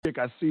chick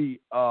I see.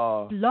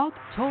 Blog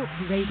Talk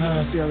I Radio.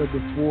 see how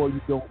before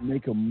you don't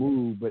make a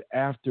move, but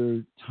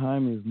after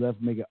time is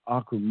left, make an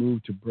awkward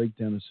move to break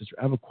down the situation.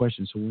 I have a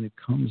question. So when it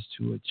comes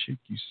to a chick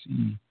you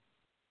see,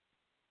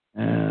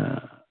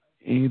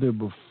 either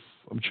before,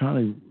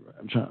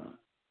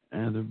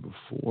 either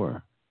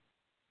before,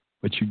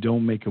 but you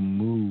don't make a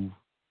move,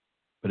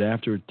 but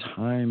after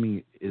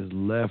timing is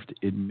left,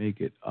 it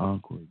make it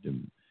awkward.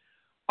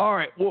 All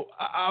right. Well,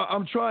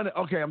 I'm trying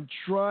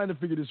to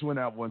figure this one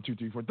out. 1, 2,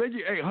 3, 4. Thank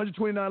you. Hey,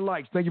 129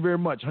 likes. Thank you very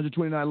much.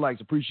 129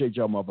 likes. Appreciate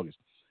y'all, motherfuckers.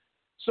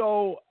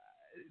 So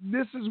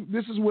this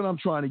is what I'm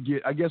trying to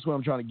get. I guess what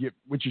I'm trying to get.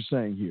 What you're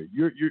saying here.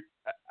 You're.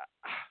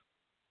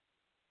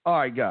 All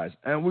right, guys,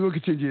 and we're gonna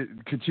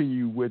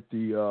continue with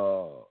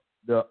the.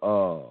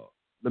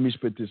 Let me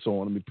spit this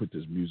on. Let me put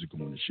this music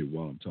on and shit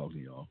while I'm talking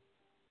to y'all.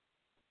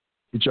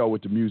 Hit y'all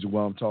with the music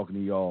while I'm talking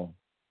to y'all.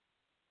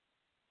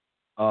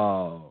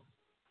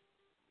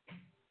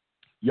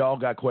 Y'all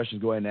got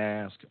questions, go ahead and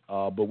ask.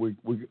 But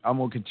I'm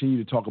going to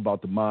continue to talk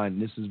about the mind,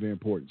 and this is very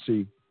important.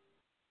 See,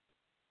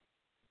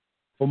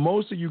 for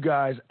most of you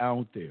guys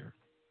out there,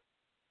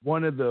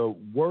 one of the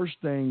worst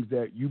things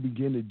that you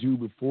begin to do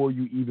before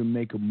you even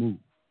make a move,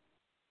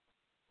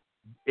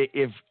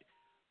 if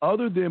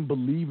other than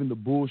believing the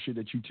bullshit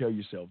that you tell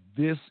yourself,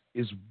 this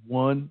is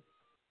one,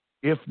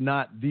 if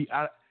not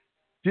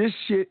this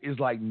shit is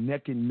like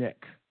neck and neck.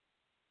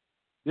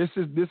 This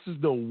is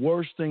the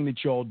worst thing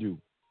that y'all do.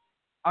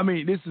 I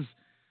mean, this is,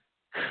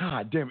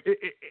 God damn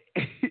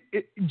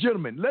it.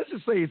 Gentlemen, let's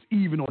just say it's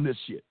even on this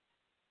shit.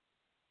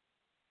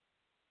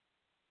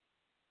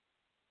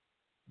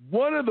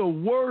 One of the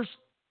worst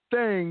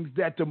things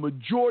that the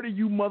majority of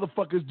you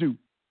motherfuckers do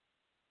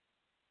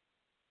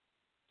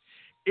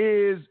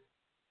is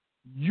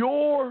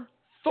your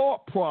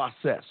thought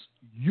process,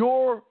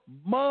 your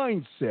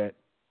mindset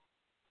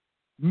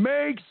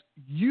makes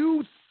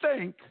you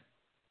think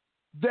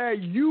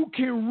that you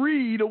can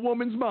read a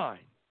woman's mind.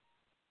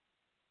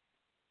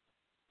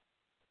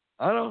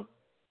 I know.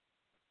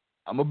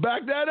 I'm going to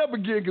back that up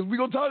again because we're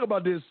going to talk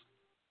about this.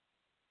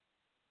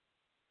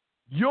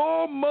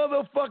 Your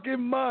motherfucking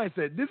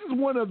mindset. This is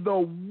one of the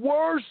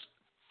worst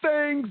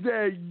things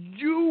that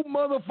you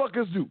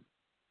motherfuckers do.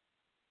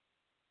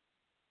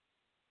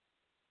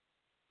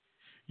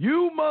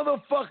 You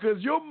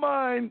motherfuckers, your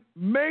mind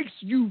makes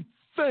you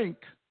think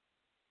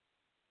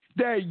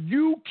that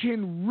you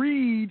can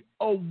read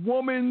a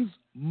woman's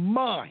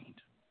mind.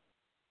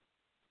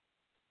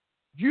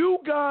 You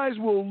guys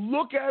will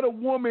look at a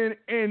woman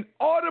and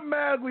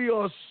automatically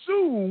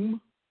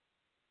assume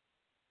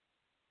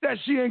that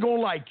she ain't gonna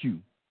like you.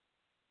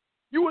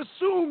 You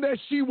assume that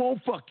she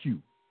won't fuck you.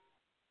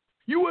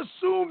 You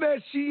assume that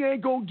she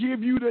ain't gonna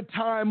give you the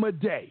time of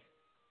day.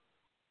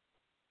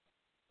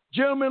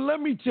 Gentlemen, let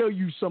me tell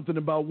you something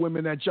about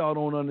women that y'all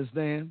don't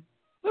understand.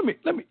 Let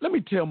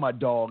me tell my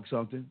dog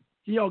something.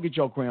 Can y'all get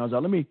your crayons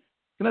out? Can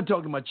I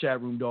talk to my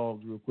chat room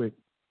dogs real quick?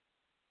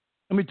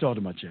 Let me talk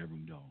to my chat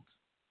room dogs.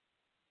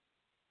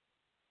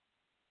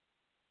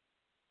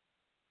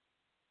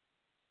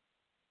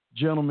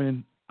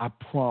 Gentlemen, I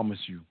promise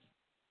you,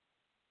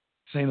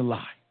 this ain't a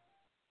lie.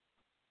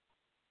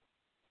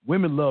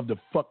 Women love to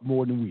fuck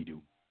more than we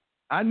do.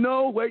 I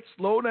know, wait,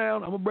 slow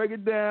down. I'm going to break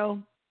it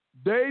down.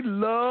 They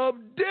love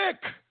dick.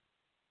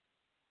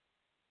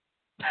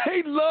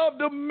 They love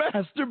to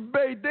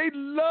masturbate. They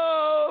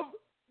love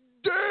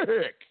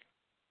dick.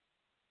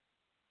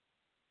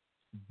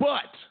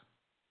 But,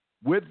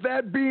 with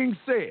that being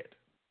said,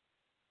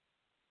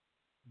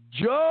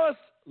 just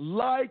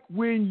like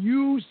when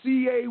you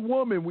see a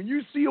woman,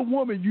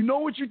 you know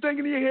what you're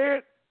thinking in your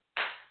head?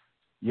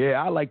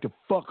 Yeah, I like to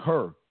fuck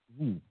her.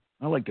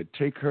 I like to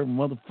take her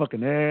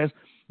motherfucking ass.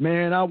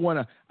 Man, I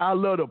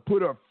love to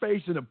put her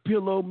face in a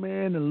pillow,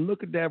 man, and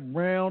look at that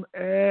round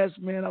ass,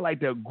 man. I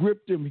like to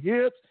grip them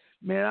hips.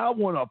 Man, I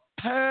want to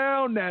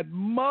pound that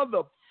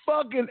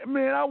motherfucking,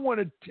 man, I want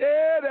to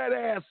tear that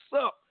ass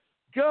up.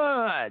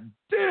 God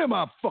damn,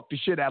 I fucked the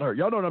shit out of her.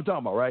 Y'all know what I'm talking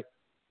about, right?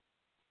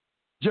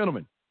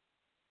 Gentlemen,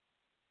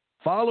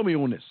 follow me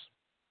on this.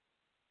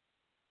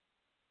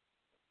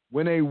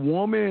 When a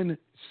woman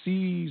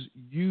sees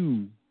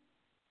you,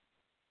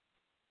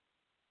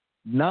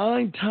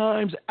 9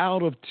 times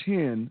out of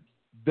 10,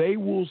 they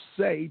will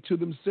say to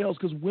themselves,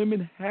 because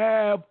women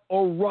have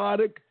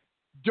erotic,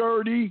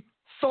 dirty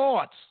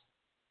thoughts.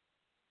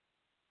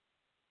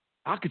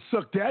 I could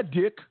suck that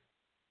dick.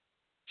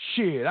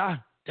 Shit,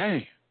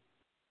 damn.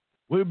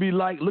 What would it be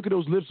like? Look at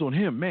those lips on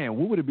him. Man,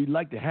 what would it be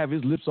like to have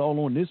his lips all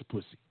on this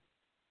pussy?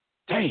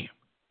 Damn,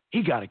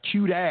 he got a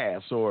cute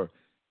ass. Or,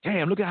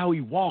 damn, look at how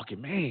he walking,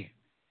 man.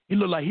 He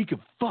look like he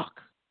could fuck.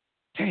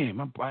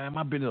 Damn,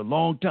 I've been in a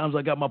long time since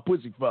I got my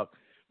pussy fucked.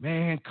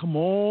 Man, come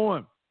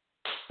on.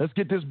 Let's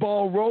get this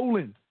ball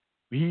rolling.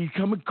 He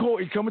coming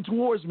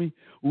towards me.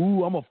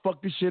 Ooh, I'm going to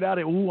fuck this shit out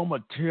of it. Ooh, I'm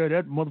going to tear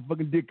that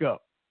motherfucking dick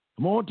up.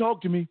 Come on,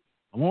 talk to me.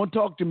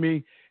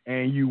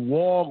 And you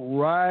walk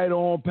right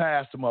on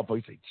past the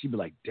motherfucker. She'd be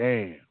like,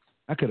 damn,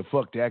 I could have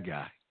fucked that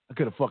guy. I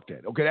could have fucked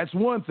that. Okay, that's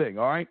one thing,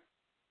 all right?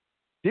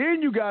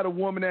 Then you got a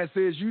woman that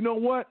says, you know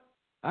what?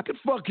 I can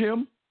fuck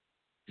him,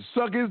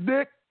 suck his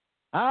dick.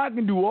 I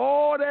can do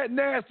all that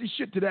nasty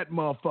shit to that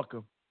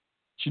motherfucker.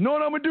 But you know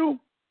what I'm going to do?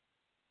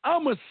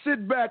 I'm going to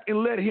sit back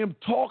and let him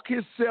talk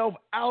himself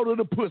out of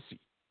the pussy.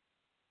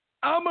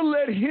 I'm going to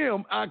let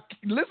him,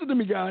 listen to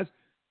me, guys.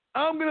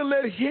 I'm going to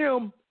let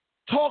him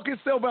talk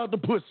himself out the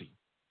pussy.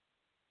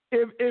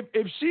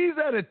 If she's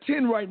at a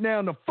 10 right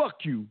now to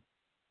fuck you,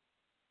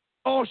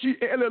 all she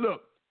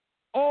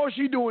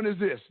doing is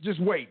this,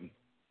 just waiting.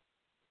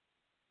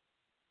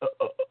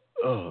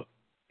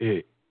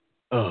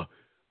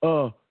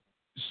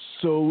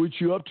 So what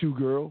you up to,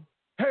 girl?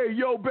 Hey,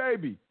 yo,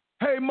 baby.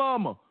 Hey,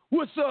 mama.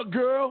 What's up,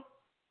 girl?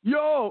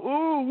 Yo,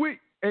 ooh, we.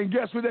 And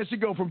guess where that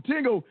shit go from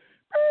tingle?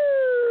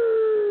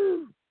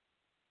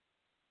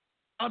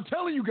 I'm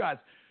telling you guys,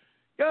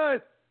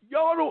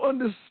 y'all don't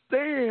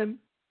understand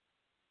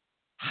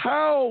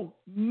how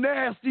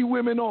nasty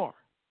women are.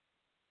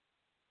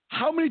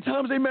 How many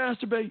times they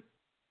masturbate?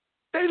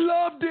 They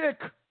love dick.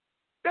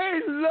 They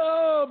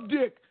love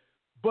dick.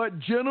 But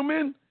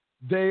gentlemen,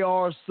 they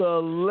are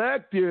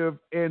selective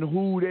in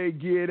who they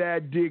get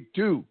at dick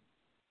to.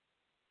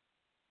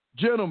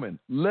 Gentlemen,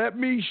 let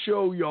me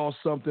show y'all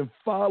something.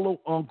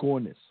 Follow Uncle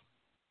on this.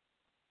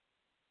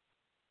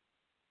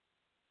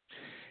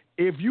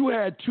 If you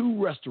had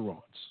two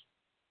restaurants,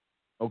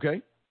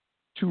 okay?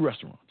 Two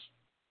restaurants.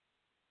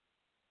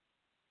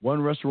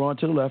 One restaurant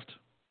to the left,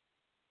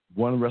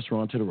 one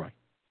restaurant to the right.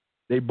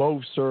 They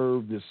both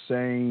serve the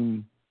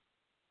same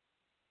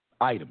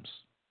items,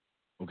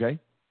 okay?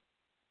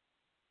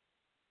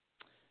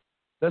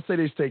 Let's say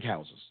they're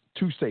steakhouses,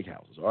 two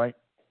steakhouses, all right?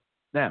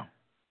 Now,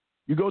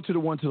 you go to the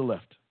one to the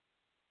left.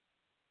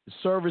 The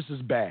service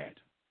is bad.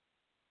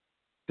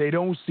 They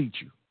don't seat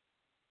you.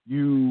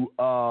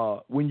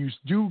 When you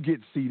do get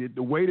seated,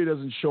 the waiter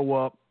doesn't show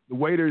up. The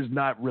waiter is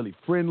not really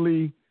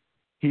friendly.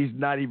 He's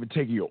not even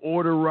taking your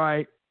order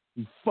right.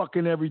 He's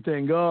fucking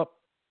everything up.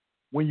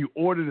 When you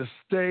order the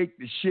steak,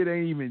 the shit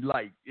ain't even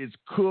like it's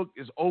cooked.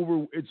 It's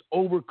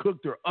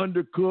overcooked or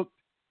undercooked.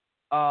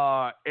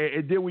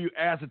 And then when you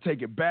ask to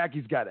take it back,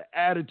 he's got an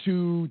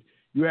attitude.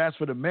 You ask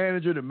for the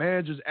manager's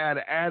at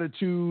an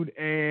attitude,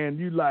 and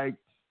you like,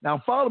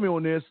 now follow me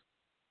on this.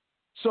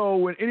 So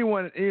when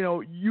anyone,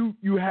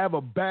 you have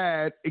a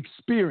bad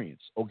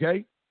experience,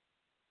 okay?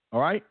 All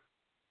right?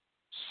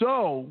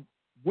 So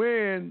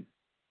when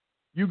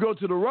you go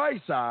to the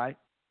right side,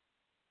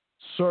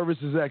 service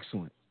is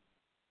excellent.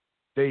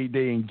 They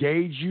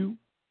engage you.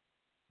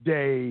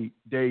 They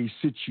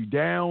sit you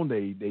down.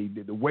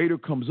 The waiter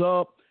comes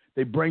up.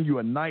 They bring you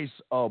a nice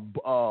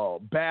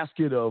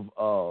basket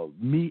of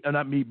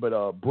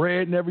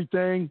bread and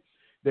everything.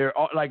 They're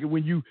like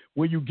when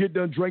you get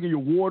done drinking your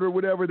water, or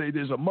whatever.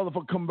 There's a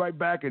motherfucker coming right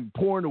back and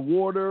pouring the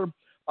water.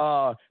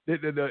 The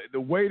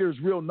waiter is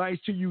real nice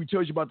to you. He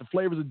tells you about the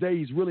flavors of the day.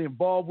 He's really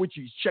involved with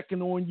you. He's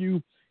checking on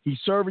you. He's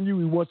serving you.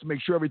 He wants to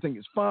make sure everything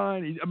is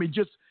fine.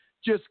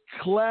 Just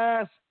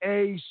class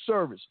A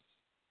service.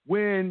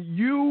 When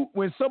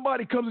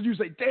somebody comes to you and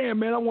say, "Damn,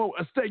 man, I want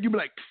a steak," you be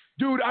like,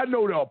 "Dude, I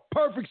know the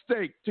perfect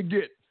steak to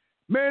get.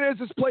 Man, there's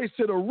this place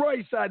to the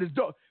right side.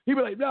 He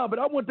be like, "No, but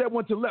I want that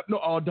one to the left."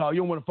 No, oh, dog,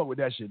 you don't want to fuck with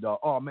that shit, dog.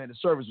 Oh, man, the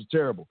service was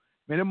terrible.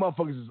 Man, them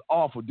motherfuckers is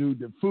awful, dude.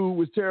 The food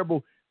was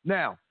terrible.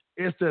 Now,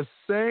 it's the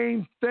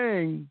same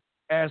thing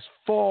as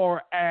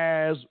far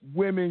as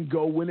women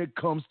go when it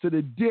comes to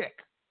the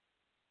dick.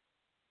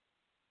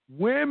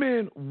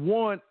 Women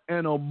want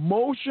an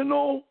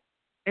emotional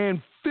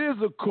and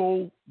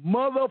physical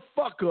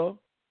motherfucker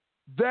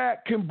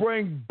that can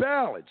bring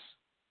balance,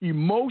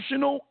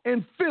 emotional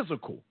and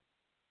physical.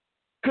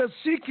 Because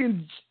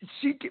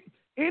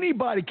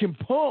anybody can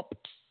pump.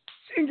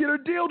 She can get her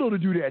dildo to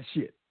do that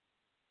shit.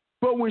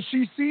 But when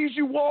she sees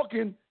you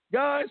walking,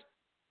 guys,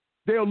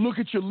 they'll look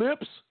at your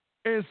lips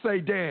and say,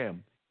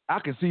 "Damn, I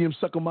can see him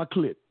sucking my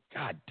clit.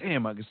 God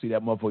damn, I can see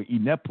that motherfucker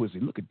eating that pussy.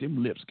 Look at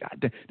them lips. God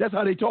damn." That's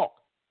how they talk.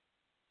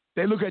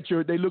 They may look at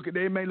your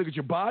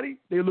body.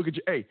 They look at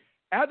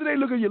after they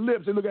look at your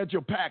lips, they look at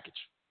your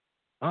package.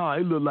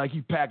 It look like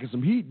he's packing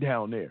some heat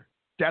down there.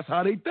 That's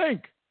how they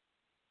think.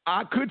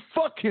 I could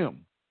fuck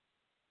him.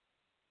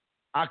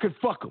 I could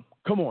fuck him.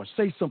 Come on,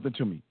 say something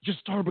to me. Just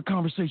start up a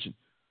conversation.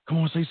 Come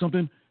on, say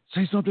something.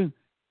 Say something.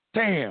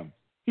 Damn,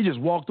 he just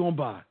walked on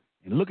by.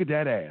 And look at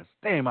that ass.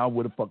 Damn, I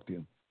would have fucked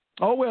him.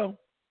 Oh, well,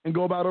 and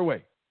go about her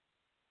way.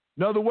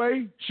 Another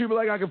way, she'll be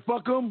like, I can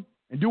fuck him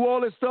and do all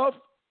this stuff,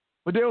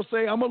 but they'll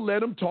say, I'm going to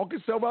let him talk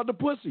himself out the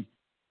pussy.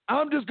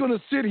 I'm just going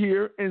to sit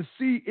here and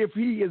see if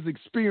he is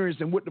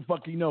experienced and what the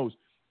fuck he knows.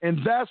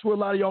 And that's where a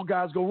lot of y'all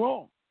guys go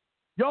wrong.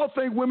 Y'all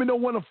think women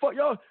don't want to fuck.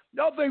 Y'all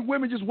think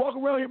women just walk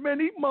around here. Man,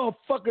 these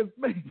motherfuckers,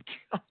 man,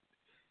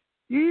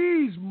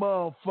 these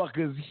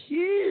motherfuckers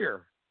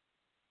here,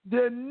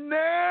 the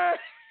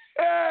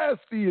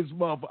nastiest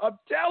motherfucker. I'm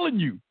telling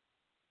you.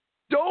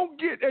 Don't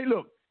get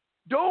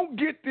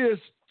this.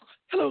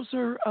 Hello,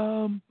 sir.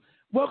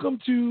 Welcome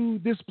to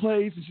this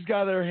place. And she's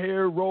got her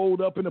hair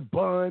rolled up in a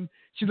bun.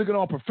 She's looking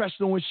all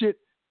professional and shit.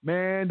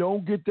 Man,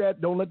 don't get that.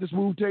 Don't let this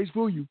rude taste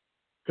fool you.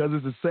 Because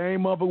it's the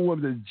same other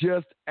woman that's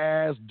just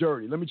as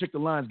dirty. Let me check the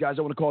lines, guys.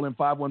 I want to call in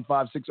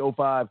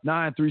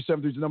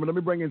 515-605-9373 is the number. Let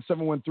me bring in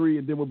 713,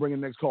 and then we'll bring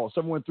in the next call.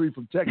 713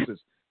 from Texas.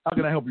 How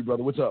can I help you,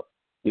 brother? What's up?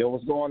 Yo,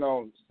 what's going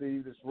on,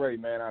 Steve? This is Ray,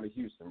 man, out of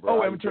Houston, bro.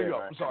 Oh, wait, let me turn you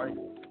off.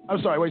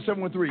 I'm sorry. Wait,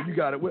 713. You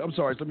got it. I'm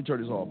sorry. Let me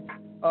turn this off.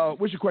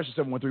 What's your question,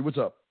 713? What's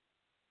up?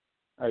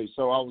 Hey,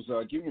 so I was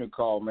giving you a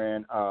call,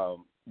 man.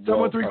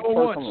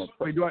 713-01.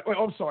 Wait,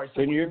 I'm sorry.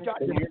 Can you hear me?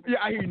 Yeah,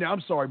 I hear you now.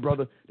 I'm sorry,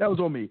 brother. That was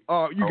on me.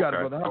 You got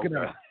it, brother. How can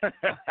I?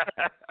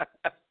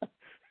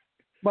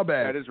 My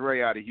bad. Yeah, this is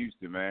Ray out of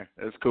Houston, man.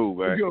 That's cool,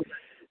 man.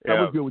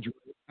 What's good with you?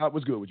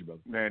 What's good with you,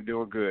 brother? Man,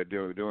 doing good.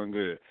 Doing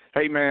good.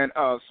 Hey, man,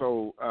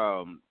 so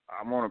I'm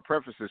going to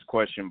preface this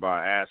question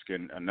by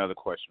asking another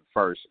question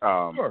first.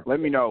 Sure. Let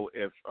me know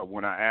if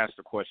when I ask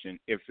the question,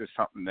 if it's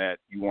something that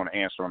you want to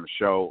answer on the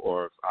show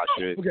or if I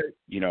should, get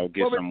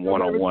some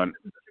one-on-one.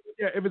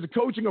 Yeah, if it's a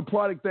coaching or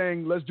product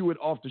thing, let's do it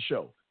off the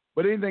show.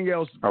 But anything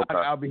else, okay.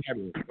 I'll be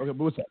happy with it. Okay,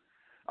 but what's up?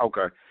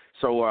 Okay.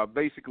 So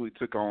basically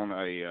took on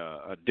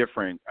a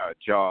different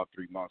job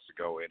 3 months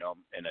ago in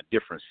a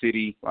different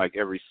city, like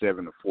every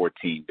 7 to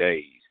 14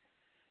 days.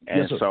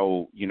 And yes,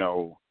 so,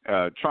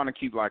 trying to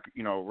keep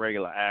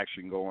regular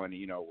action going,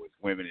 with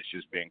women, it's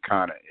just been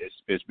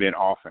it's been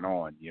off and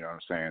on, you know what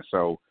I'm saying?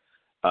 So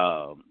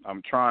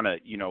I'm trying to,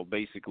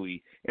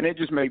 basically, and it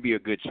just may be a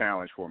good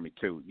challenge for me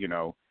too,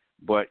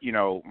 But,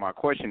 my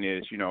question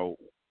is,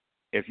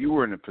 if you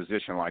were in a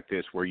position like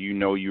this where you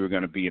were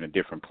going to be in a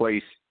different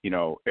place,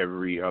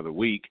 every other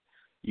week,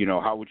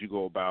 how would you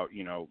go about,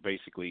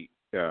 basically,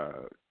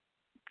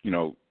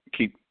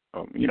 keep,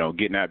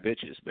 getting at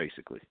bitches,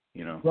 basically,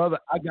 Brother,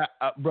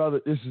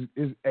 brother, this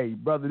is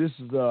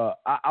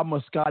I'm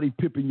a Scottie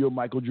Pippen, you're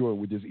Michael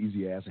Jordan with this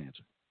easy ass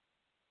answer.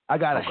 I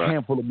got a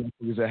handful of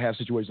motherfuckers that have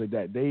situations like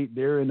that. They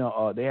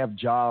have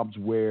jobs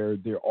where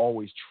they're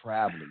always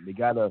traveling. They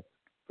gotta.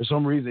 For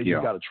some reason, they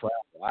just got to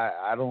travel.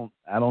 I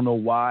don't know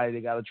why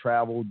they got to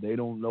travel. They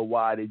don't know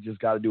why. They just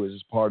got to do it. It's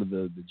just part of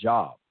the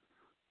job.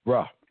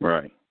 Bruh.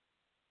 Right.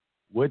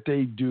 What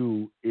they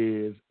do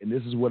is, and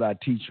this is what I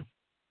teach them.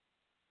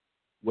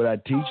 What I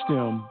teach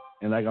them,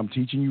 and like I'm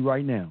teaching you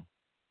right now,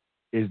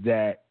 is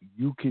that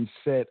you can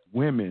set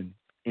women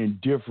in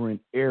different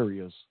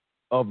areas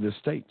of the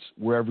states,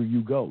 wherever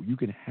you go. You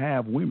can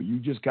have women. You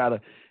just got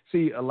to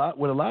see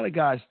what a lot of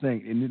guys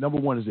think, and number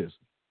one is this.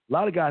 A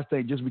lot of guys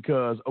think just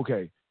because,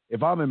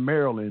 if I'm in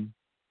Maryland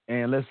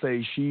and let's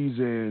say she's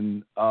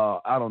in,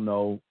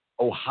 Ohio,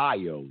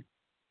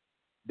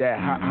 that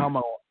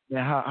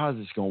how's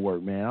this going to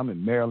work, man? I'm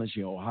in Maryland,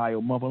 she's in Ohio.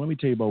 Motherfucker, let me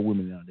tell you about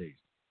women nowadays.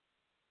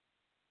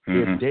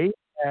 If they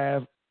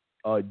have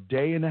a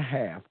day and a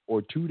half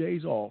or 2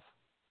 days off,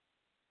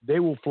 they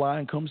will fly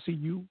and come see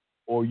you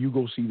or you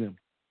go see them.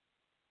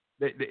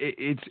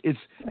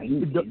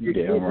 You're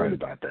damn right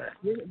about that.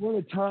 We're in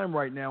a time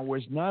right now where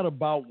it's not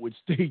about what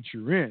state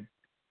you're in.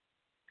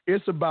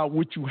 It's about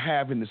what you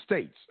have in the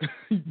States.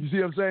 You see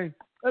what I'm saying?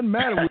 Doesn't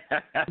matter what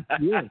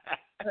you're in.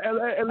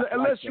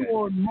 Unless you're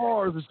on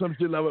Mars or some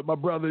shit like that, my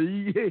brother.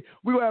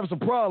 We're going to have some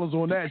problems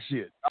on that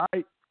shit, all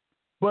right?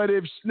 But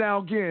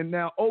now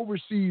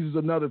overseas is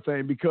another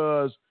thing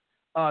because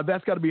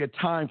that's got to be a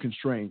time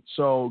constraint.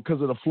 So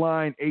because of the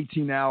flying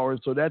 18 hours,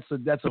 so that's a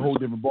whole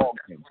different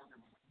ballgame.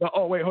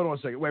 Oh, wait, hold on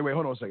a second. Wait,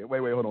 hold on a second.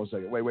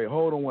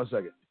 Hold on one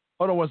second.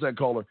 Hold on one second,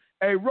 caller.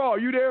 Hey, Raw,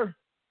 you there?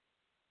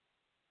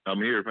 I'm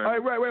here, man. All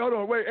right, wait, hold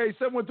on. Wait, hey,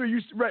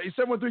 713,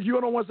 713, you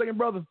hold on one second,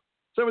 brother.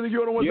 713, you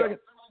hold on one second.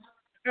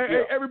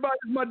 Hey, everybody,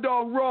 it's my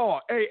dog, Raw.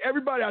 Hey,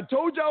 everybody, I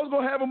told you I was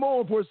going to have him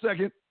on for a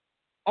second.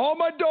 All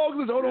my dogs,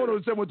 listen, hold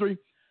on, 713.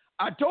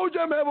 I told you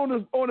I'm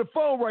having on the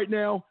phone right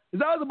now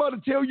because I was about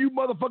to tell you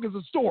motherfuckers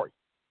a story.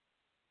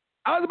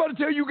 I was about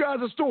to tell you guys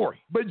a story.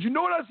 But you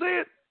know what I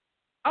said?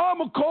 I'm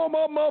going to call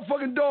my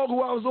motherfucking dog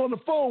who I was on the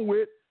phone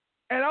with,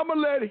 and I'm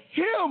going to let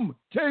him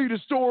tell you the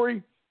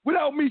story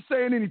without me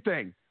saying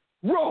anything.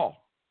 Raw,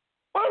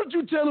 why don't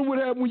you tell him what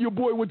happened when your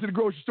boy went to the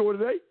grocery store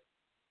today?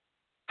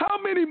 How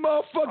many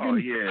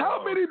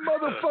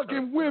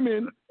motherfucking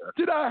women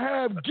did I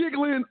have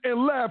giggling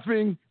and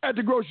laughing at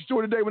the grocery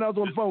store today when I was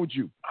on the phone with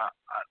you?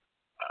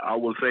 I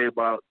would say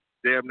about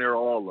damn near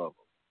all of them.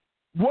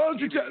 Why don't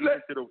you even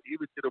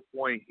to the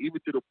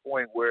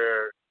point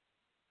where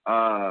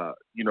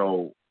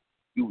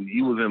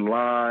he was in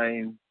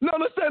line. No,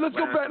 let's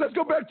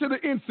go back to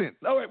the incident.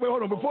 Oh, wait,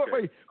 hold on.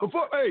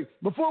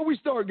 Before we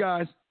start,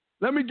 guys,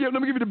 let me give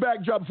you the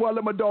backdrop before I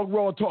let my dog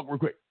Raw talk real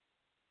quick.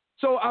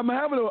 So I'm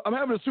having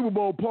a Super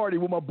Bowl party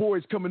with my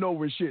boys coming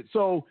over and shit.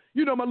 So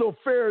my little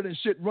ferret and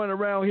shit running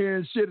around here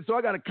and shit. So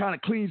I got to kind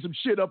of clean some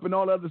shit up and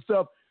all that other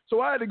stuff. So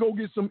I had to go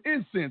get some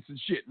incense and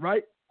shit,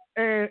 right?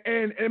 And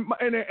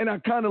I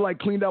kind of like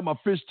cleaned out my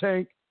fish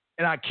tank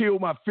and I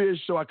killed my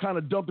fish. So I kind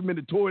of dumped them in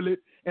the toilet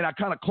and I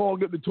kind of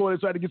clogged up the toilet.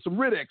 So I had to get some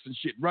Rid-X and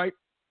shit, right?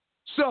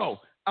 So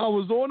I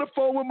was on the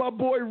phone with my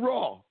boy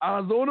Raw. I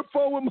was on the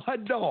phone with my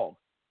dog.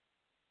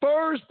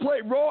 First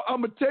place, Raw,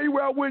 I'm going to tell you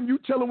where I went. You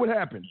tell him what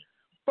happened.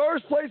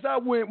 First place I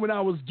went when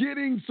I was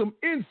getting some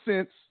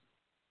incense,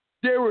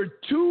 there were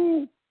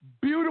two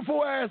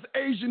beautiful-ass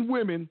Asian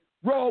women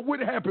Raw, what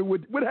happened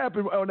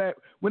on that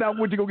when I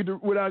went to go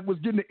when I was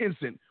getting the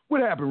instant?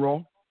 What happened,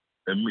 Raw?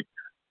 And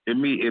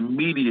me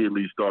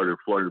immediately started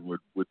flirting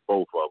with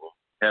both of them.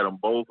 Had them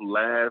both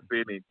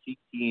laughing and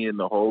kikiing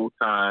the whole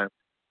time.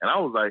 And I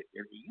was like,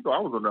 and, I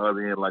was on the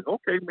other end like,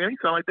 okay, man, they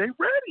sound like they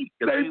ready.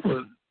 Because they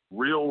was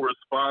real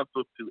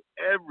responsive to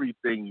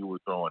everything you were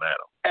throwing at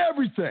them.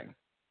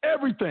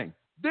 Everything.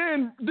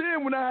 Then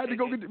when I had to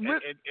go get and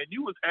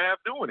you was half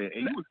doing it.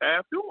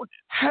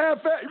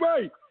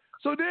 Right.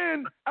 So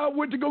then I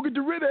went to go get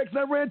the Rid-X and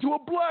I ran to a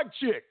black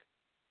chick.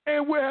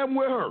 And what happened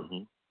with her?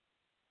 Mm-hmm.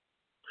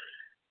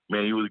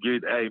 Man, you was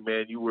getting, hey,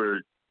 man, you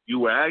were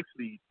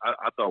actually,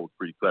 I thought it was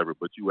pretty clever,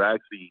 but you were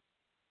actually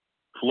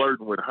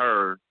flirting with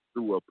her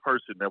through a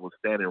person that was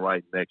standing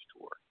right next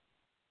to her.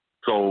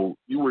 So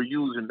you were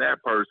using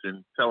that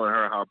person, telling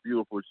her how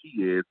beautiful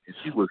she is, and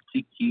she was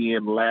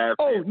kikiing, laughing.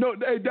 Oh no,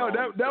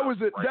 that was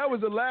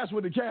the last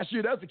one. The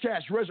cashier. That's the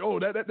cash register. Oh,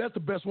 that's the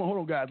best one. Hold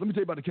on, guys. Let me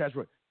tell you about the cash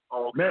register.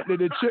 Oh, okay. Man,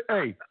 the chick.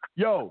 Hey,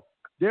 yo,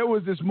 there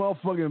was this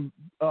motherfucking.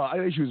 I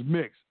think she was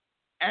mixed.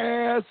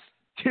 Ass,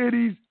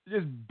 titties,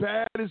 just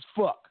bad as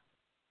fuck.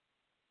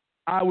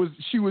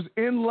 She was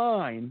in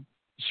line.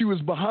 She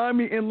was behind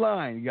me in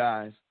line,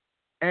 guys,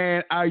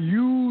 and I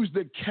used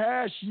the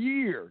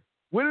cashier.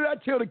 What did I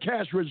tell the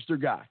cash register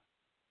guy?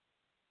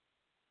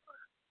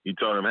 You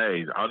told him,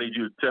 hey, I need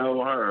you to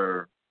tell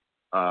her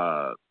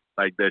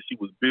like that she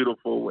was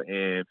beautiful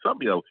and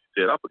something else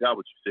you said. I forgot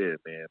what you said,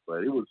 man,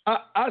 but it was.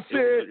 I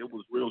said it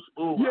was real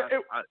smooth. Yeah,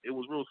 it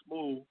was real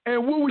smooth.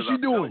 And what was she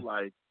doing?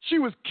 Like she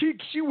was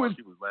laughing.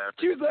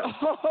 She was like,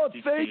 oh,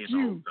 thank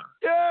you.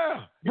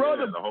 Yeah,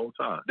 brother. Yeah, the whole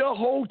time. The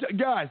whole time,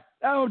 guys.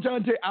 I'm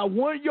trying to tell you. I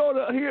want y'all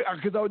to hear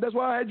because that's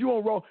why I had you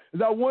on, Raw. Is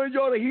I wanted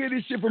y'all to hear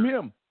this shit from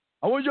him.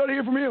 I want y'all to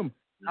hear from him.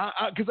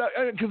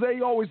 Because they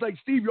always like,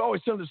 Steve, you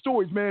always tell the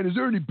stories, man. Is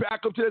there any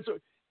backup to that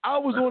story? I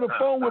was on the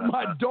phone with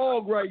my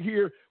dog right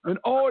here when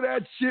all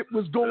that shit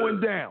was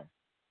going down.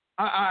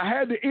 I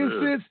had the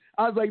incense.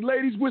 I was like,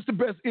 ladies, what's the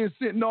best incense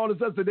and all this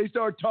other stuff. They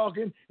started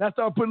talking. And I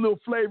started putting a little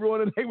flavor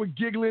on it. And they were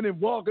giggling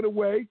and walking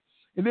away.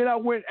 And then I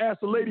went and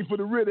asked the lady for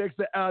the Rid-X,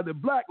 the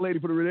black lady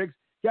for the Rid-X,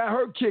 got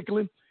her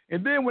kickling.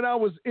 And then when I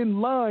was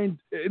in line,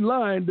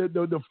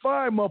 the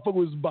fine motherfucker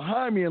was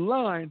behind me in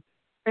line.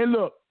 And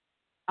look,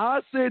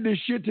 I said this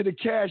shit to the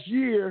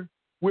cashier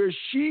where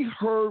she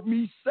heard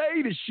me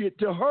say the shit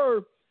to her,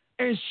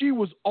 and she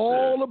was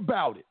all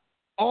about it.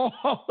 All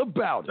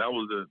about it. That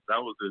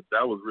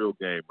was real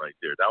game right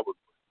there. That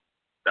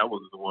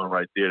was the one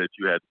right there that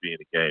you had to be in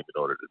the game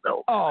in order to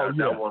know. Oh,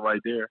 that one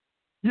right there.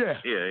 Yeah.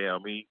 Yeah. I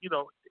mean,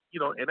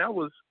 and that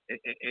was,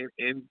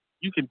 and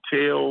you can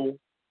tell.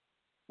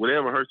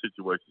 Whatever her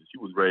situation, she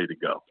was ready to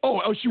go.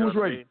 Oh, she was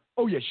ready. I mean?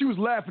 Oh, yeah, she was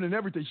laughing and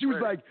everything. She was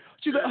like,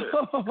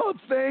 oh,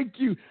 thank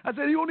you. I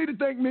said, you don't need to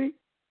thank me.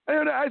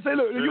 And I say,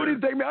 look, you don't need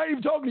to thank me. I ain't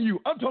even talking to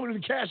you. I'm talking to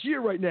the cashier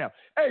right now.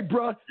 Hey,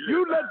 bro,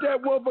 you let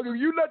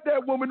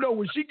that woman know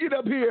when she get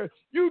up here,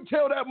 you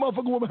tell that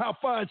motherfucking woman how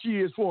fine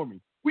she is for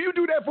me. Will you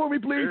do that for me,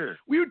 please? Yeah.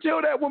 Will you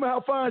tell that woman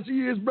how fine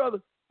she is, brother?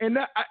 And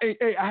I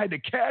had the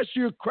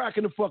cashier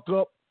cracking the fuck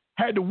up,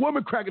 had the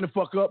woman cracking the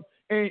fuck up,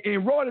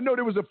 and Raw to know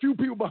there was a few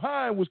people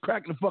behind was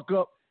cracking the fuck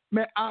up.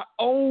 Man, I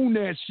own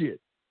that shit.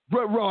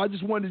 But Raw, I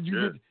just wanted you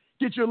to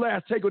get your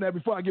last take on that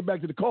before I get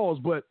back to the calls.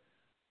 But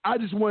I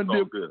just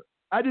wanted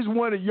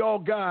y'all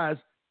guys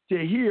to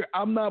hear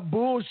I'm not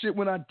bullshit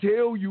when I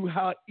tell you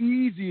how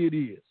easy it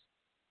is.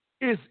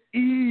 It's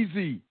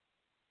easy.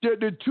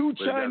 The two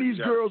Chinese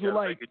girls were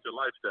like, get your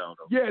lifestyle,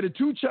 though. Yeah, the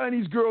two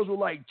Chinese girls were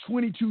like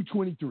 22,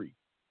 23.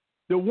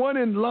 The one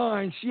in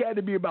line, she had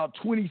to be about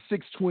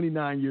 26,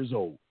 29 years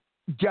old.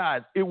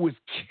 Guys, it was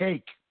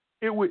cake.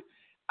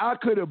 I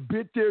could have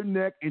bit their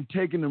neck and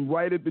taken them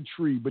right at the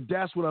tree, but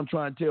that's what I'm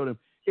trying to tell them.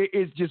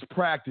 It's just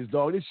practice,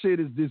 dog. This shit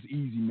is this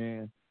easy,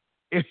 man.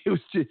 It was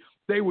just,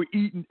 they were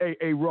eating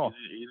a raw.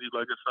 Easy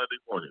like a Sunday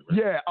morning, man.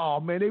 Yeah, oh,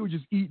 man, they were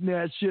just eating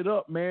that shit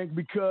up, man,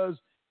 because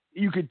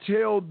you could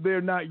tell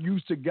they're not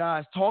used to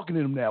guys talking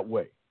to them that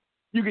way.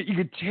 You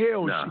could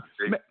tell. Nah,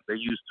 they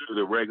used to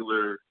the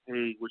regular,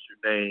 hey, what's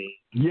your name?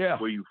 Yeah.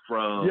 Where you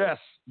from? Yes.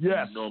 You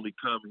normally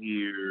come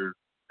here.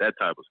 That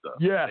type of stuff.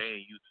 Yes. They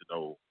ain't used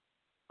to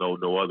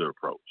no other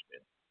approach, man.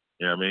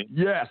 You know what I mean?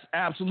 Yes,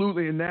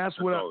 absolutely. And that's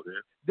what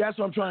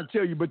I'm trying to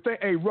tell you. But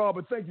hey,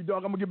 Robert, thank you, dog.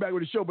 I'm gonna get back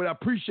with the show, but I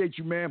appreciate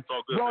you, man.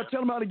 Good, Rob, man. tell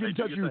them how to get in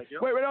touch with you.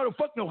 Wait, no,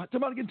 fuck no. Tell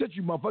them how to get in touch with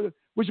you, motherfucker.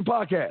 What's your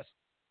podcast?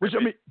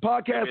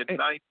 Podcast?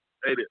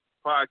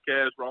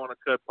 Podcast, Raw on the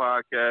Cut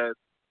podcast.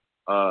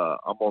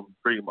 I'm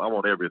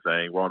on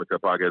everything, Raw on the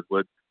Cut podcast,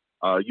 but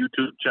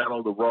YouTube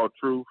channel, The Raw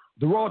Truth.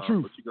 The Raw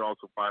Truth. But you can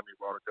also find me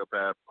Raw on the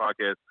Cut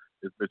podcast.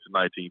 It's Mr.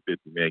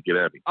 1950, man. Get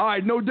at me. All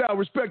right, no doubt.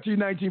 Respect to you,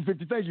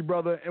 1950. Thank you,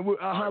 brother. And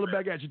I'll holler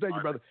back at you. Thank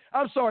you, brother.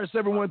 I'm sorry,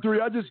 713.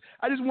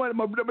 I just wanted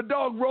my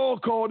dog Raw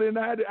called in.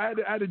 I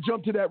had to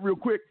jump to that real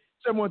quick,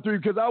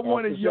 713, because I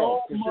wanted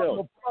y'all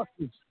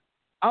motherfuckers.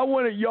 I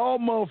wanted y'all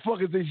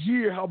motherfuckers to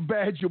hear how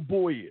bad your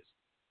boy is.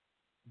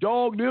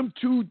 Dog, them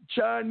two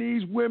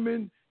Chinese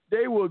women,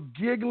 They were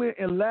giggling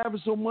and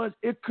laughing so much,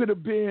 it could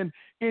have been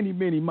any,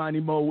 mini, miny,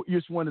 mo.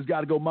 This one has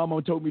got to go.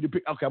 Mama told me to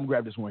pick. Okay, I'm going to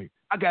grab this one here.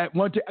 I got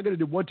one take. I got to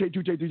do one take,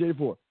 two take, three take,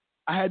 four.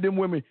 I had them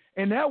women.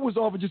 And that was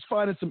off of just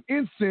finding some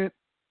incense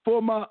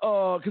for my,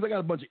 because I got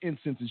a bunch of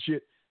incense and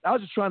shit. I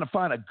was just trying to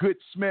find a good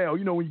smell.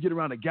 You know, when you get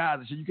around the guys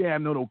and shit, you can't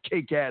have no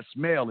cake-ass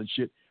smell and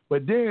shit.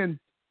 But then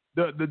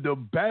the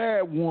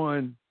bad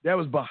one that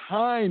was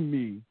behind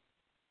me,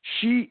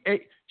 she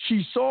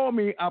saw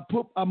me.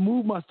 I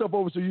moved my stuff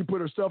over so you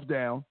put her stuff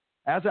down.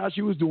 That's how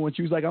she was doing.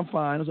 She was like, I'm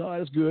fine. I was like, all right,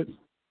 that's good.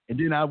 And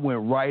then I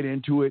went right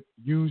into it,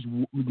 used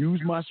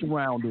my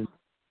surroundings.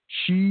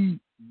 She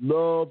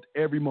loved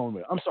every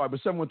moment. I'm sorry, but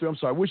 713, I'm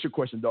sorry. What's your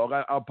question, dog?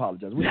 I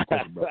apologize. What's your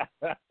question, bro?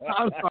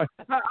 I'm sorry.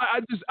 I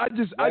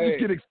just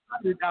get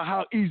excited at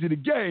how easy the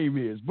game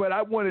is. But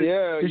I wanted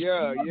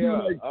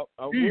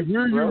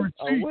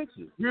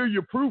where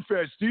your proof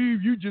at,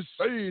 Steve? You just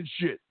saying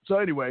shit. So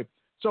anyway,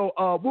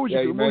 what was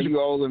your man,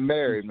 you old and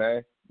married,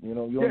 man. You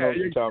don't know what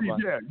you're talking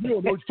about. Yeah, you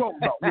don't know what you're talking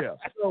about. Yeah.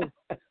 So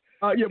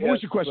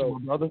what's your question, my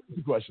brother? What's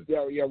your question?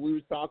 Yeah, we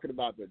were talking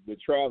about the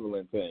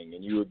traveling thing,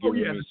 and you were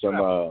giving me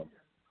some.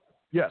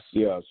 Yes.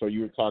 Yeah, so you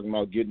were talking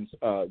about getting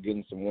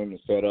some women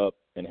set up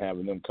and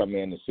having them come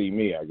in to see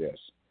me, I guess.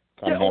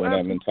 Kind of having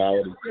that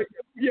mentality.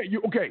 Yeah,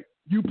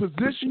 you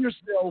position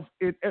yourself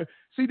in.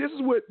 See, this is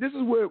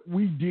what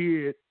we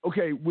did.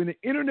 Okay, when the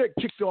internet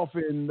kicked off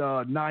in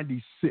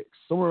 '96,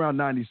 somewhere around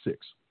 '96,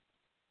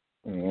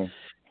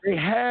 they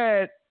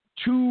had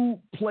two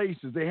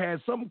places. They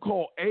had something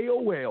called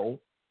AOL,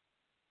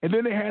 and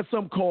then they had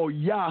something called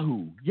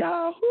Yahoo.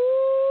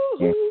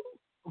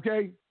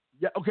 Okay,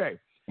 yeah, okay.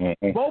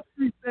 Both of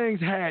these things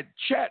had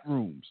chat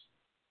rooms.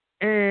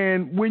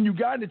 And when you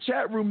got in the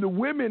chat room, the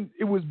women,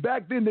 it was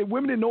back then, the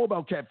women didn't know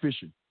about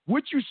catfishing.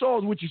 What you saw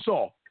is what you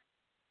saw.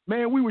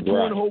 Man, we were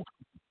touring the whole.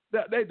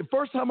 The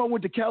first time I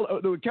went to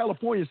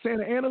California,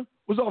 Santa Ana,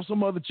 was off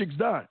some other chicks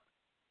dying.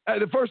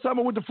 The first time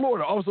I went to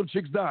Florida, all some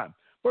chicks dying.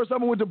 First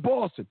time I went to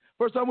Boston.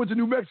 First time I went to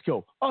New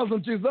Mexico, all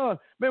some chicks dying.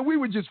 Man, we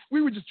were just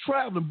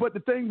traveling. But the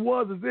thing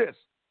is this.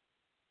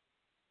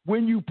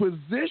 When you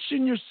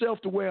position yourself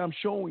the way I'm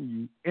showing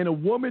you, and a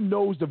woman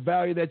knows the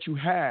value that you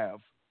have,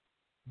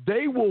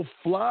 they will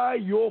fly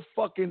your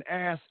fucking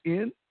ass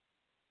in,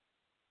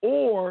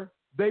 or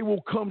they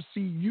will come see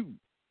you.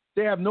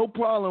 They have no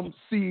problem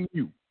seeing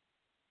you.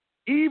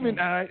 Even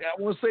I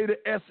want to say the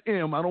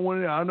SM. I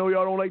know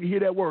y'all don't like to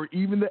hear that word.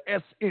 Even the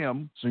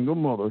SM, single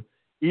mother,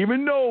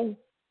 even though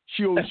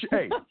she'll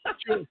say,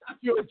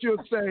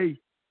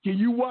 "Can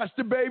you watch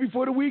the baby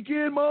for the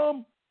weekend,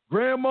 mom,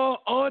 grandma,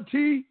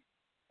 auntie?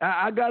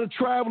 I got a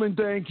traveling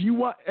thing. Can you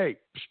watch?" Hey,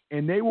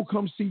 and they will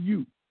come see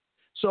you.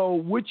 So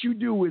what you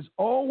do is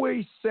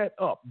always set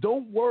up.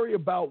 Don't worry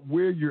about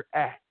where you're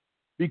at,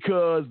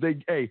 because I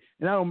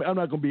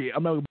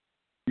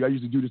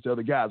used to do this to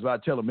other guys, but I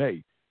tell them,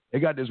 hey, they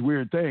got this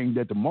weird thing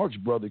that the Marx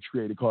Brothers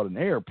created called an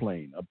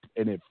airplane,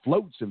 and it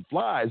floats and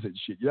flies and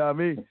shit. You know what I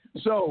mean?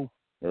 So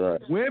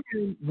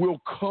women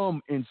will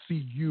come and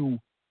see you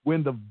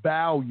when the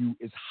value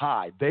is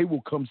high. They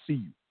will come see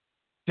you.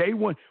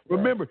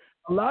 Remember,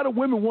 a lot of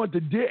women want the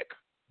dick,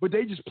 but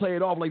they just play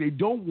it off like they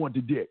don't want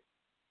the dick.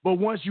 But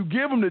once you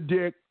give them the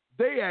dick,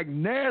 they act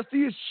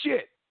nasty as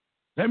shit.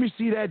 Let me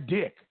see that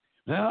dick.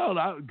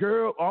 Now,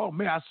 girl, oh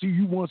man, I see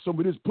you want some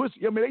of this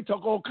pussy. I mean, they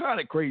talk all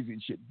kind of crazy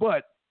and shit.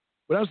 But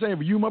what I'm saying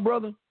for you, my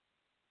brother,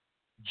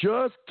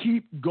 just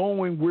keep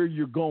going where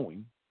you're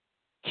going.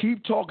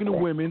 Keep talking to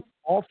women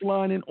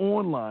offline and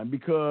online,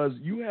 because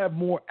you have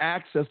more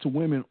access to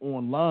women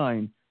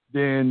online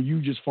than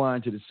you just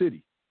flying to the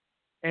city.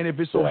 And if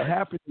it so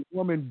happens the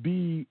woman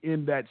be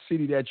in that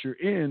city that you're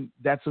in,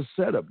 that's a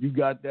setup. You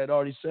got that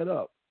already set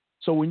up.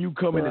 So when you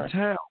come into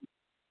town,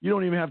 you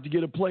don't even have to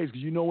get a place,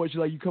 because you know what? She's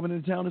like, you coming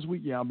into town this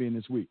week? Yeah, I'll be in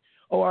this week.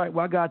 Oh, all right,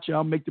 well, I got you.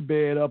 I'll make the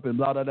bed up and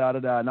blah, blah, blah,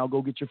 blah, blah, and I'll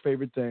go get your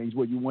favorite things.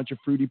 What, you want your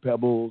Fruity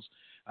Pebbles?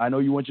 I know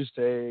you want your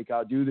steak.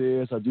 I'll do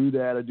this. I'll do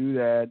that. I'll do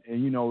that.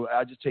 And, you know,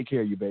 I'll just take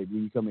care of you, baby,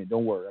 when you come in.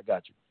 Don't worry. I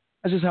got you.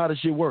 That's just how this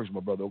shit works, my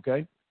brother,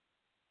 okay?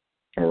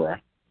 All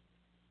right.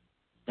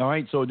 All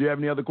right, so do you have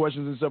any other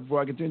questions and stuff before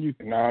I continue?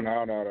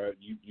 No.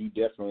 You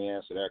definitely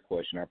answered that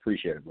question. I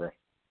appreciate it, bro.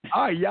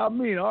 All right, y'all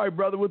mean. All right,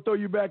 brother, we'll throw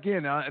you back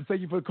in. And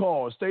thank you for the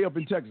call. Stay up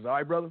in Texas. All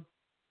right, brother?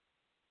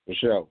 For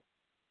sure.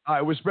 All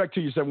right, respect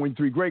to you,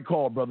 713. Great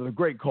call, brother.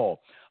 Great call.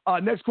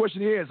 Next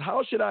question is,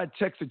 how should I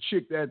text a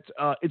chick that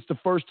it's the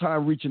first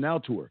time reaching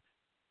out to her?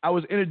 I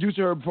was introduced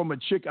to her from a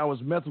chick I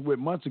was messing with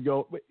months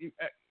ago.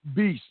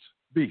 Beast.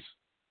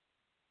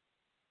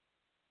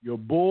 Your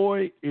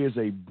boy is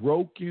a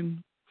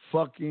broken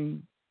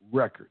fucking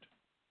record.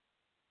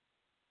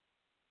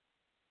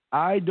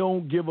 I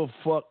don't give a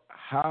fuck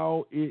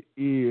how it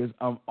is.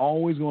 I'm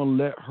always going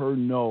to let her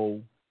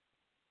know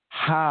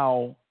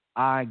how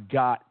I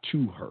got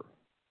to her.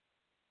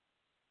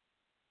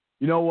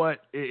 You know what?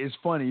 It's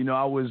funny. You know,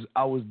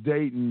 I was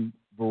dating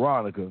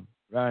Veronica,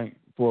 right,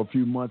 for a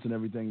few months and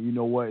everything. You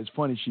know what? It's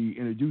funny. She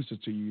introduced us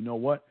to you. You know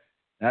what?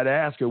 I had to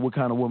ask her what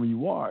kind of woman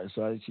you are.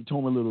 So she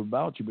told me a little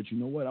about you. But you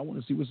know what? I want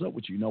to see what's up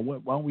with you. You know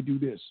what? Why don't we do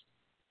this?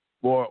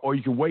 or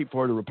you can wait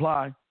for her to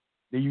reply.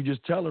 Then you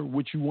just tell her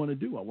what you want to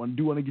do. I want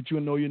to get you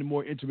to know you in a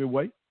more intimate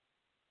way.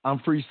 I'm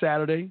free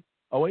Saturday.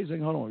 Oh, wait a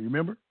second. Hold on. You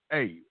remember?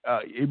 Hey,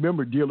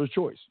 remember dealer's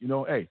choice. You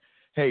know,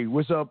 hey,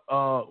 what's up?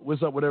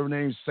 Whatever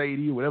name,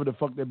 Sadie, whatever the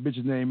fuck that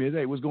bitch's name is.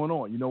 Hey, what's going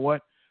on? You know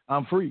what?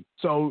 I'm free.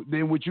 So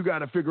then what you got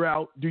to figure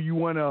out, do you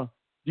want to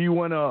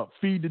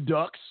feed the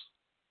ducks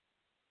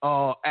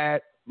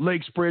at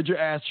Lake Spread Your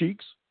Ass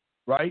Cheeks,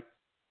 right?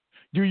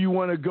 Do you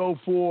want to go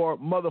for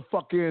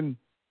motherfucking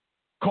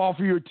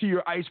coffee or tea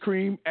or ice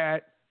cream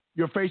at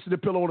your face of the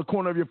pillow, on the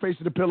corner of your face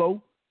of the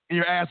pillow, and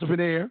your ass up in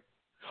the air?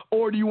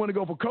 Or do you want to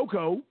go for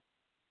cocoa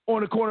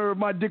on the corner of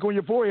my dick on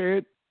your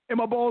forehead and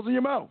my balls in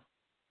your mouth?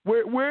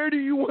 Where do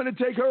you want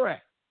to take her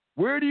at?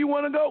 Where do you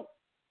want to go?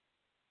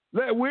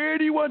 Where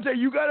do you want to take?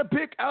 You got to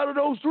pick out of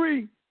those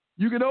three.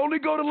 You can only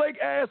go to Lake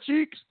Ass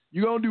Cheeks.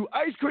 You're going to do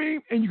ice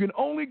cream, and you can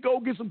only go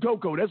get some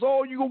cocoa. That's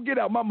all you're going to get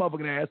out my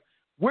motherfucking ass.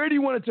 Where do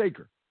you want to take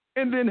her?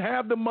 And then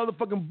have the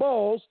motherfucking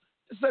balls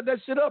to set that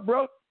shit up,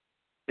 bro.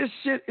 This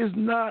shit is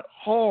not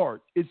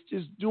hard. It's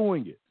just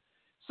doing it.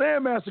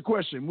 Sam asked a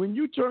question. When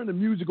you turn the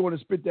music on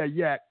and spit that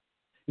yak,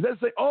 does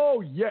that say,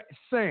 oh, yeah,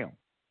 Sam,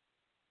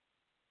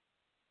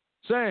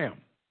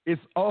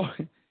 it's all,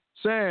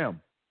 Sam.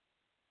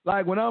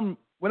 Like when I'm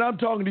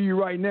talking to you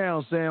right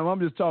now, Sam, I'm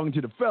just talking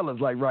to the fellas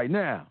like right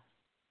now.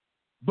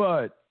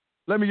 But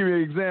let me give you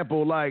an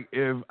example. Like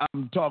if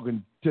I'm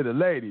talking to the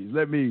ladies,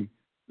 let me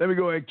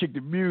go ahead and kick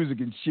the music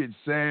and shit,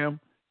 Sam.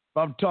 If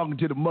I'm talking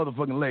to the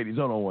motherfucking ladies,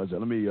 hold on one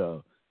second.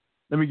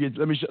 Let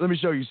me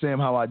show you, Sam,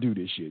 how I do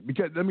this shit.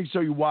 Because let me show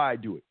you why I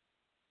do it.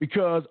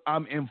 Because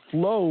I'm in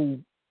flow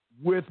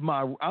with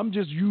I'm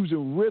just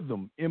using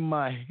rhythm in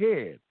my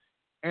head.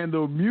 And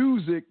the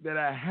music that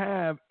I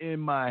have in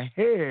my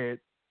head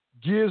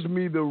gives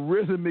me the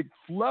rhythmic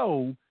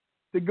flow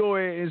to go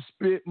ahead and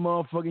spit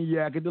motherfucking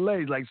yak at the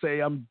ladies. Like say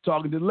I'm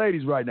talking to the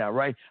ladies right now,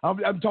 right? I'm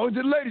talking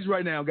to the ladies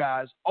right now,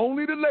 guys.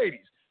 Only the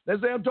ladies.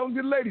 Let's say I'm talking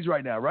to the ladies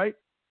right now, right?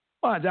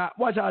 Watch how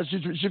I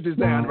shift this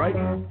down, right?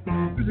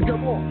 Music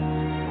come on.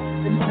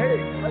 In my head,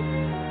 right?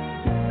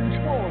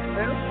 Come on,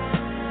 man.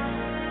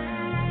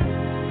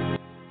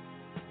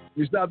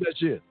 You stop that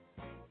shit.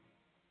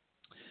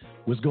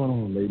 What's going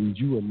on, ladies?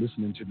 You are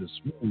listening to the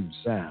smooth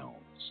sounds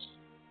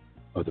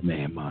of the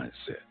Man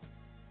Mindset.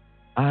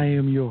 I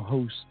am your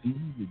host,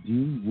 Steve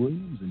Dean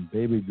Williams, and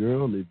baby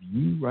girl, if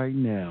you right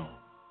now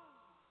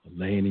are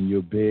laying in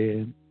your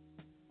bed,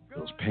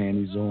 those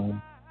panties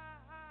on,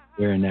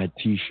 wearing that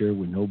T-shirt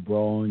with no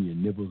bra on, your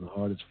nipples are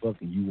hard as fuck,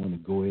 and you want to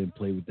go ahead and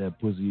play with that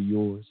pussy of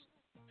yours,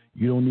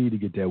 you don't need to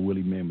get that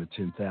Willie Mammoth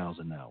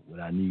 10,000 out. What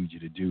I need you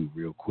to do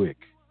real quick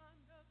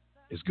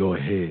is go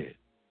ahead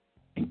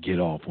and get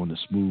off on the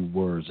smooth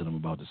words that I'm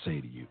about to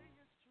say to you.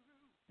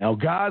 Now,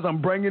 guys,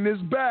 I'm bringing this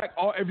back.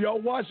 If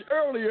y'all watched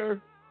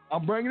earlier,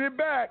 I'm bringing it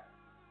back.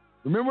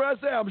 Remember what I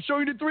said? I'm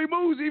showing you the 3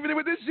 moves, even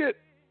with this shit.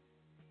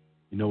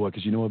 You know what?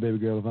 Because you know what, baby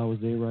girl? If I was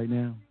there right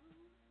now,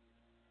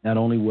 not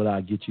only would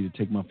I get you to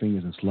take my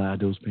fingers and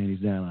slide those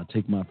panties down, I'll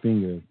take my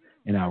finger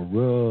and I'll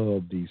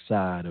rub the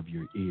side of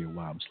your ear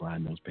while I'm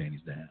sliding those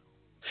panties down.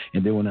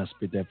 And then when I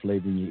spit that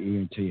flavor in your ear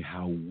and tell you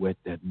how wet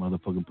that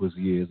motherfucking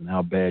pussy is and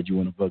how bad you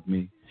want to fuck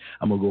me,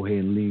 I'm going to go ahead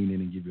and lean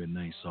in and give you a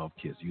nice soft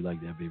kiss. You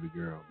like that, baby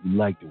girl? You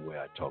like the way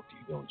I talk to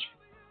you, don't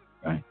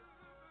you? Right?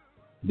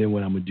 Then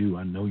what I'm going to do,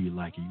 I know you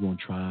like it. You're going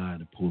to try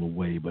to pull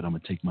away, but I'm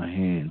going to take my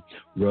hand,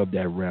 rub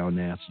that round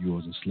ass of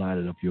yours and slide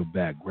it up your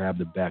back, grab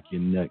the back of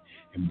your neck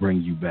and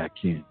bring you back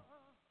in.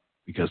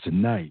 Because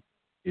tonight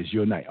is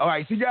your night. All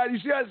right, see, guys, you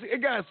see how,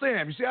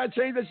 Sam, you see how I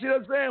changed that shit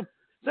up, Sam?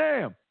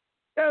 Sam,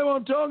 that's what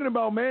I'm talking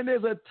about, man.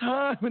 There's a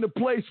time and a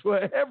place for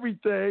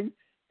everything.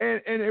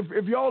 And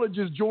if y'all are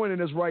just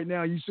joining us right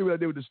now, you see what I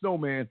did with the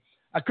snowman.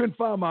 I couldn't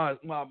find my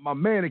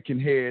mannequin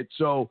head,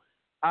 so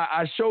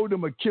I showed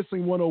them a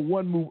Kissing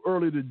 101 move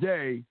earlier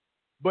today,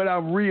 but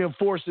I'm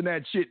reinforcing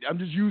that shit. I'm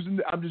just using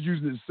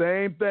the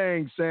same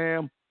thing,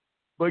 Sam.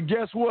 But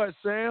guess what,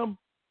 Sam?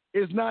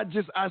 It's not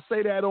just I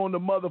say that on the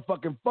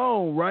motherfucking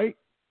phone, right?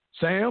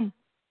 Sam,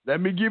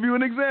 let me give you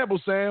an example,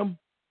 Sam.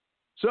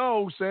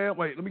 So, Sam,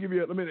 wait,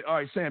 all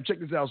right, Sam, check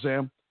this out,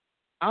 Sam.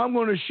 I'm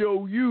going to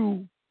show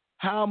you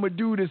how I'm going to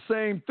do the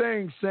same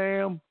thing,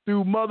 Sam,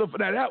 through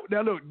motherfucker.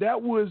 Now, look,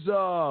 that was,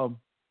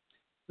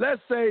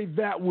 let's say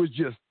that was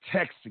just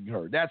texting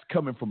her. That's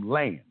coming from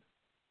land.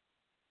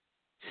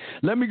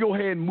 Let me go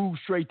ahead and move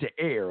straight to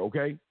air,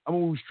 okay? I'm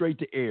going to move straight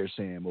to air,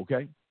 Sam,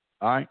 okay?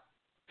 All right?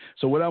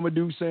 So what I'm going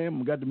to do,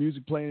 Sam, I got the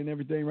music playing and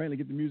everything, right? Let's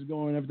get the music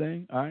going and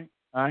everything, all right?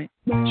 All right?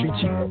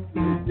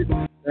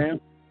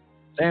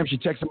 Sam, she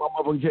texting my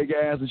motherfucking cake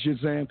ass and shit,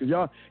 Sam, because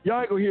y'all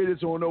ain't going to hear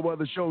this on no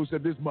other show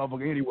except this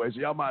motherfucker anyway, so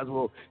y'all might as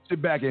well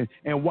sit back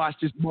and watch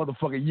this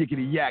motherfucking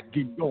yickety yak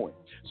keep going.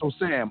 So,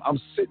 Sam,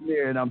 I'm sitting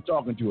there and I'm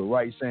talking to her,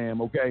 right,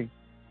 Sam, okay?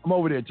 I'm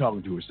over there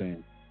talking to her,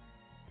 Sam.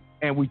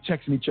 And we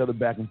texting each other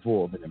back and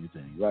forth and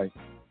everything, right?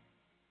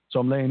 So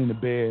I'm laying in the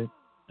bed.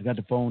 I got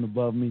the phone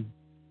above me.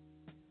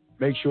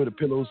 Make sure the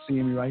pillow's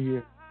seeing me right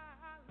here.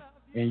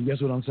 And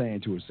guess what I'm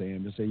saying to her,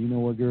 Sam? I say, you know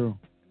what, girl?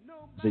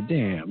 I say,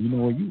 damn, you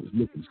know what? You was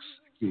looking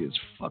sexy as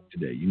fuck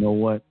today. You know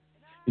what?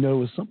 You know, it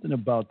was something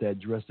about that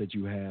dress that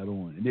you had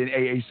on. And then,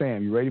 hey,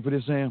 Sam, you ready for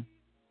this, Sam?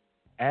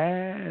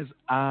 As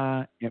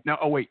I am now.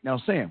 Oh wait,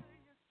 now Sam,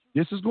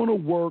 this is going to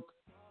work.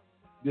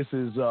 This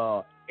is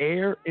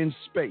air and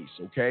space,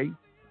 okay?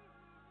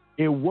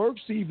 It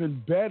works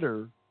even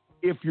better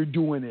if you're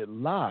doing it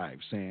live,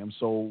 Sam.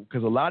 So,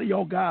 because a lot of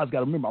y'all guys got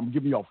to remember, I'm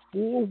giving y'all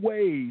 4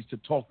 ways to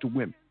talk to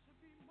women.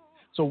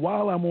 So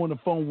while I'm on the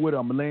phone with her,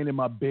 I'm laying in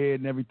my bed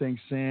and everything,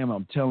 Sam,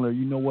 I'm telling her,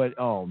 you know what?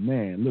 Oh,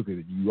 man, look at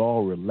it. You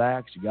all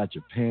relaxed. You got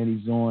your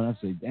panties on.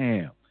 I say,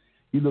 damn,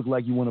 you look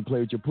like you want to play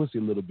with your pussy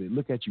a little bit.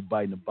 Look at you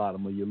biting the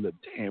bottom of your lip.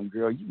 Damn,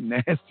 girl, you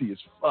nasty as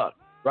fuck.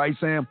 Right,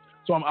 Sam?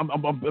 So I'm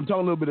talking a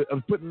little bit,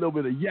 I'm putting a little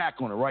bit of yak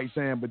on it, right,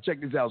 Sam? But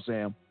check this out,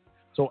 Sam.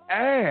 So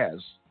as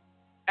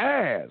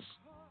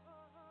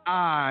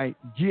I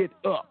get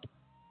up,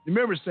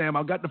 remember, Sam,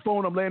 I got the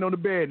phone, I'm laying on the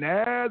bed, and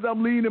as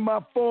I'm leaning my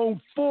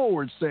phone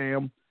forward,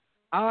 Sam,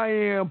 I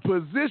am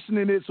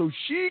positioning it so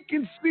she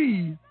can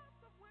see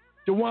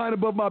the wine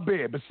above my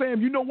bed. But,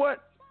 Sam, you know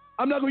what?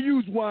 I'm not going to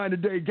use wine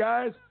today,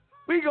 guys.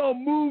 We're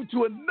going to move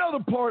to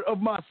another part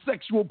of my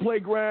sexual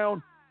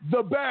playground,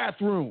 the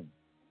bathroom.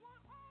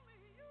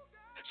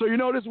 So, you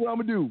know, this is what I'm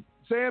going to do.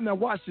 Sam, now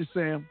watch this,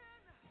 Sam.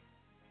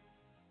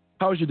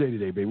 How was your day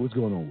today, baby? What's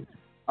going on with you?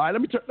 All right,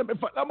 I'm going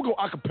to go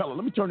acapella.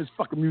 Let me turn this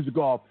fucking music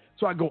off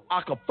so I go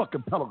acapella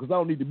because I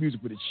don't need the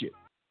music for this shit.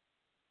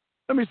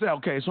 Let me say,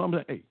 okay, so I'm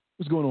like, hey,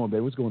 what's going on,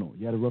 baby? What's going on?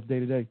 You had a rough day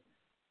today?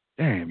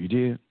 Damn, you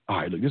did? All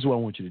right, look, this is what I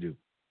want you to do.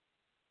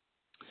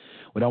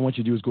 What I want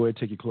you to do is go ahead and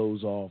take your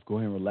clothes off, go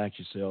ahead and relax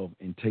yourself,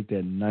 and take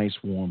that nice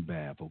warm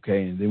bath,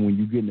 okay? And then when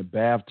you get in the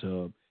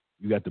bathtub,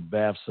 you got the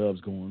bath subs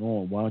going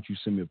on. Why don't you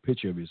send me a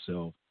picture of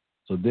yourself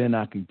so then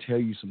I can tell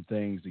you some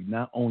things that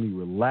not only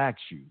relax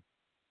you,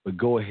 but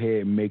go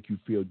ahead and make you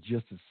feel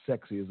just as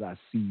sexy as I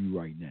see you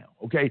right now.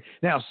 Okay?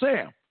 Now,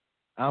 Sam,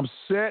 I'm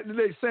set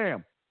today.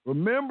 Sam,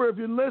 remember, if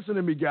you're listening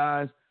to me,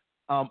 guys,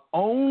 I'm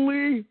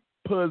only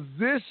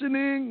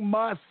positioning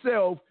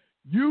myself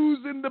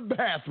using the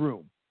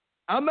bathroom.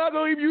 I'm not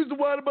going to even use the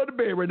one above the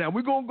bed right now.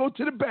 We're going to go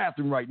to the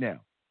bathroom right now.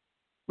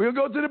 We're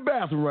going to go to the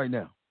bathroom right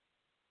now.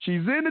 She's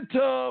in the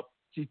tub.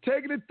 She's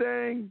taking the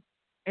thing,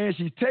 and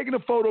she's taking a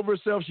photo of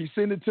herself. She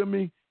sent it to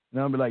me,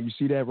 and I'll be like, you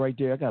see that right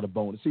there? I got a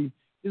bone. See,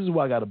 this is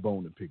why I got a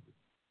bone to pick with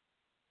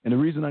you. And the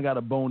reason I got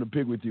a bone to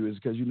pick with you is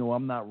because, you know,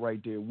 I'm not right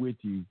there with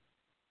you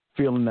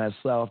feeling that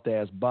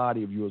soft-ass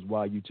body of yours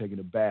while you're taking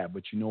a bath.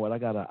 But you know what? I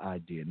got an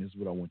idea, and this is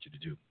what I want you to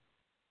do.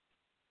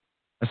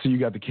 I see you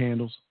got the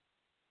candles.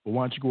 But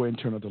why don't you go ahead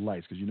and turn out the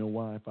lights? Because you know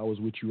why? If I was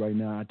with you right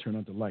now, I'd turn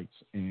out the lights.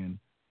 And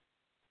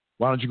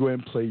why don't you go ahead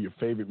and play your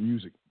favorite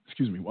music?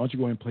 Excuse me. Why don't you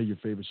go ahead and play your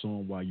favorite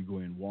song while you go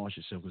ahead and wash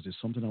yourself? Because there's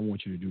something I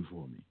want you to do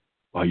for me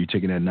while you're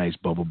taking that nice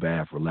bubble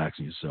bath,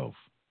 relaxing yourself.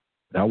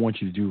 What I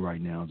want you to do right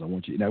now is I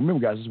want you – now,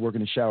 remember, guys, this is working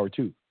in the shower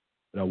too.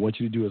 What I want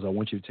you to do is I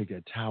want you to take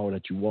that towel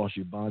that you wash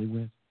your body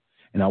with,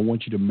 and I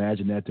want you to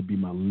imagine that to be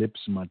my lips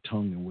and my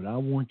tongue. And what I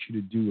want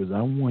you to do is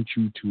I want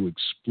you to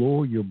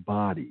explore your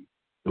body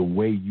the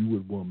way you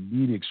would want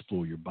me to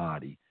explore your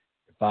body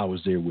if I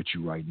was there with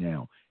you right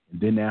now. And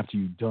then after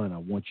you're done, I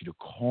want you to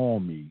call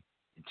me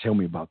and tell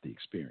me about the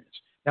experience.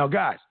 Now,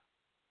 guys,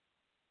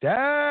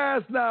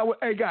 that's not what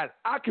 – hey, guys,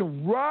 I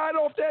can ride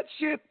off that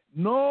shit.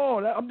 No,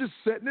 I'm just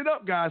setting it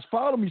up, guys.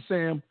 Follow me,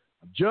 Sam.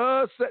 I'm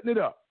just setting it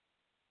up.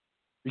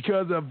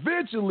 Because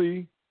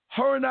eventually,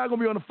 her and I are going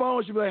to be on the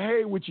phone. She'll be like,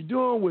 hey, what you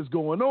doing? What's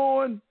going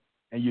on?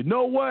 And you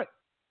know what?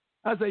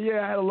 I say,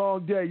 yeah, I had a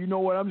long day. You know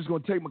what? I'm just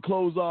going to take my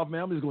clothes off,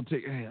 man. I'm just going to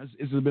take –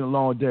 it's been a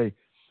long day.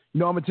 You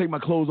know, I'm going to take my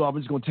clothes off. I'm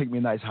just going to take me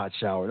a nice hot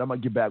shower. And I'm going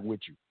to get back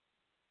with you.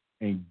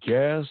 And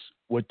guess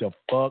what the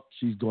fuck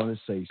she's going to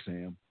say,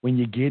 Sam? When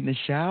you get in the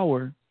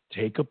shower,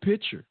 take a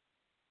picture.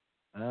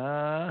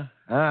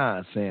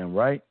 Sam,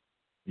 right?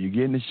 You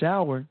get in the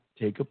shower,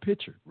 take a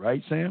picture,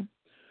 right, Sam?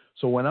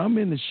 So when I'm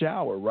in the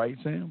shower, right,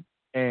 Sam,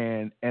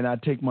 and I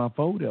take my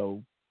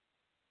photo,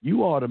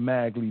 you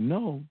automatically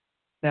know.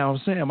 Now,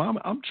 Sam,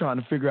 I'm trying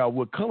to figure out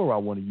what color I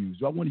want to use.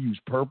 Do I want to use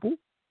purple?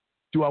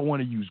 Do I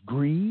want to use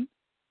green?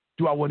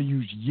 Do I want to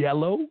use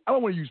yellow? I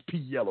don't want to use pea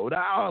yellow.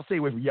 I'll stay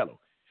away from yellow.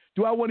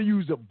 Do I want to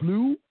use a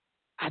blue?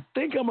 I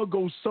think I'm going to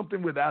go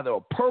something with either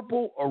a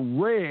purple, a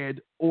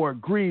red, or a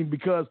green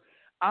because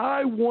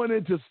I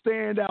wanted to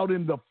stand out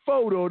in the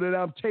photo that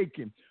I'm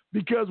taking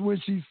because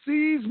when she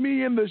sees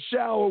me in the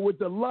shower with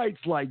the lights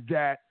like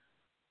that,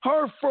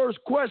 her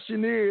first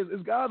question is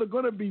either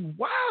going to be,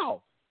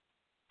 wow,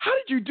 how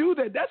did you do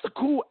that? That's a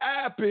cool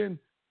app, and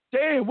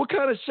damn, what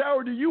kind of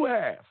shower do you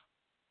have?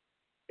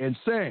 And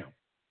Sam,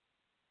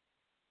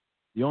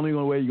 the only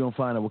way you're going to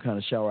find out what kind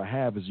of shower I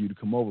have is you to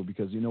come over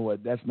because you know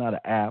what? That's not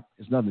an app.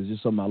 It's nothing. It's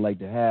just something I like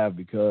to have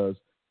because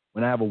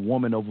when I have a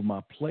woman over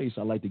my place,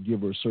 I like to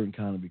give her a certain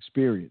kind of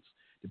experience.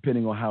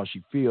 Depending on how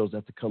she feels,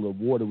 that's the color of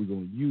water we're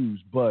going to use.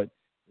 But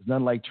it's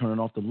nothing like turning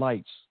off the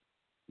lights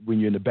when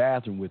you're in the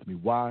bathroom with me.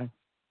 Why?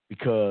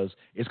 Because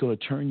it's going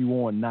to turn you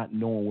on not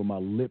knowing where my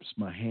lips,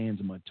 my hands,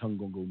 and my tongue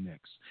going to go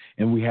next.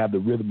 And we have the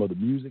rhythm of the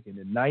music and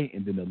the night,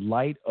 and then the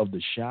light of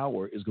the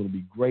shower is going to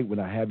be great when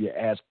I have your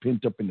ass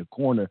pent up in the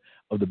corner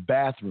of the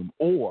bathroom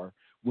or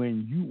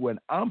when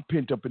I'm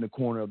pent up in the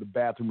corner of the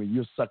bathroom and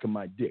you're sucking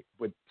my dick.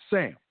 But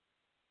Sam,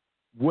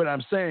 what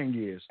I'm saying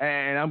is,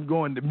 and I'm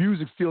going, the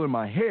music's still in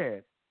my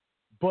head,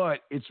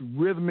 but it's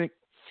rhythmic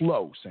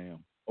flow,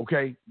 Sam.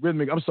 Okay?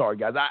 Rhythmic. I'm sorry,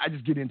 guys. I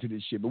just get into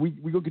this shit, but we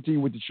going to continue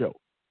with the show.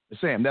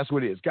 Sam, that's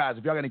what it is. Guys,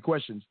 if y'all got any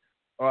questions,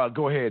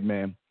 go ahead,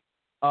 man.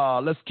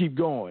 Let's keep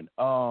going.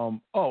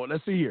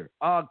 Let's see here.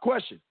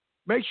 Question.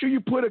 Make sure you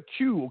put a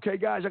Q, okay,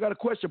 guys? I got a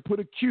question. Put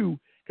a Q,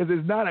 because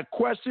there's not a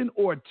question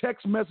or a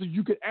text message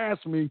you could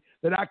ask me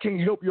that I can't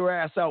help your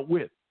ass out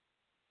with.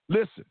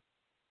 Listen,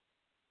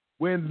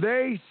 when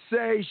they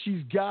say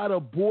she's got a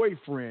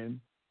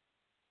boyfriend,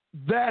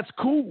 that's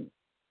cool.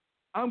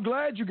 I'm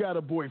glad you got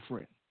a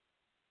boyfriend.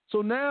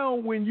 So now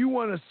when you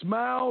want to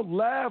smile,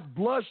 laugh,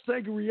 blush,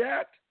 think, and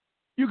react,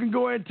 you can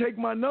go ahead and take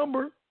my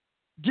number,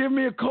 give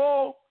me a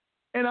call,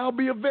 and I'll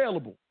be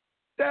available.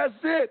 That's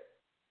it.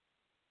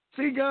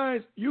 See,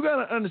 guys, you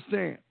got to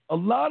understand, a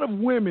lot of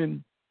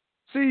women,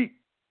 see,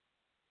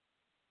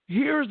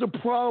 here's the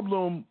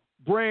problem,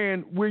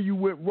 Brand, where you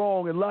went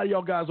wrong, and a lot of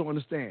y'all guys don't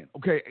understand,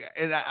 okay?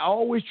 And I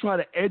always try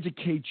to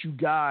educate you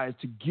guys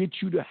to get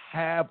you to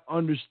have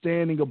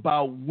understanding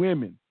about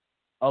women.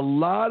 A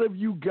lot of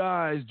you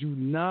guys do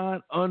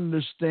not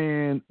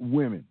understand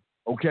women,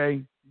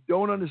 okay? You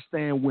don't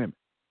understand women.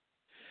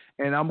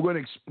 And I'm going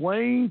to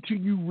explain to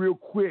you real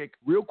quick,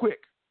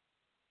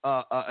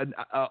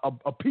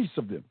 a piece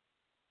of them.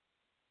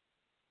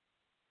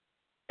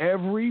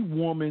 Every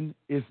woman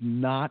is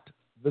not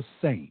the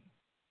same.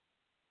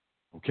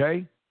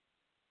 Okay?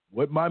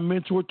 What my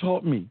mentor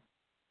taught me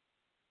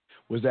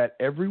was that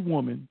every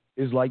woman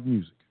is like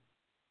music.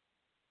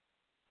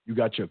 You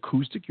got your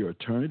acoustic, your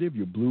alternative,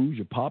 your blues,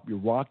 your pop, your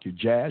rock, your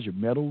jazz, your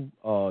metal,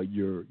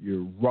 your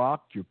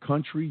rock, your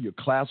country, your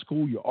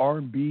classical, your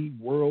R&B,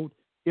 world,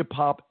 hip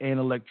hop, and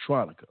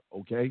electronica.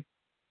 Okay?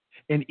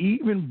 And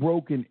even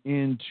broken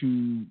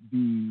into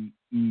the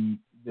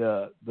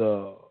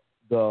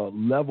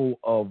level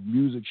of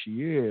music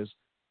she is,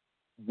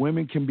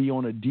 women can be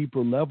on a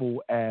deeper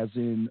level, as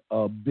in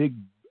a big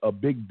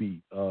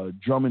beat,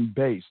 drum and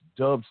bass,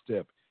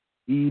 dubstep,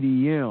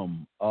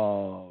 EDM,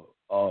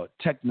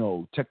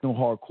 techno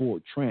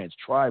hardcore, trance,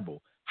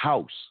 tribal,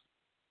 house,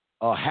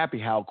 happy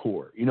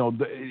hardcore. You know,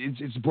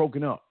 it's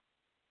broken up.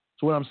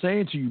 So what I'm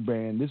saying to you,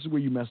 Brand, this is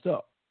where you messed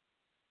up.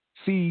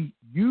 See,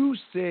 you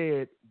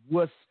said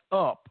what's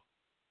up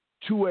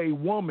to a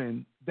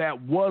woman that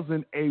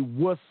wasn't a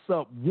what's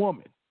up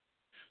woman.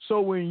 So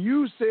when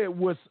you said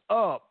what's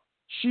up,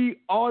 she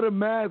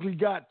automatically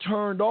got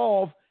turned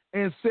off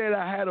and said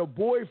I had a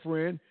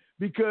boyfriend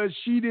because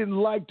she didn't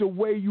like the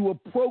way you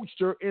approached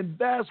her, and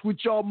that's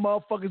what y'all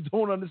motherfuckers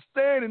don't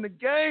understand in the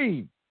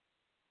game.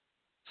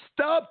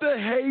 Stop the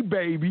hey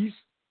babies.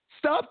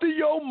 Stop the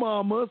yo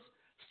mamas.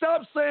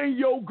 Stop saying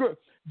yo girl.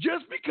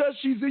 Just because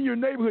she's in your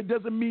neighborhood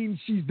doesn't mean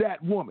she's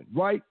that woman,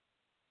 right?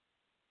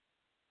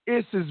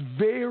 It's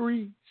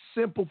very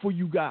simple for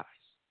you guys.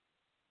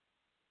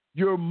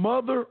 Your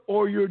mother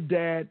or your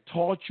dad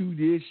taught you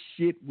this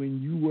shit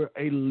when you were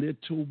a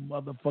little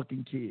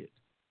motherfucking kid.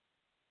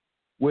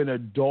 When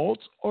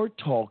adults are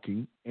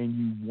talking and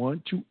you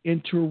want to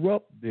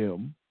interrupt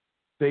them,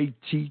 they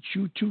teach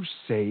you to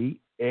say,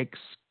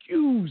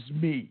 excuse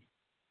me.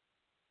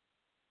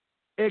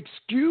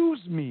 Excuse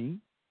me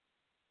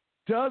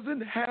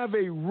doesn't have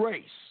a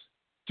race,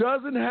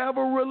 doesn't have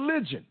a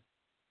religion,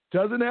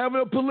 doesn't have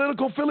a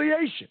political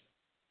affiliation.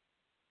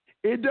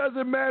 It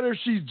doesn't matter if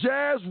she's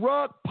jazz,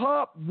 rock,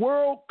 pop,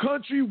 world,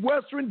 country,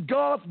 western,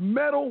 goth,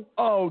 metal,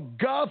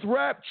 goth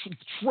rap,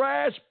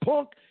 trash,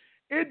 punk.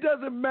 It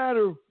doesn't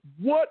matter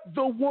what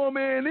the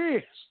woman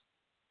is.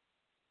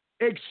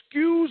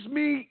 Excuse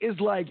me is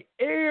like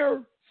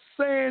air,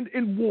 sand,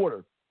 and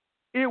water.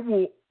 It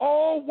will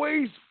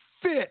always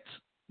fit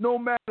no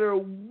matter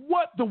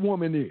what the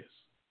woman is.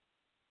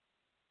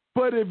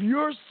 But if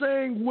you're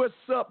saying what's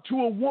up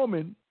to a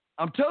woman,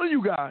 I'm telling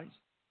you guys,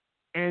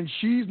 and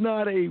she's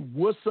not a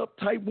what's up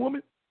type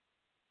woman,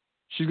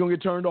 she's going to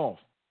get turned off.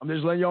 I'm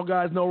just letting y'all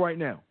guys know right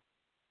now.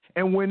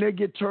 And when they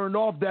get turned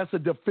off, that's a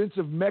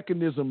defensive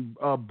mechanism,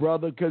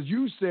 brother, because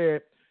you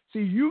said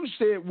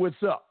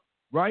what's up,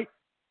 right?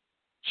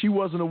 She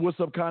wasn't a what's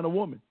up kind of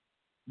woman.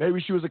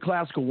 Maybe she was a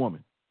classical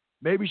woman.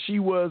 Maybe she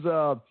was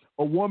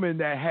a woman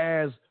that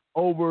has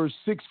over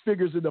 6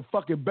 figures in the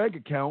fucking bank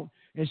account,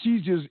 and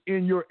she's just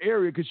in your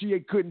area because she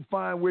couldn't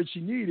find where she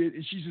needed,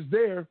 and she's just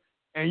there,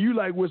 and you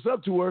like, what's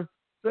up to her?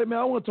 Say, man,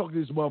 I want to talk to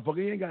this motherfucker.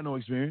 He ain't got no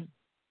experience.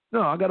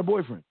 No, I got a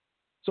boyfriend.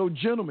 So,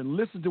 gentlemen,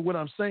 listen to what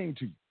I'm saying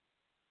to you.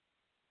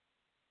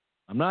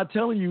 I'm not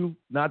telling you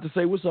not to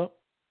say what's up.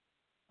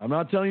 I'm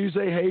not telling you to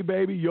say, hey,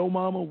 baby, yo,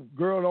 mama,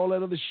 girl, and all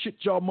that other shit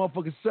y'all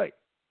motherfuckers say.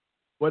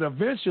 But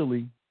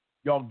eventually,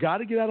 y'all got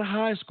to get out of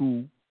high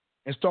school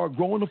and start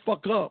growing the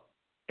fuck up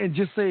and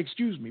just say,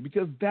 excuse me,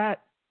 because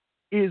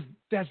it's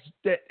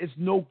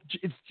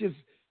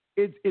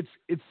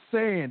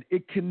sand.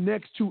 It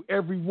connects to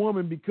every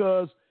woman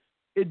because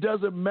it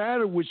doesn't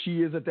matter what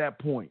she is at that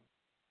point.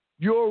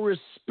 You're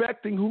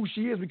respecting who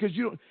she is because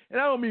you don't, and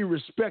I don't mean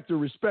respect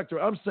her.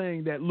 I'm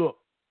saying that, look,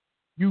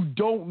 You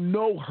don't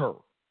know her.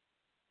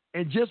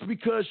 And just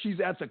because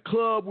she's at the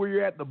club where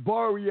you're at, the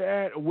bar where you're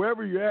at, or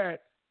wherever you're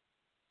at,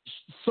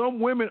 some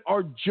women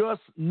are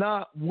just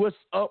not what's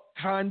up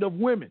kind of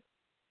women.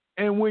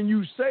 And when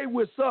you say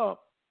what's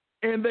up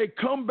and they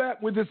come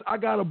back with this, I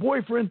got a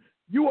boyfriend,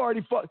 you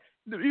already fucked.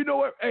 You know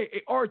what?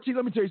 Hey, RT,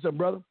 let me tell you something,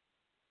 brother.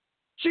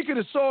 She could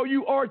have saw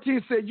you, RT,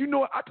 and said, you know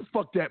what? I could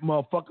fuck that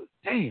motherfucker.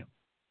 Damn.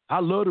 I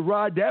love to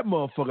ride that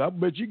motherfucker. I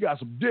bet you got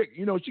some dick.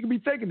 You know, she could be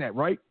thinking that,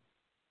 right?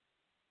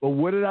 But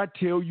what did I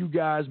tell you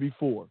guys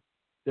before?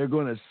 They're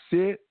going to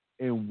sit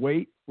and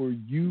wait for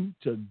you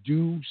to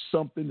do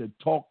something to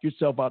talk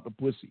yourself out the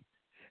pussy.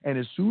 And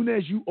as soon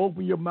as you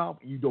open your mouth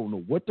and you don't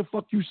know what the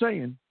fuck you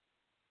saying,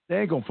 they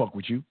ain't going to fuck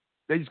with you.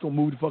 They just going to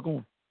move the fuck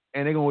on.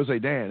 And they're going to say,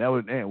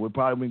 damn, we'd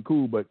probably been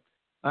cool, but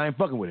I ain't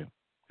fucking with him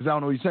because I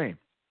don't know what he's saying.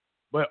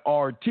 But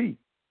RT,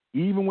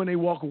 even when they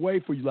walk away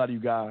for you, a lot of you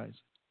guys,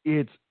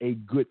 it's a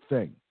good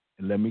thing.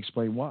 And let me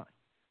explain why.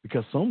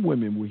 Because some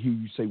women will hear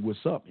you say, what's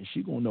up? And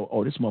she going to know,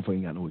 oh, this motherfucker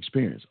ain't got no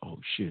experience. Oh,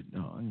 shit.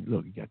 No,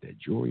 look, you got that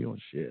jewelry on.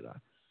 Shit.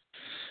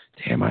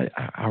 I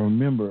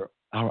remember,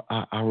 let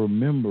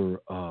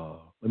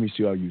me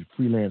see, I use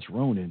Freelance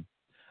Ronin.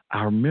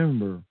 I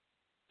remember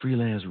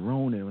Freelance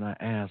Ronin when I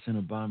asked him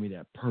to buy me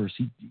that purse.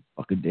 He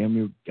fucking damn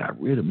near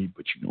got rid of me.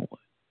 But you know what?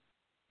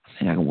 I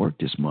think I can work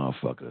this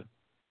motherfucker.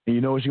 And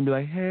you know what? She's going to be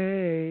like,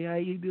 hey, how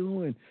you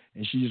doing?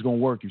 And she's just going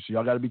to work you. So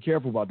y'all got to be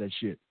careful about that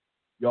shit.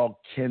 Y'all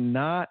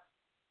cannot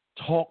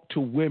talk to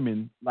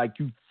women like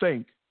you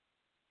think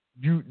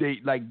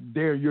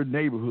they're your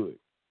neighborhood.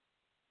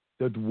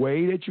 The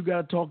way that you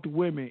got to talk to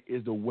women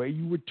is the way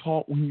you were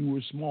taught when you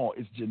were small.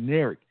 It's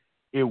generic.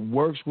 It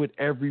works with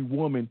every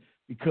woman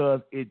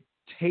because it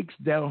takes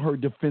down her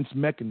defense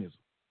mechanism.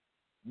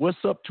 What's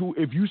up to,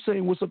 if you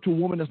saying what's up to a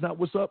woman that's not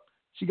what's up,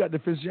 she got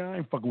defense. I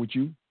ain't fucking with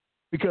you,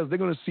 because they're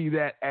going to see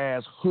that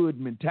as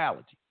hood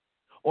mentality,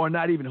 or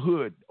not even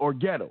hood or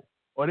ghetto.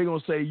 Or they're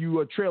going to say you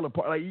a trailer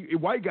park. Like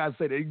white guys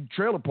say that,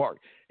 trailer park.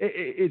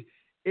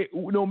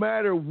 No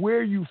matter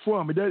where you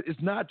from,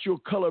 it's not your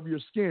color of your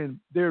skin.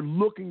 They're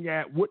looking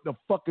at what the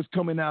fuck is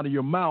coming out of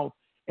your mouth,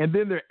 and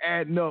then they're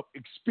adding up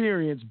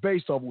experience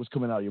based off of what's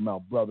coming out of your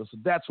mouth, brother. So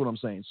that's what I'm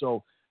saying.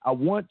 So I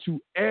want to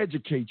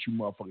educate you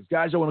motherfuckers.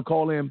 Guys, y'all want to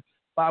call in,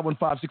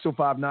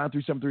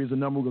 515-605-9373 is the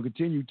number. We're going to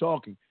continue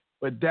talking.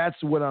 But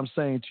that's what I'm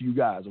saying to you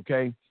guys,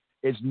 okay?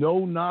 It's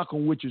no knock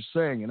on what you're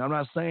saying, and I'm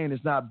not saying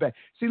it's not bad.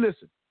 See,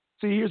 listen.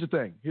 See, here's the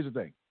thing.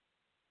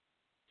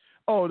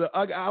 Oh,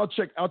 I'll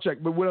check.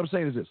 But what I'm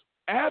saying is this.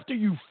 After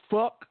you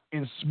fuck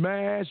and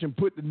smash and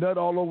put the nut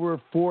all over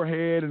her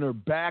forehead and her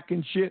back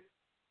and shit,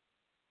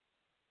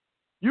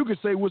 you can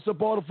say what's up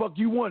all the fuck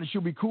you want and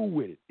she'll be cool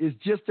with it. It's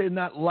just they're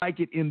not like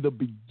it in the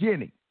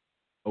beginning,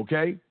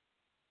 okay?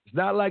 It's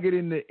not like it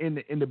in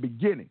the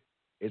beginning.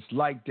 It's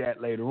like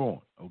that later on,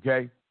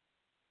 okay?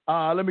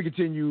 Let me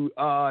continue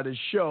the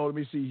show. Let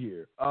me see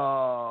here.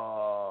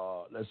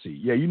 Let's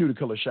see. Yeah, you knew the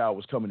color shower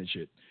was coming and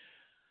shit.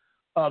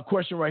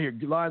 Question right here.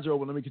 Lines are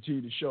open. Let me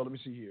continue the show. Let me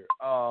see here.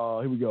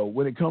 Here we go.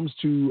 When it comes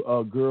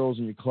to girls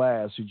in your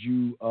class, should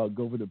you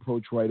go for the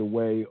approach right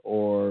away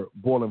or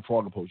boiling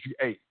frog approach?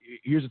 Hey,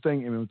 here's the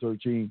thing,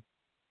 MM13.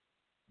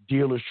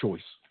 Dealer's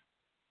choice.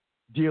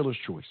 Dealer's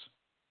choice.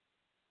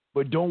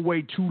 But don't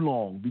wait too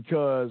long,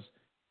 because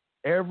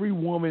every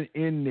woman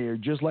in there,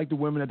 just like the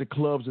women at the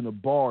clubs and the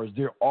bars,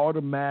 they're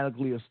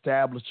automatically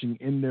establishing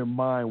in their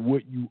mind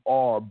what you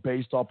are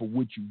based off of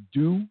what you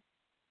do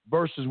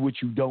versus what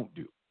you don't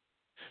do.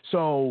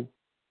 So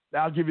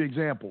I'll give you an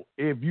example.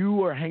 If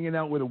you are hanging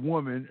out with a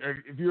woman,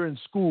 if you're in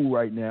school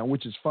right now,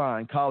 which is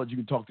fine, college, you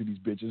can talk to these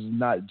bitches. It's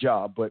not a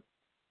job. But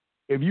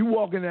if you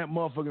walk in that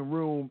motherfucking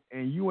room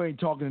and you ain't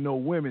talking to no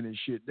women and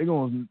shit, they're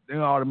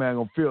automatically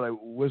going to feel like,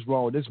 what's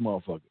wrong with this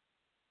motherfucker?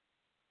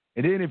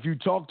 And then if you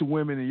talk to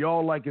women and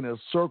y'all like in a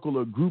circle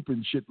or group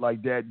and shit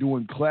like that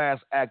doing class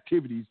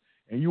activities,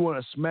 and you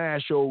want to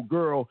smash old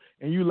girl,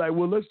 and you like,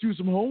 well, let's do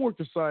some homework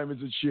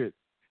assignments and shit.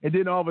 And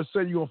then all of a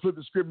sudden you're going to flip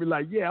the script and be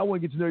like, yeah, I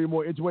want to get to know you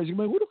more intuition.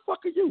 Like, who the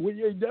fuck are you? Well,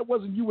 yeah, that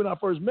wasn't you when I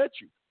first met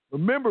you.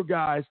 Remember,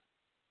 guys,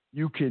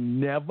 you can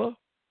never,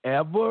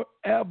 ever,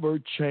 ever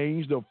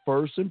change the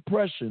first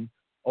impression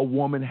a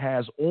woman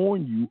has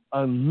on you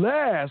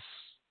unless,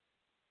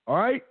 all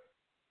right,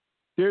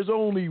 there's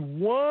only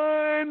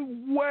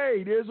one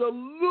way. There's a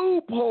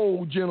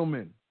loophole,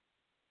 gentlemen.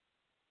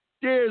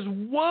 There's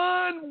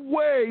one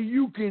way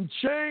you can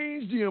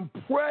change the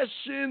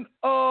impression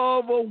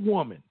of a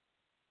woman.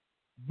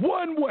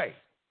 One way.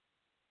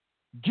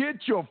 Get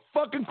your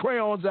fucking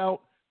crayons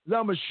out, and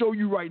I'm going to show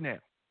you right now.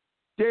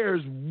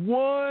 There's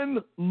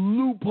one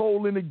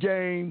loophole in the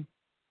game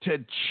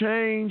to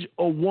change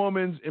a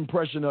woman's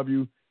impression of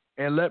you,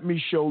 and let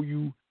me show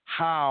you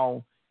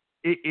how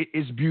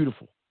it's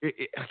beautiful.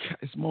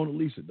 It's Mona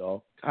Lisa,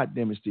 dog. God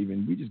damn it,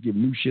 Steven. We just give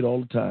new shit all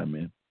the time,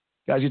 man.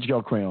 Guys, get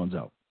your crayons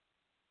out.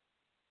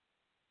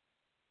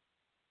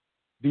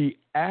 The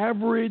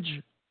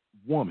average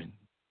woman,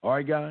 all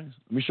right, guys,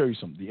 let me show you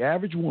something. The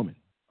average woman,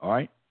 all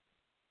right,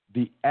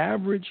 the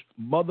average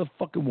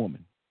motherfucking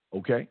woman,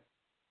 okay,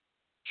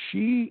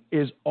 She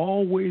is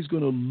always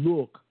going to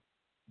look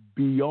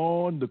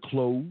beyond the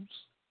clothes,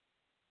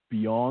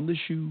 beyond the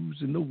shoes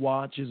and the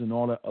watches and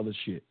all that other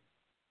shit.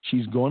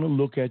 She's going to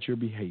look at your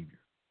behavior.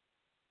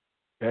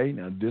 Okay,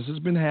 now this has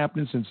been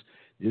happening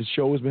this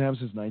show has been happening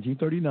since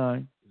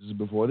 1939. This is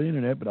before the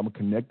internet, but I'm going to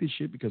connect this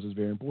shit because it's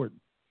very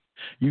important.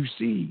 You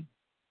see,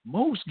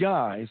 most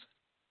guys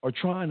are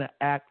trying to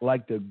act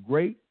like the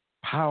great,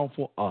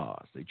 powerful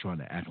Oz. They're trying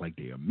to act like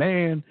they're a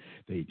man.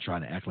 They're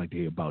trying to act like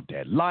they're about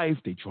that life.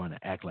 They're trying to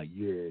act like,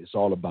 yeah, it's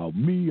all about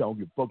me. I don't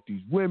give a fuck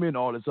these women,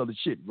 all this other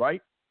shit,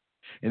 right?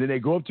 And then they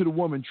go up to the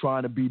woman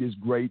trying to be this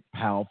great,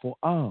 powerful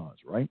Oz,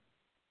 right?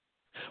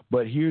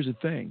 But here's the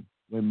thing.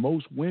 When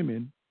most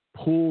women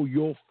pull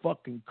your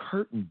fucking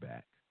curtain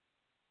back,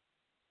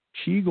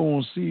 she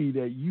gonna see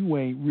that you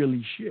ain't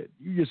really shit.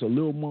 You just a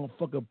little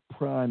motherfucker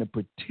trying to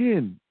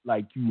pretend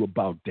like you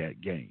about that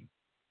game,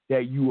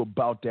 that you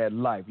about that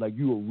life, like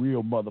you a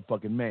real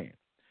motherfucking man.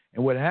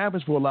 And what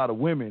happens for a lot of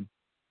women,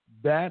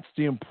 that's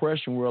the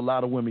impression where a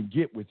lot of women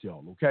get with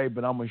y'all, okay?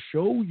 But I'm gonna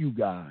show you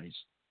guys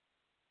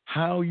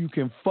how you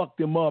can fuck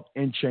them up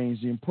and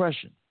change the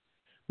impression.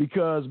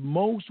 Because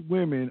most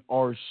women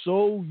are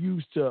so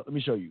used to, let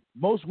me show you,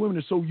 most women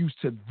are so used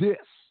to this.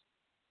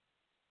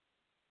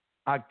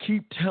 I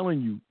keep telling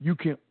you, you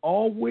can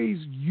always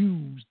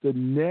use the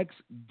next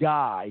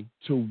guy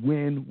to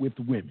win with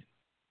women.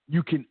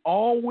 You can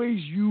always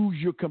use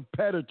your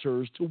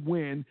competitors to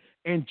win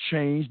and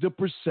change the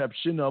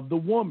perception of the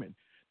woman.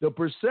 The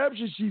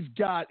perception she's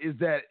got is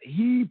that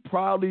he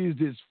probably is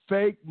this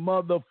fake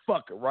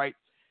motherfucker, right?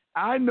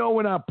 I know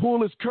when I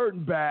pull his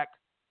curtain back,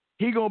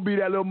 he gonna be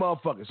that little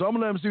motherfucker. So I'm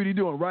gonna let him see what he's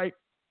doing, right?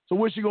 So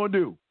what's she gonna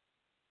do?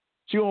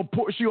 She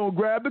gonna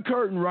grab the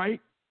curtain,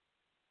 right?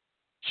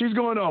 She's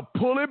gonna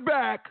pull it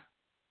back,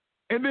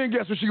 and then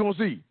guess what she gonna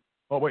see?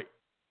 Oh wait,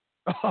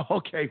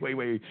 okay,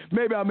 wait.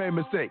 Maybe I made a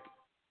mistake.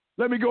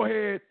 Let me go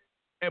ahead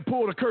and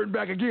pull the curtain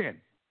back again.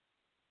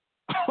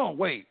 Oh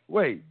wait,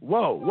 whoa.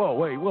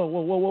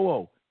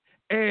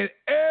 And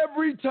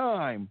every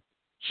time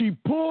she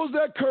pulls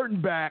that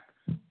curtain back,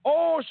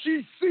 all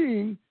she's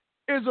seeing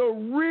is a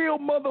real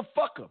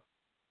motherfucker.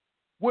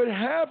 What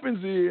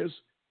happens is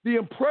the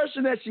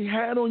impression that she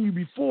had on you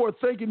before,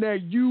 thinking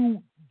that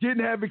you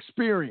didn't have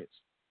experience,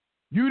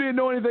 you didn't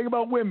know anything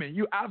about women,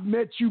 I've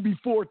met you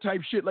before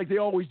type shit, like they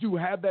always do,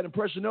 have that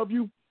impression of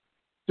you.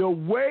 The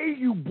way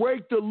you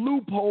break the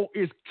loophole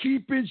is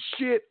keeping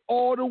shit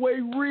all the way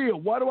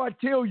real. Why do I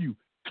tell you?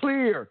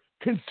 Clear,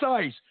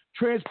 concise,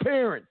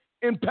 transparent,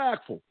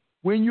 impactful.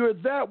 When you're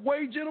that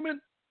way,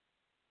 gentlemen,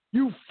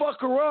 you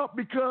fuck her up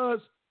because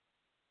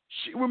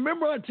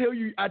remember I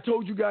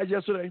told you guys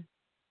yesterday,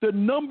 the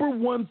number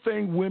one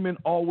thing women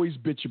always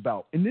bitch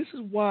about, and this is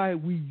why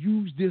we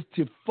use this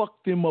to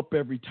fuck them up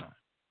every time.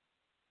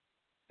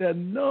 The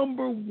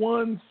number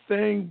one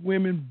thing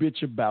women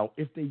bitch about,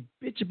 if they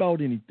bitch about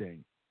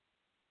anything,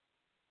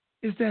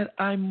 is that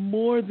I'm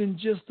more than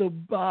just a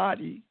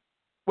body.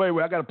 Wait,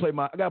 I gotta play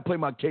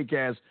my cake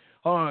ass.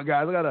 Hold on,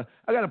 guys. I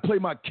gotta play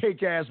my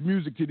cake ass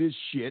music to this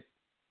shit.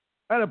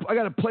 I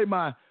gotta play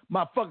my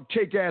fucking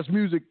cake ass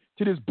music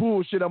to this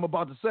bullshit I'm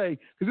about to say,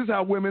 because this is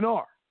how women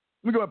are.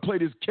 Let me go and play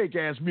this cake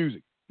ass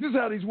music. This is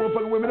how these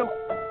motherfucking women are.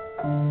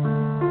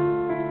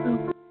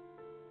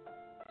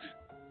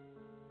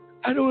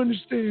 I don't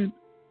understand.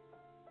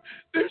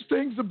 There's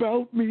things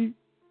about me.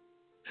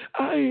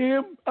 I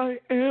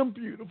am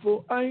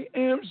beautiful. I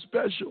am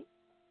special.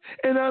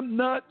 And I'm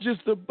not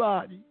just a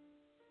body.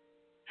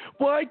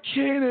 Why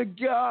can't a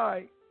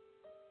guy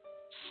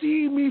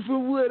see me for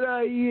what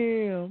I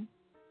am?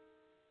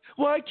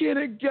 Why can't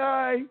a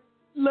guy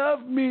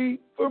love me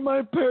for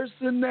my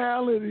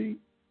personality?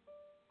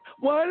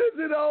 Why does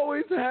it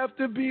always have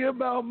to be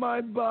about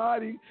my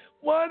body?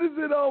 Why does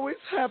it always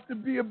have to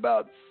be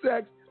about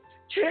sex?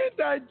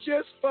 Can't I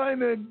just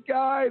find a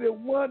guy that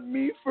want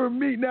me for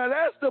me? Now,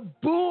 that's the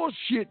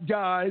bullshit,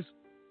 guys,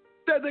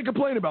 that they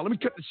complain about. Let me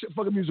cut the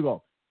fucking music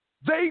off.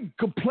 They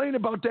complain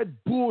about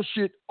that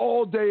bullshit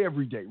all day,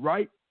 every day,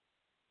 right?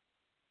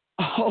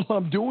 All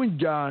I'm doing,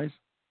 guys,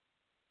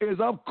 is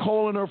I'm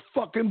calling her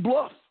fucking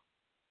bluff.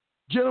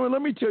 Gentlemen,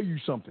 let me tell you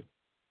something.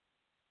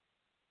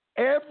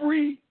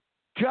 Every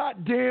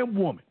goddamn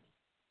woman,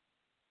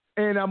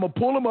 and I'm going to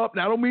pull them up.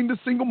 Now, I don't mean the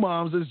single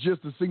moms. It's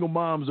just the single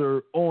moms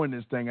are on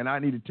this thing, and I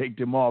need to take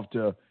them off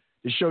to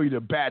show you the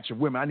batch of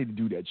women. I need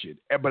to do that shit.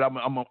 But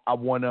I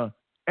want to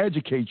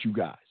educate you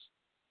guys.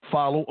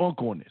 Follow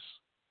Unc on this.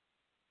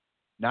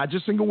 Not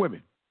just single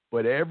women,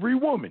 but every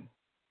woman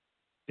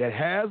that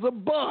has a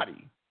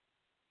body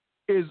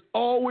is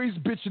always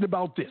bitching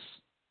about this.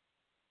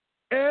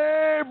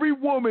 Every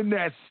woman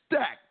that's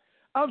stacked.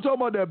 I'm talking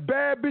about that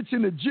bad bitch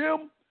in the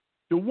gym,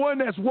 the one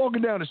that's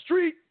walking down the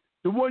street,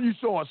 the one you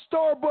saw at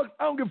Starbucks.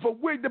 I don't give a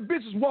fuck. The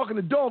bitch is walking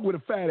the dog with a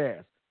fat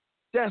ass.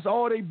 That's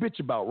all they bitch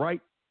about, right?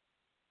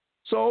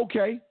 So,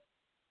 okay,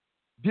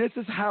 this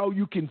is how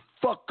you can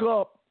fuck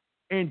up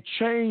and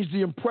change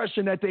the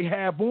impression that they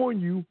have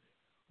on you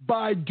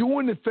by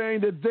doing the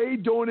thing that they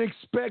don't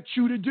expect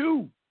you to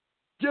do.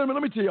 Gentlemen,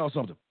 let me tell y'all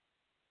something.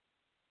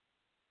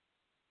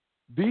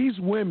 these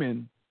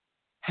women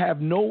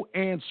have no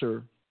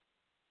answer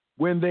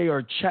when they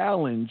are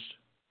challenged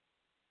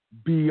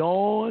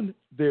beyond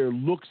their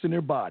looks and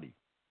their body.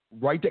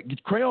 Right there.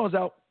 Get crayons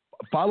out.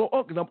 Follow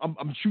up, because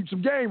I'm shooting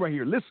some game right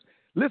here.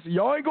 Listen,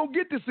 y'all ain't going to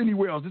get this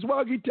anywhere else. This is why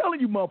I keep telling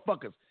you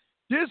motherfuckers.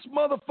 This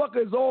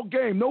motherfucker is all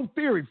game, no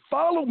theory.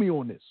 Follow me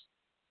on this.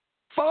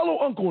 Follow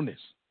Uncle on this.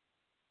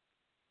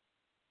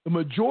 The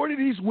majority of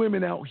these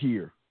women out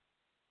here,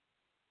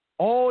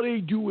 all they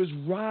do is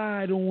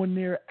ride on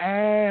their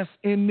ass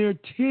and their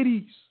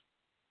titties.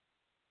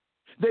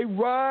 They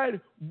ride.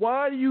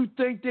 Why do you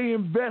think they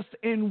invest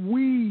in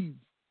weave?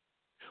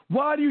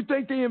 Why do you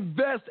think they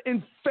invest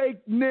in fake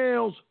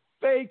nails,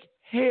 fake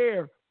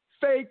hair,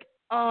 fake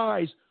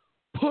eyes,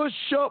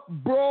 push-up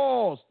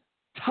bras,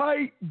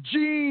 tight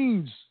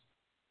jeans,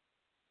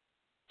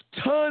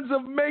 tons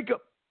of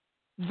makeup?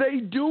 They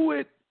do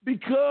it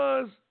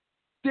because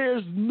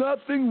there's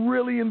nothing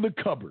really in the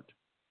cupboard.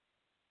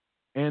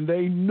 And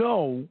they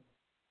know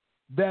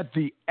that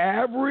the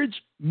average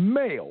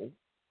male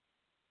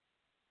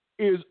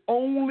is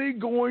only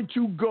going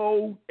to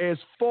go as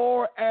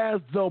far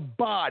as the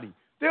body.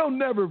 They'll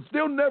never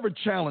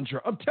challenge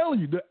her. I'm telling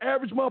you, the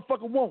average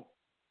motherfucker won't.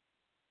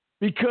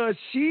 Because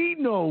she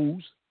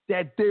knows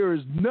that there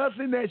is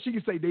nothing that she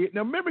can say.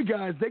 Now remember,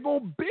 guys, they're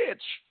going to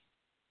bitch.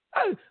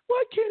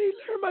 Why can't he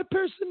learn my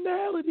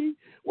personality?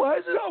 Why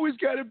is it always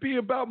got to be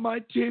about my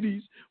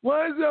titties?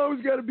 Why is it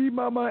always got to be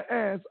about my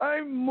ass?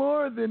 I'm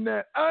more than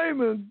that.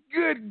 I'm a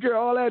good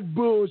girl. All that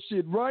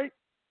bullshit, right?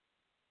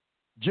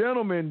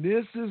 Gentlemen,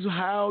 this is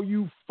how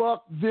you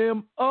fuck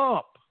them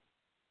up.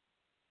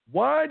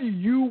 Why do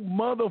you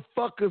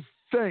motherfuckers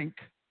think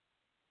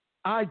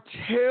I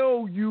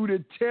tell you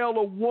to tell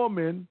a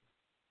woman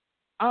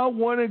I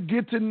want to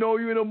get to know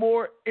you in a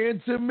more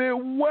intimate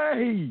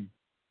way?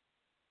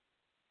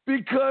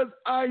 Because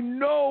I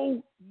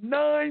know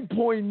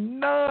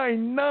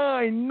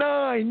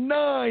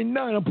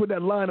 9.99999, I'm putting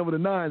that line over the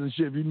nines and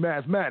shit if you're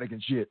mathematic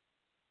and shit.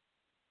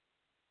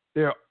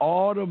 They're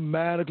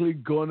automatically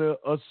going to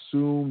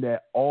assume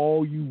that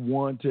all you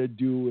want to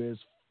do is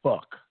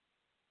fuck.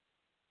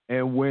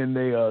 And when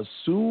they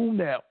assume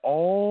that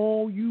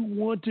all you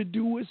want to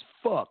do is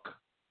fuck,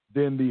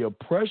 then the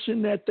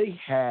impression that they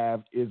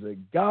have is a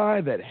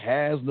guy that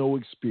has no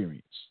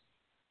experience.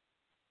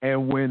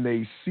 And when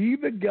they see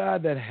the guy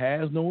that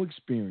has no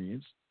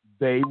experience,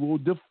 they will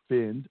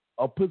defend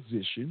a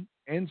position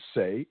and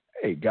say,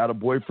 hey, got a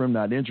boyfriend,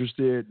 not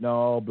interested,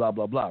 no, blah,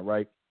 blah, blah,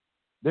 right?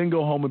 Then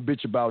go home and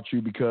bitch about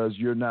you because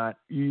you're not,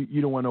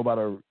 you don't want to know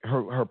about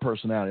her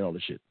personality and all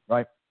this shit,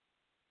 right?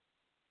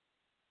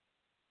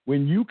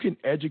 When you can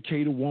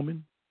educate a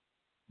woman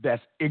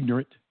that's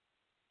ignorant,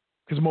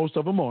 because most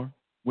of them are,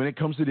 when it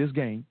comes to this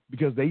game,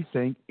 because they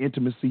think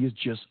intimacy is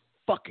just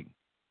fucking.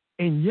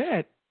 And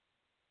yet,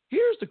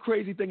 here's the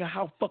crazy thing of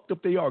how fucked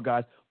up they are,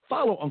 guys.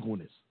 Follow Uncle on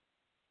this.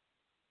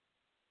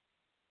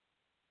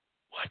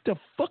 What the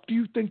fuck do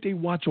you think they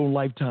watch on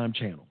Lifetime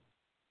channel?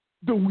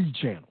 The Wii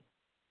channel.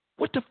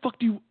 What the fuck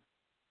do you...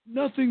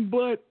 Nothing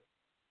but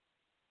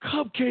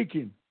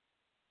cupcaking.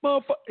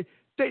 Motherfucker.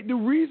 The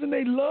reason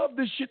they love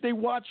the shit they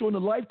watch on the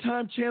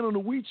Lifetime channel, the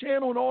Wii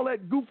channel, and all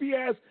that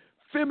goofy-ass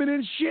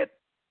feminine shit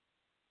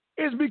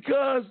is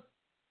because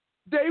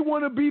they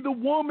want to be the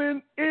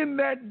woman in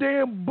that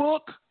damn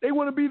book. They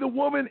want to be the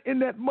woman in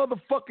that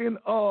motherfucking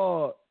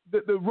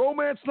the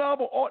romance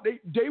novel. Or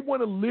they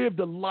want to live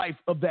the life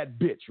of that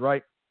bitch,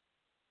 right?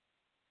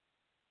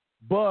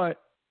 But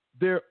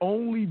they're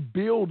only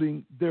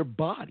building their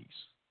bodies.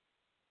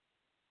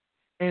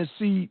 And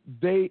see,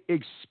 they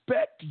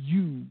expect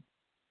you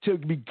to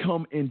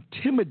become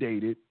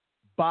intimidated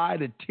by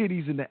the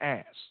titties and the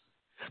ass.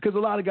 Because a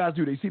lot of guys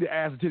do. They see the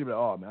ass and titty, like,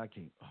 oh, man, I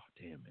can't. Oh,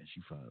 damn, man,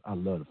 she fine. I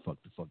love to fuck,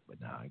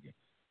 but nah, I ain't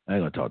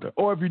going to talk to her.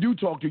 Or if you do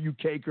talk to her, you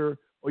cake her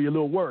or you're a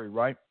little worried,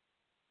 right?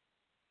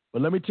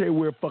 But let me tell you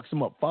where it fucks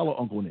them up. Follow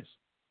Uncle on this.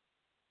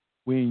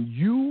 When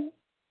you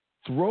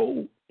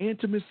throw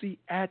intimacy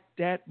at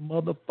that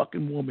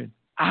motherfucking woman,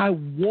 I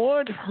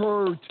want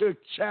her to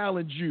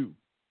challenge you.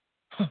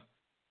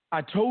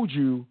 I told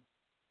you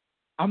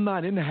I'm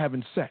not into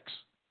having sex,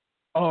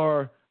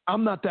 or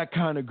I'm not that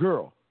kind of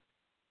girl.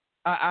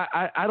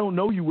 I don't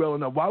know you well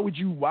enough. Why would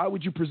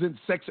you present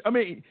sex? I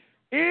mean,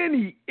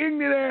 any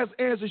ignorant ass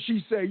answer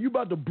she say, you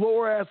about to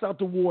blow her ass out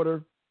the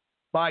water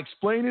by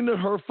explaining to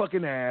her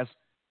fucking ass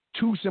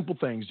two simple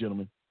things,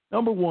 gentlemen.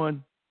 Number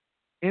one,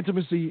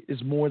 intimacy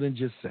is more than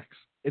just sex.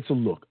 It's a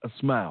look, a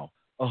smile,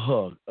 a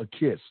hug, a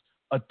kiss,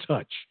 a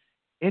touch.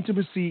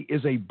 Intimacy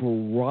is a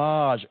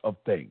barrage of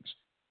things.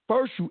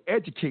 First, you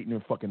educating her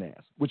fucking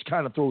ass, which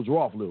kind of throws her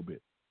off a little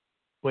bit.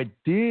 But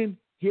then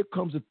here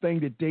comes a thing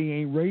that they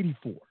ain't ready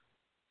for.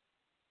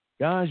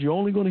 Guys, you're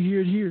only going to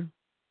hear it here.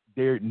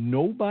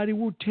 Nobody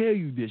will tell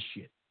you this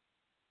shit.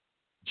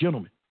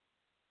 Gentlemen,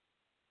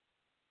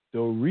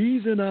 the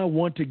reason I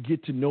want to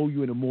get to know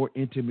you in a more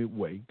intimate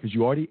way, because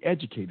you already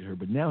educated her,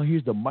 but now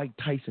here's the Mike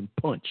Tyson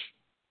punch,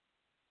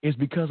 is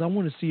because I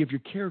want to see if your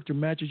character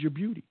matches your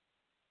beauty.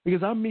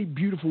 Because I meet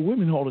beautiful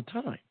women all the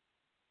time.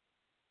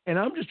 And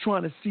I'm just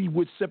trying to see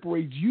what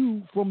separates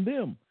you from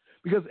them.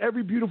 Because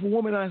every beautiful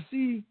woman I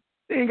see,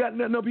 they ain't got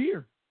nothing up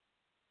here.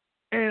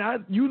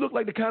 And you look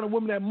like the kind of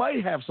woman that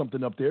might have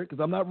something up there because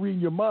I'm not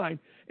reading your mind.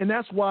 And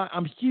that's why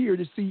I'm here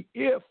to see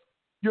if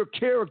your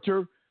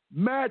character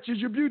matches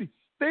your beauty.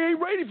 They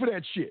ain't ready for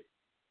that shit.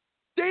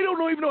 They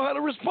don't even know how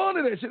to respond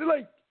to that shit. They're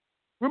like,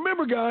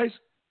 remember, guys,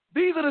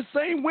 these are the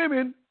same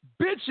women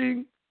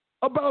bitching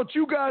about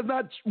you guys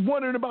not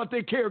wondering about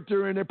their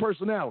character and their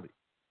personality.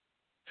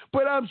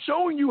 But I'm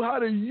showing you how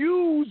to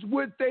use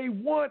what they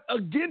want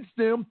against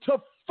them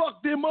to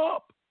fuck them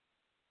up.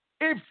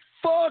 It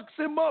fucks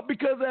them up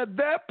because at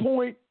that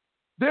point,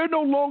 they're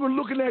no longer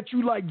looking at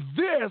you like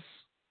this.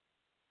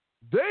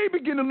 They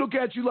begin to look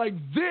at you like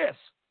this.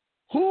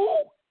 Who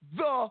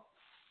the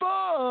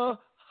fuck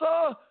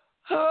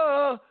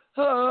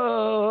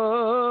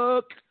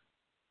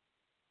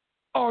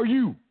are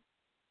you?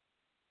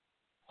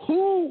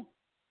 Who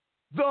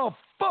the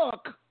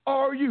fuck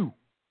are you?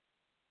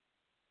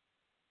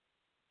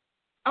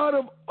 Out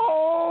of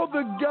all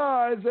the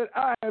guys that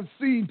I have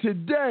seen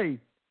today,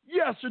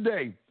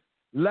 yesterday,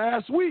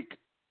 last week,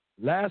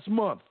 last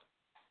month,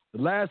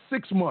 the last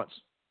 6 months,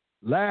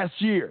 last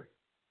year,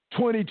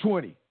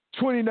 2020,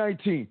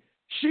 2019,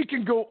 she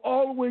can go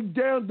all the way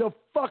down to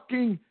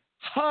fucking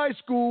high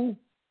school,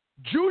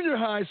 junior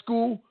high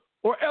school,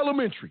 or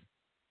elementary.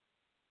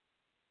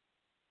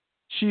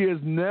 She has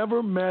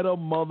never met a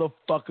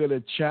motherfucker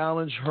to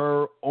challenge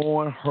her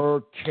on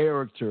her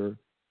character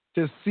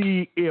to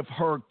see if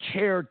her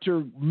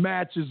character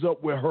matches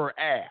up with her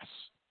ass.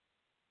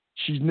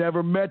 She's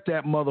never met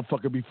that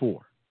motherfucker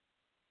before.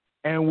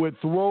 And what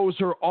throws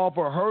her off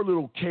of her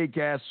little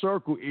cake-ass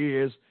circle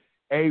is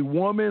a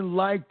woman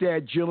like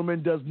that,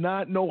 gentleman, does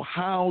not know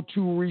how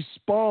to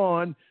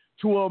respond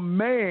to a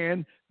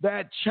man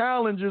that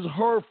challenges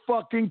her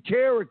fucking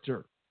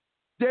character.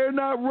 They're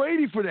not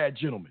ready for that,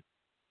 gentlemen.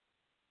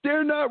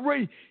 They're not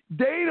ready.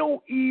 They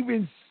don't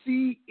even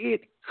see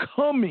it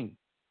coming.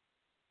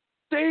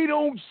 They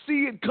don't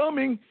see it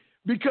coming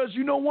because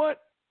you know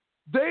what?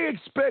 They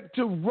expect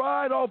to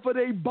ride off of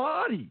their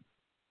body.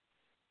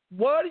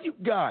 Why do you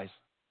guys,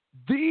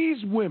 these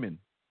women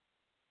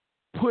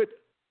put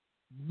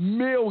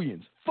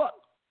millions,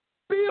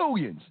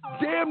 billions,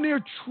 damn near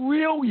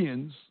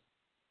trillions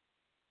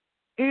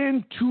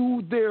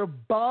into their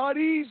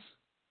bodies,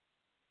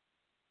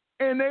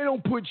 and they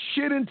don't put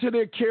shit into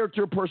their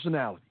character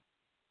personality.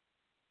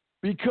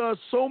 Because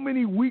so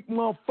many weak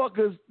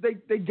motherfuckers,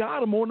 they got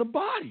them on the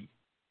body.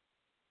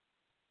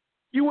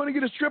 You want to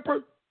get a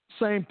stripper?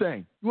 Same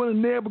thing. You want to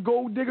nab a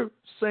gold digger?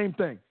 Same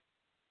thing.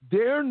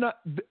 They're not,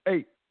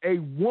 a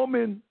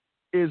woman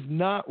is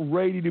not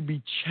ready to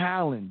be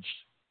challenged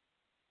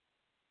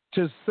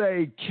to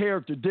say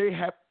character. They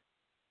have,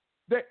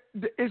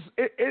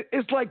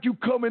 it's like you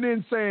coming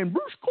in saying,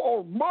 Bruce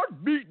called Mark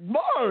beat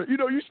Mar. You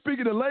know, you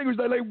speaking a language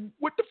that like,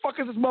 what the fuck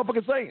is this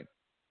motherfucker saying?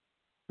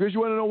 Because you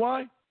want to know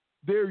why?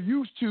 They're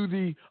used to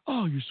the,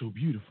 oh, you're so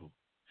beautiful.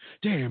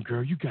 Damn,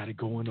 girl, you got it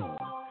going on.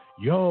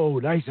 Yo,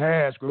 nice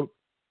ass, girl.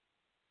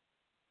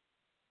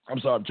 I'm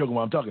sorry, I'm choking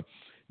while I'm talking.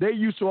 They're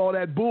used to all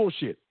that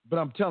bullshit. But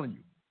I'm telling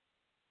you,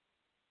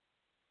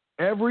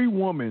 every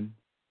woman,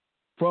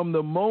 from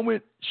the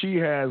moment she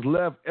has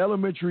left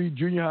elementary,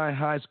 junior high,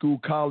 high school,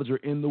 college, or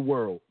in the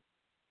world,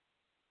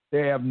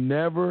 they have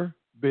never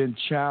been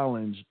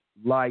challenged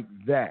like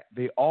that.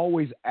 They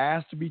always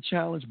ask to be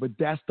challenged, but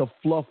that's the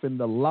fluff and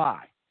the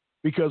lie.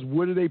 Because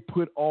what do they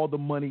put all the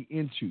money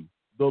into?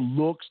 The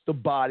looks, the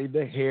body,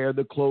 the hair,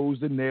 the clothes,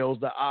 the nails,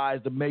 the eyes,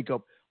 the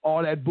makeup,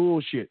 all that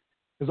bullshit.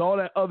 Because all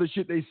that other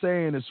shit they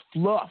saying is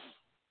fluff.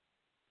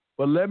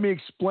 But let me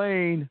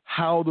explain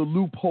how the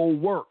loophole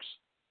works.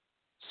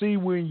 See,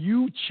 when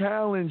you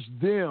challenge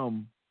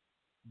them,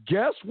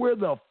 guess where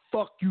the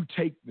fuck you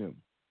take them?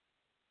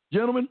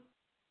 Gentlemen,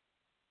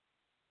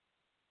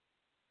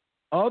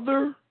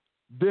 other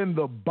than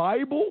the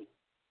Bible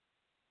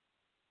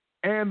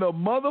and the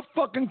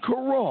motherfucking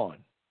Quran,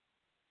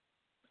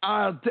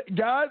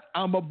 guys,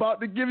 I'm about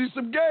to give you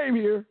some game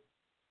here.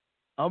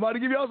 I'm about to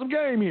give y'all some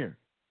game here.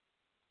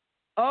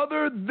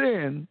 Other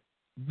than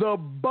the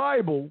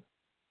Bible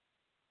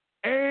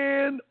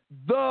and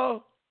the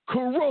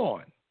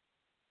Quran,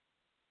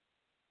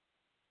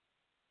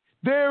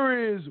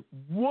 there is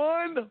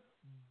one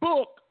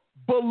book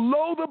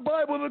below the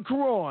Bible and the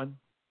Quran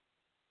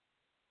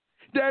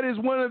that is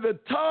one of the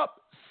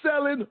top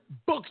selling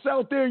books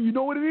out there. You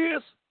know what it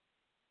is?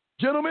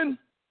 Gentlemen,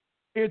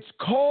 it's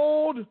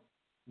called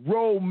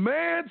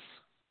romance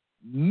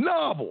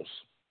novels.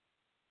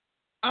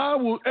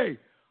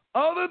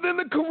 Other than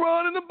the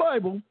Quran and the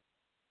Bible,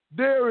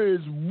 there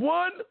is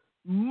one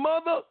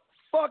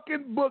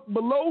motherfucking book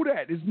below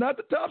that. It's not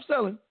the top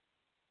selling.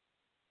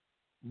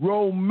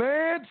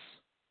 Romance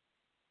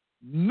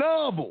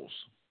novels.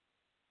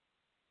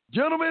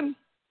 Gentlemen,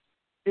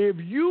 if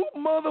you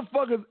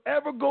motherfuckers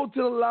ever go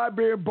to the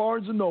library at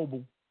Barnes &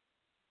 Noble,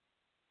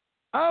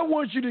 I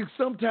want you to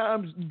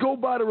sometimes go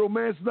by the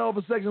romance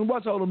novel section and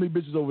watch all them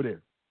bitches over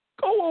there.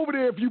 Go over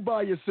there if you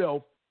by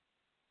yourself.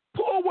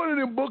 Pull one of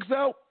them books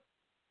out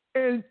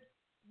And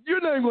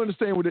you're not even going to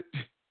understand what it,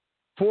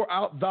 for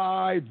out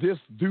thy, this,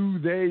 do,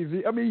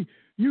 they. I mean,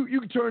 you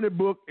can turn that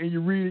book and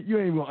you read it, you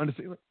ain't even going to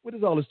understand. What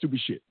is all this stupid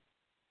shit?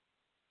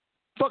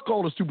 Fuck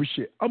all the stupid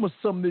shit. I'm going to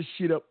sum this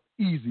shit up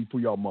easy for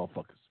y'all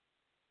motherfuckers.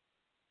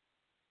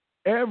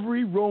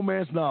 Every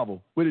romance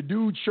novel where the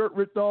dude's shirt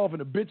ripped off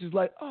and the bitch is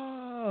like,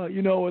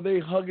 are they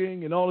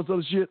hugging and all this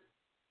other shit?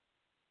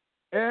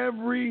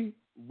 Every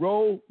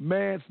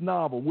romance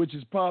novel, which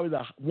is probably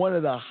one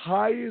of the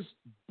highest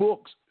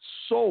books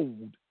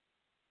sold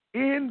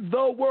in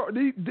the world.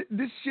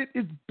 This shit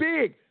is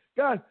big.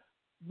 Guys,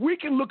 we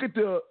can look at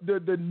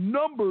the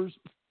numbers.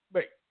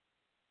 Wait,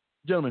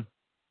 gentlemen,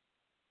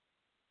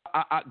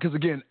 because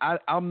again,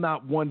 I'm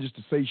not one just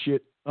to say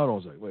shit. Hold on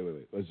a second. Wait.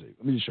 Let's see.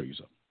 Let me just show you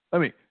something.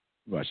 Let me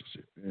watch this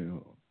shit.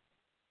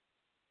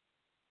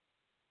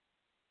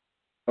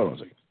 Hold on a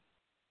second.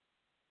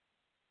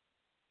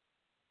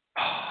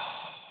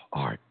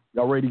 All right.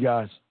 Y'all ready,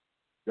 guys?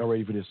 Y'all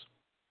ready for this?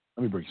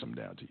 Let me break something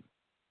down to you.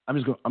 I'm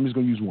just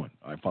gonna use one.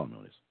 All right, follow me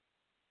on this.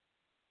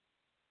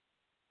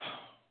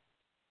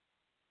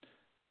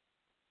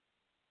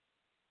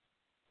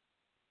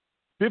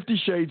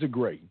 50 Shades of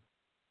Grey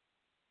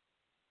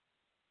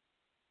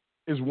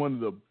is one of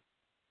the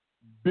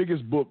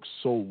biggest books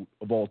sold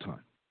of all time.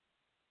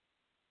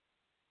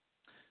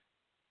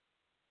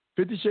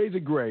 50 Shades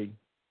of Grey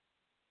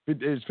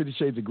is 50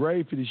 Shades of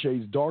Grey, 50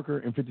 Shades Darker,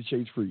 and 50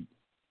 Shades Freed.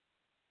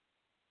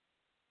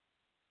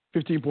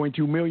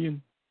 15.2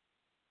 million,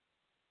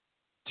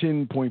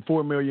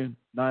 10.4 million,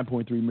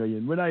 9.3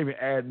 million. We're not even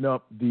adding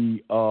up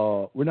the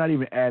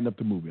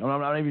movie.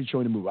 I'm not even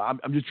showing the movie.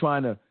 I'm just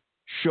trying to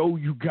show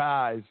you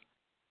guys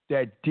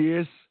that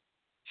this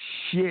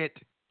shit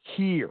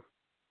here.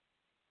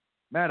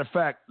 Matter of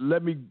fact,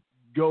 let me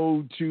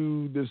go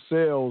to the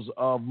sales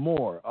of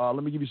more.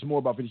 Let me give you some more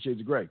about 50 Shades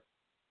of Grey.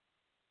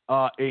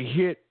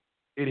 It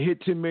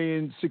hit 10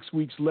 million 6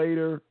 weeks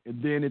later,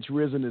 and then it's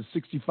risen to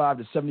 65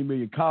 to 70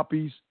 million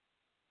copies.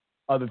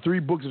 The three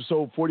books have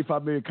sold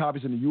 45 million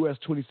copies in the U.S.,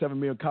 27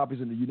 million copies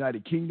in the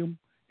United Kingdom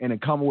and in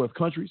Commonwealth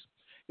countries.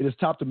 It has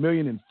topped 1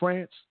 million in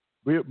France,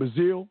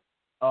 Brazil,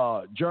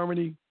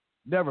 Germany,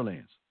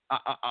 Netherlands.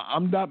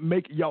 I'm not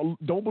making y'all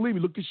don't believe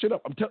me. Look this shit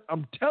up.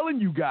 I'm telling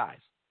you guys,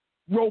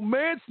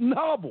 romance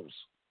novels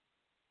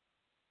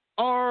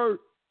are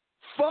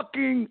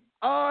fucking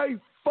eye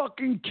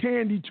fucking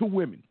candy to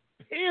women.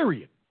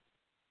 Period.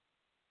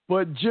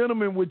 But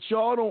gentlemen, what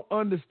y'all don't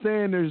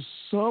understand, there's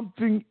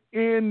something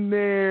in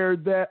there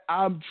that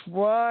I'm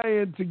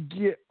trying to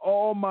get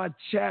all my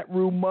chat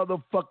room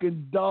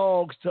motherfucking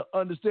dogs to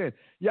understand.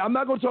 Yeah, I'm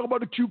not going to talk about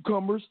the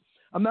cucumbers.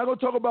 I'm not going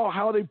to talk about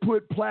how they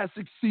put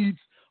plastic seats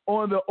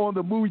on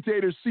the movie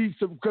theater seats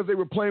because they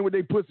were playing with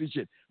their pussy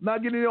shit. I'm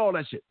not getting into all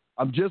that shit.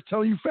 I'm just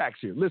telling you facts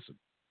here. Listen.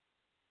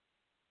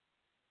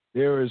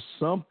 There is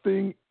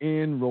something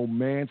in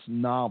romance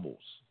novels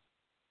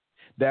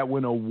that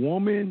when a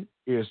woman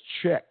is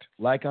checked,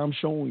 like I'm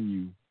showing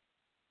you,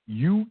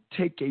 you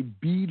take a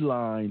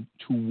beeline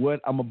to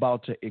what I'm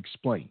about to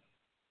explain.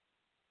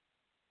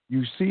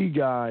 You see,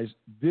 guys,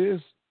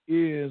 this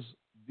is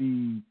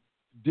the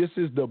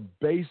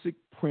basic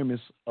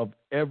premise of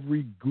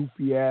every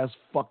goofy ass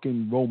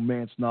fucking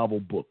romance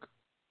novel book.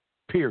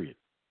 Period.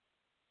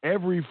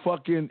 Every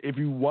fucking, if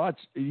you watch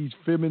these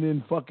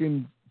feminine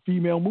fucking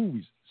female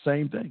movies,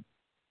 same thing.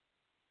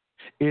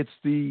 It's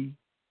the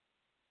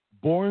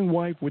boring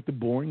wife with the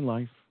boring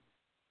life.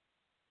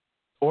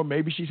 Or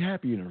maybe she's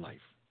happy in her life.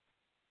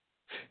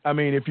 I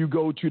mean, if you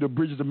go to the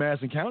Bridges of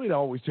Madison County, I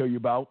always tell you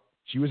about,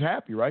 she was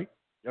happy, right?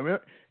 I mean,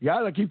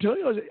 guys, I keep telling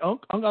you,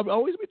 Unc, I've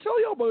always been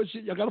telling y'all about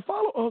shit. Y'all got to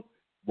follow Unc.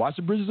 Watch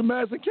the Bridges of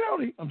Madison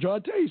County. I'm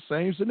trying to tell you,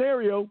 same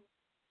scenario.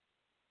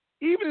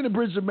 Even in the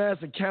Bridges of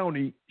Madison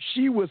County,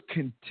 she was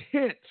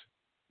content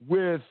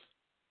with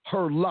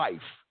her life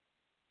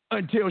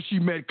until she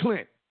met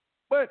Clint.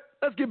 But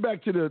let's get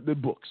back to the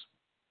books.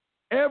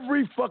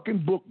 Every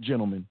fucking book,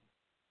 gentlemen,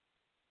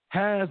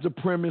 has the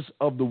premise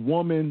of the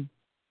woman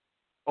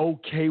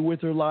okay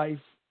with her life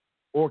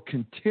or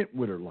content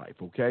with her life,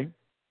 okay?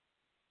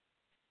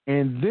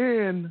 And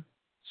then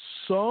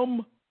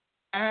some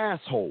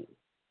asshole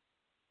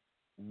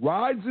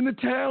rides into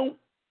town,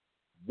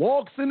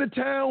 walks into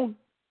town,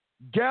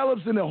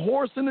 gallops in a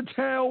horse into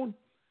town,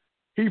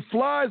 he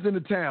flies into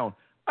town.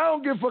 I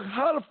don't give a fuck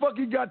how the fuck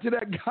he got to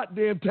that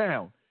goddamn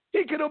town.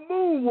 He could have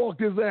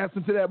moonwalked his ass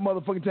into that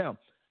motherfucking town.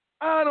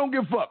 I don't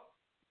give a fuck.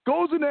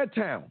 Goes in that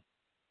town.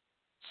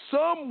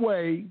 Some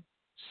way,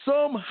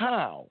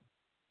 somehow,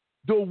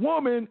 the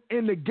woman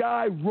and the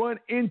guy run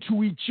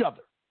into each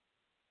other.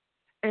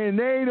 And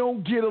they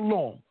don't get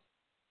along.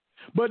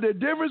 But the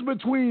difference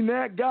between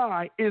that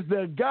guy is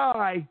the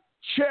guy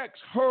checks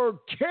her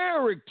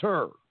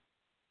character.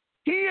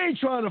 He ain't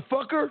trying to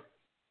fuck her.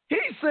 He's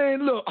saying,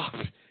 look,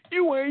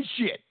 you ain't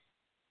shit.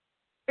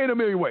 In a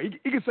million ways.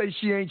 He can say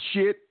she ain't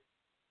shit.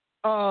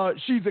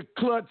 She's a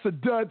klutz, a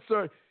dutz.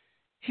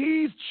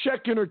 He's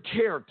checking her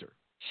character.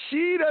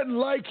 She doesn't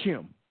like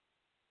him.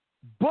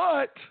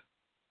 But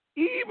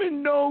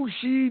even though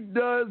she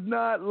does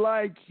not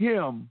like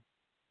him,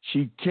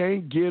 She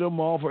can't get him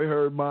off of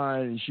her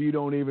mind, and she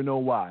don't even know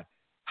why.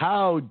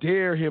 How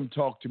dare him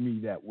talk to me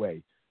that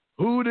way?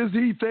 Who does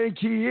he think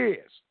he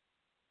is?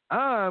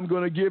 I'm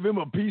going to give him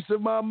a piece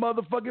of my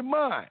motherfucking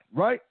mind,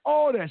 right?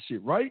 All that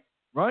shit, right?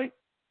 Right?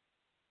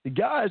 The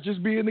guy is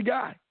just being the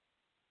guy.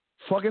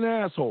 Fucking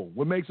asshole.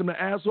 What makes him an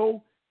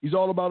asshole? He's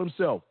all about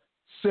himself.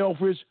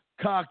 Selfish,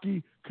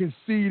 cocky,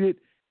 conceited,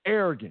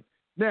 arrogant.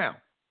 Now,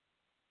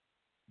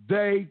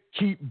 they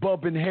keep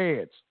bumping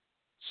heads.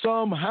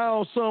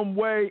 Somehow, some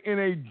way, in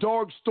a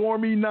dark,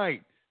 stormy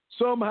night,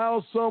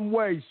 somehow, some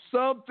way,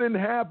 something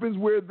happens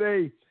where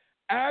they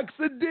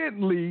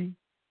accidentally,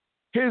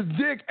 his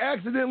dick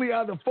accidentally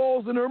either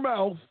falls in her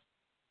mouth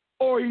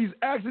or he's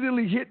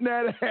accidentally hitting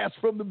that ass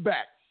from the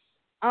back.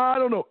 I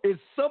don't know.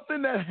 It's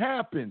something that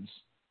happens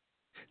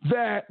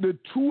that the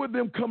two of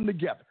them come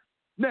together.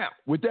 Now,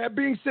 with that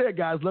being said,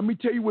 guys, let me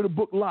tell you where the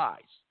book lies.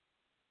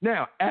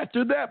 Now,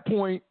 after that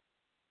point,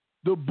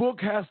 the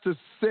book has to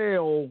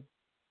sell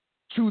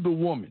to the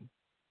woman.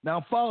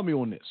 Now, follow me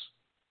on this.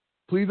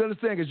 Please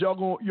understand, because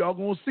y'all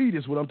gonna see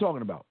this, what I'm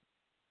talking about.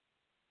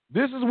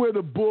 This is where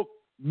the book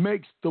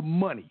makes the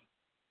money.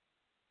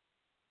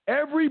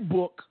 Every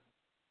book,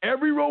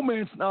 every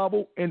romance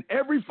novel, and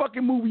every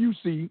fucking movie you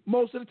see,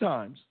 most of the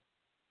times,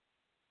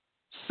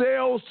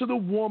 sells to the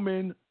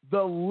woman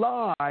the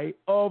lie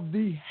of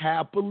the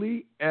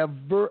happily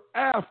ever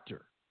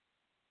after.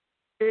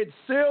 It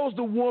sells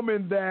the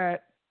woman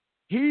that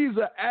he's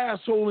an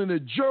asshole and a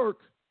jerk,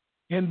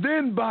 and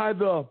then by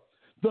the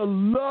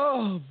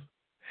love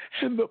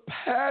and the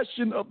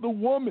passion of the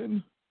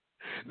woman,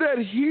 that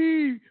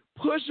he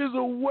pushes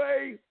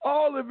away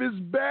all of his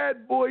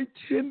bad boy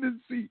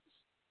tendencies,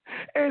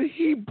 and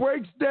he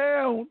breaks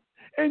down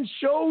and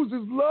shows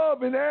his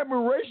love and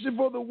admiration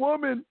for the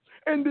woman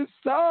and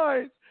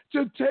decides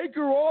to take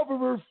her off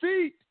of her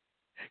feet,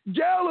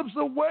 gallops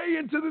away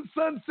into the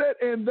sunset,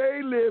 and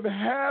they live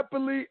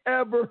happily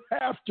ever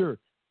after.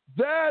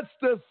 That's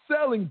the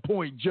selling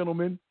point,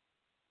 gentlemen.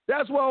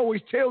 That's why I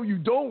always tell you,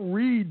 don't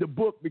read the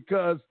book,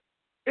 because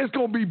it's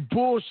going to be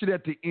bullshit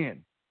at the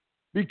end.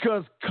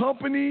 Because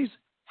companies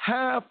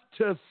have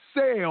to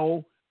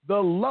sell the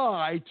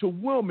lie to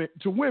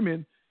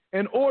women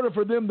in order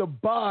for them to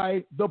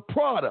buy the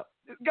product.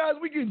 Guys,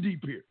 we're getting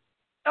deep here.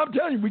 I'm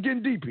telling you, we're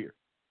getting deep here.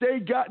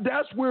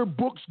 That's where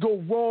books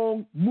go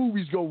wrong,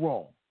 movies go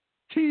wrong,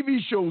 TV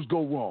shows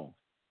go wrong.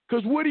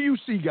 Because what do you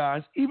see,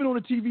 guys? Even on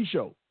a TV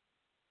show,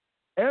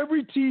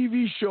 every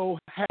TV show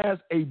has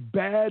a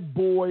bad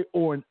boy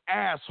or an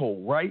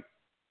asshole, right?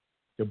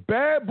 The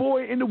bad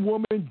boy and the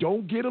woman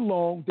don't get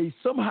along. They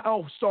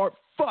somehow start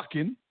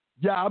fucking.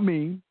 Yeah, I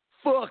mean,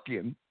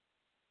 fucking.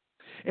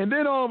 And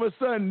then all of a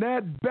sudden,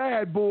 that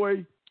bad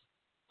boy,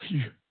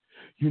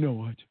 you know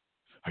what?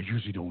 I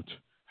usually don't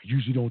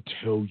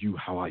tell you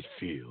how I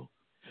feel.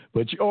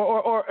 But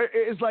or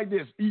it's like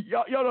this.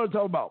 Y'all know what I'm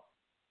talking about.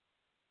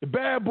 The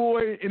bad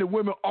boy and the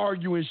women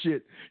arguing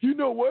shit. You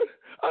know what?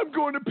 I'm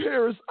going to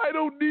Paris. I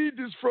don't need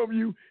this from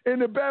you.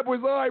 And the bad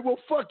boy's, all right, well,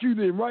 fuck you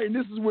then, right? And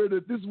this is where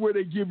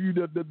they give you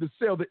the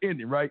sell, the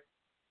ending, right?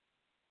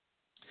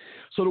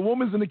 So the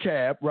woman's in the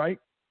cab, right?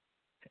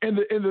 And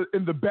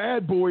the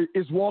bad boy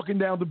is walking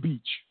down the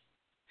beach.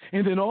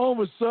 And then all of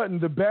a sudden,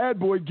 the bad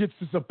boy gets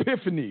this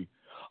epiphany.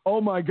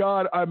 Oh my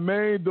God, I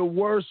made the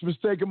worst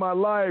mistake of my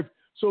life.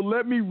 So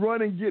let me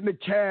run and get in a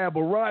cab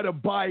or ride a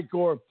bike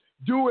or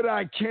do what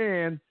I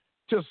can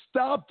to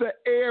stop the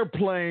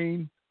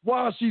airplane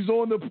while she's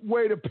on the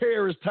way to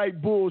Paris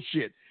type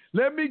bullshit.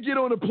 Let me get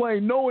on the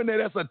plane knowing that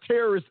that's a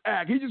terrorist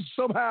act. He just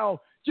somehow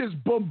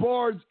just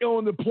bombards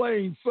on the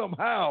plane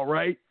somehow,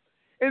 right?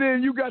 And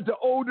then you got the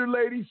older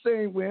lady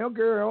saying, well,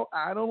 girl,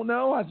 I don't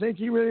know. I think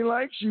he really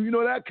likes you. You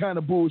know, that kind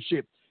of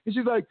bullshit. And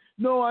she's like,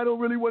 no, I don't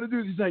really want to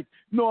do this. He's like,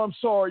 no, I'm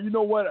sorry. You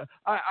know what?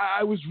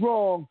 I was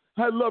wrong.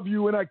 I love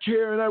you and I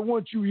care and I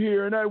want you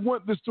here and I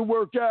want this to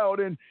work out.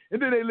 And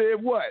then they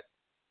live what?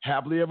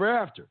 Happily ever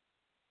after.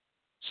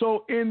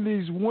 So in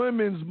these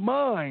women's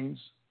minds,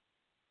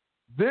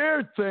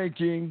 they're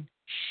thinking,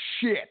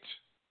 shit,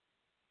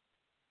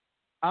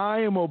 I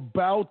am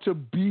about to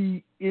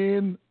be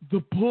in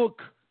the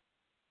book.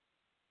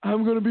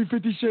 I'm going to be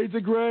 50 Shades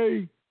of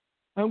Grey.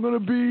 I'm going to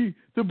be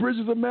the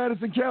Bridges of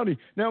Madison County.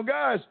 Now,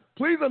 guys,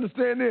 please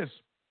understand this.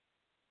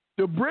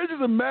 The Bridges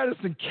of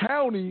Madison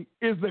County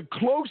is the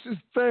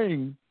closest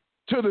thing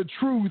to the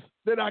truth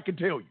that I can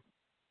tell you.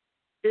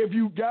 If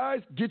you guys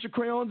get your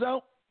crayons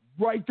out,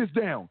 write this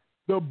down.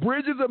 The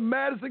Bridges of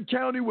Madison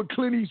County with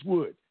Clint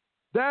Eastwood.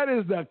 That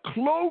is the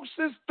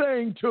closest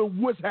thing to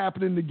what's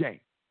happening in the game.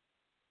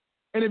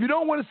 And if you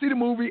don't want to see the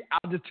movie,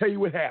 I'll just tell you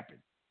what happened.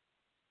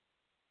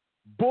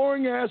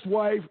 Boring-ass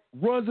wife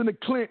runs into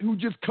Clint, who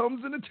just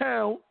comes into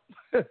town.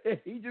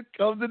 He just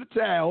comes into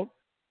town.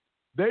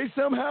 They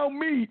somehow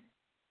meet,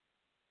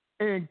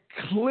 and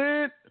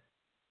Clint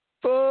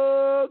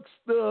fucks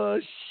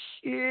the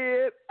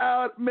shit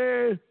out,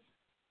 man.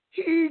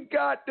 He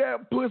got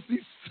that pussy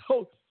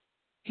so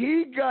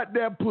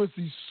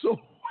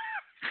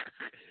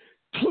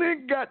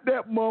Clint got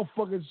that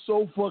motherfucker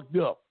so fucked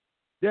up.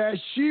 that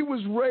she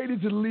was ready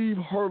to leave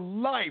her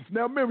life.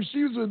 Now remember,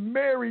 she was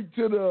married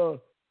to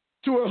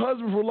her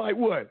husband for like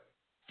what,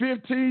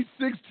 15,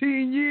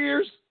 16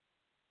 years?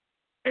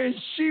 And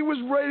she was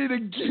ready to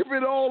give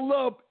it all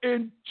up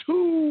in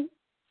 2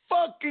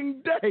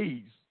 fucking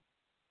days.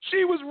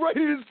 She was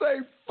ready to say,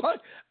 fuck,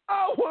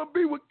 I want to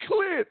be with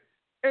Clint.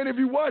 And if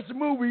you watch the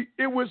movie,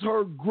 it was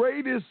her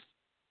greatest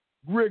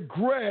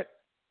regret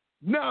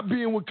not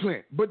being with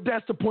Clint. But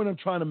that's the point I'm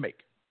trying to make.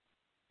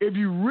 If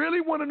you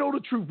really want to know the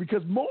truth,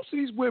 because most of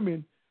these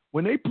women,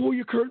 when they pull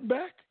your curtain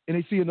back and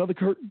they see another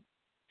curtain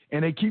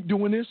and they keep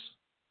doing this,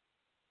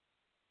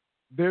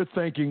 they're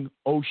thinking,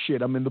 oh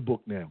shit, I'm in the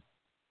book now.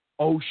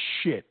 Oh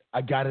shit,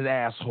 I got an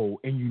asshole.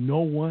 And you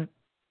know what?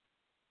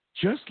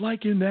 Just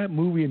like in that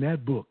movie, in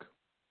that book,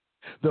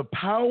 the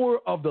power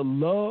of the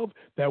love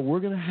that we're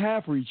going to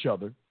have for each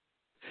other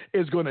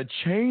is going to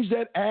change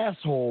that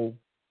asshole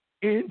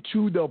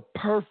into the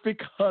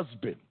perfect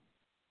husband.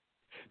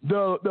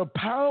 The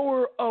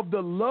power of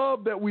the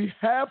love that we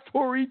have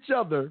for each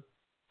other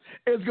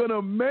is going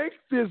to make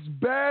this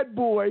bad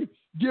boy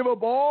give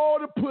up all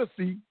the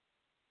pussy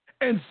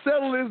and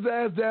settle his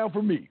ass down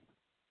for me.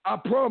 I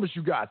promise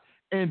you guys.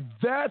 And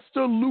that's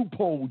the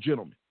loophole,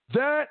 gentlemen.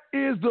 That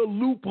is the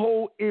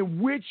loophole in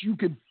which you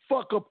can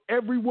fuck up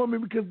every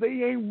woman because they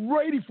ain't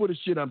ready for the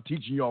shit I'm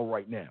teaching y'all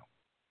right now.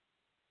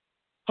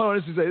 Hold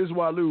on, this is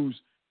why I lose.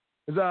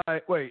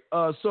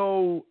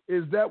 So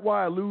is that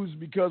why I lose?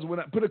 Because when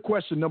I put a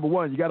question, number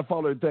one, you got to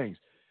follow the things.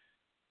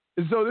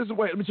 And so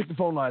let me check the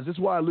phone lines. This is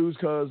why I lose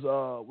because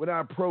when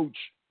I approach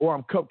or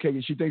I'm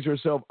cupcaking, she thinks to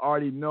herself, I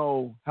already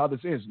know how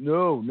this ends.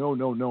 No.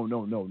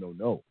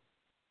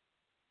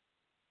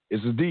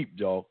 This is deep,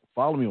 y'all.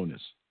 Follow me on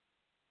this.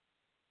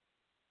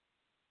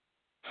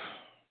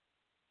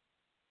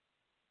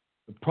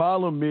 The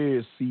problem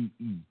is,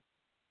 CE,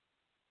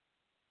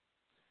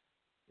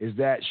 is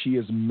that she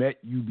has met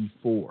you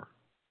before.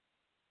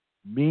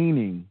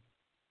 Meaning,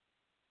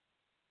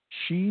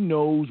 she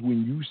knows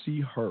when you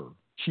see her,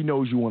 she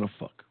knows you want to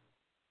fuck.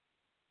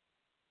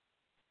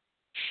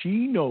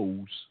 She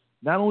knows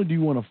not only do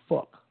you want to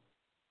fuck,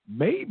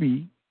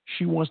 maybe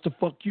she wants to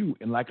fuck you.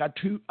 And like I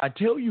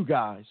tell you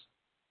guys,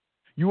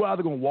 you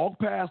either going to walk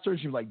past her and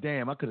she's like,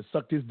 damn, I could have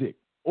sucked his dick.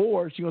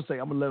 Or she's going to say,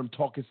 I'm going to let him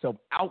talk himself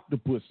out the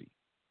pussy.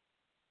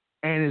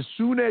 And as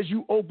soon as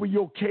you open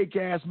your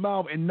cake-ass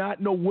mouth and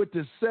not know what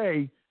to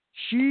say,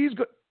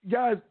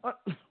 guys,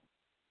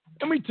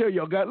 let me tell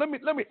y'all, guys. Let me.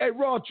 Hey,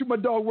 Raw, my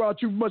dog, Raw,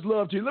 much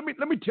love to you. Let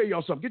me tell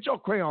y'all something. Get y'all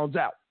crayons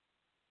out.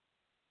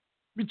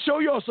 Let me show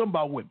y'all something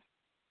about women.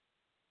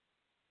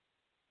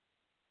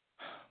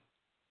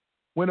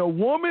 When a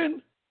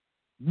woman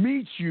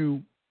meets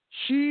you,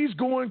 she's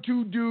going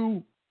to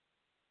do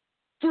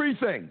 3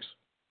 things.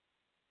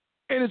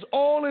 And it's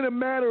all in a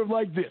matter of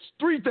like this.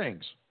 3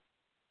 things.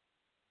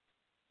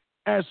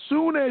 As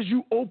soon as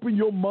you open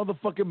your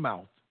motherfucking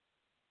mouth,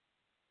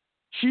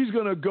 she's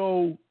going to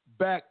go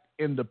back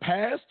in the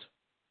past.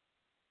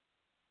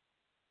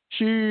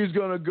 She's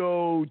going to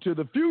go to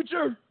the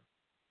future.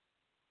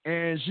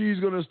 And she's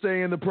going to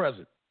stay in the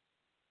present.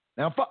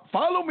 Now,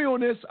 follow me on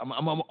this. I'm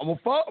going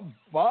to follow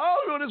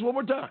you on this one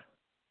more time.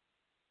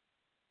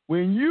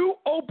 When you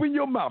open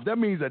your mouth, that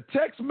means a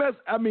text message.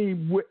 I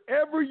mean,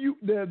 wherever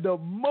the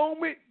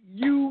moment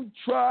you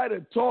try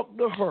to talk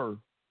to her,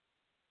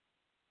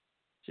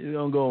 she's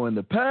going to go in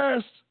the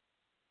past,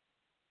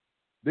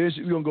 then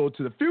she's going to go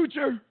to the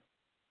future,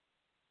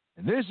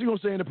 and then she's going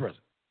to stay in the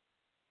present.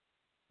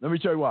 Let me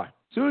tell you why.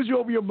 As soon as you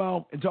open your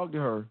mouth and talk to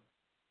her,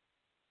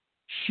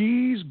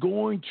 she's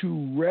going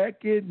to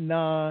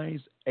recognize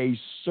a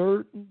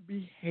certain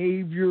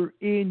behavior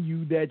in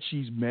you that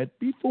she's met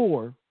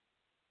before.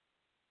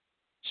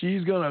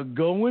 She's going to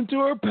go into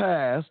her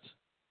past,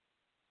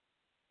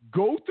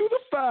 go through the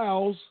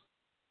files,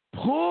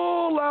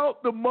 pull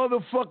out the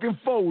motherfucking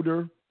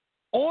folder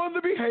on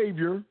the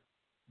behavior,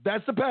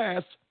 that's the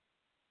past,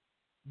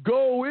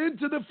 go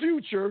into the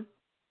future,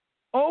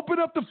 open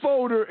up the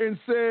folder and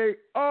say,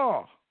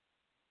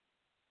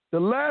 the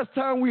last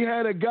time we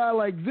had a guy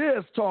like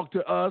this talk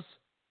to us,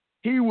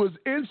 he was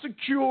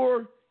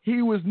insecure,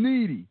 he was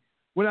needy.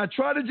 When I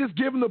tried to just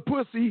give him the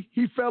pussy,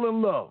 he fell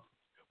in love.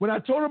 When I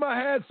told him I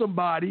had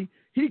somebody,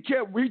 he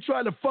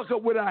tried to fuck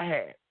up what I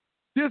had.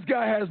 This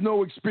guy has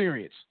no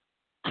experience.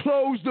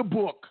 Close the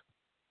book.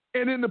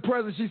 And in the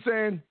present, she's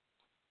saying,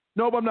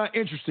 nope, I'm not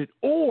interested.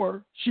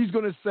 Or she's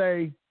going to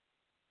say,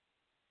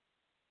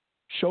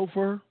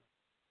 chauffeur?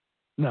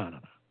 No.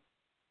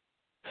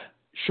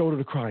 Shoulder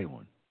to cry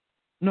on.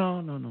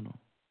 No.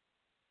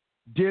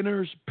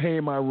 Dinners,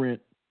 paying my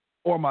rent,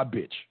 or my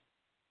bitch.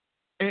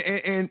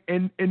 And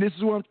this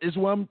is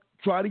what I'm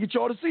trying to get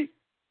y'all to see.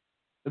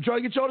 I'm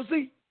trying to get y'all to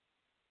see.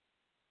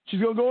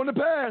 She's going to go in the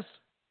past.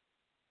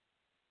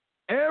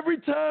 Every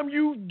time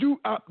you do,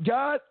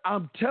 God,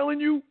 I'm telling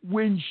you,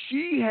 when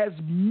she has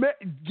met,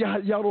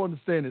 God, y'all don't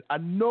understand it. I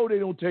know they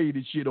don't tell you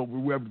this shit over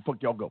wherever the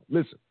fuck y'all go.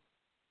 Listen.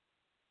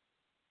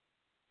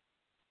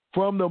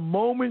 From the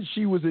moment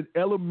she was in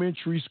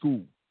elementary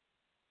school,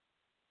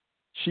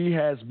 she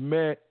has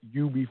met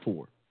you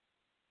before.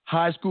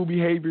 high school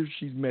behavior,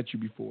 she's met you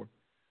before.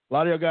 A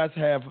lot of y'all guys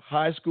have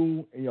high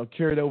school and y'all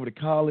carried over to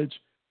college.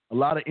 A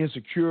lot of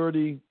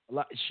insecurity.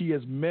 She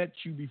has met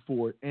you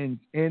before, and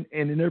in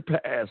her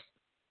past,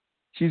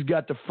 she's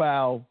got the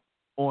foul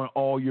on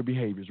all your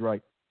behaviors,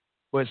 right?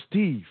 But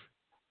Steve,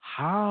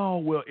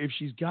 if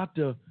she's got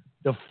the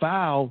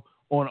foul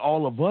on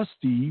all of us,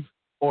 Steve,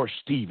 or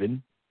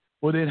Steven,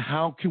 well, then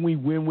how can we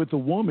win with a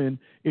woman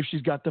if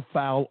she's got the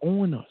foul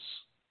on us?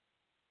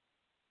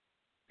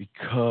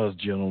 Because,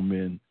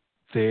 gentlemen,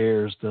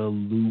 there's the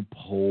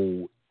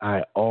loophole.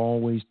 I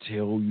always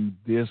tell you,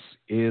 this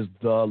is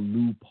the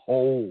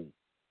loophole.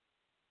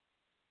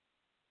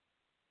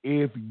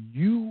 If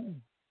you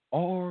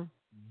are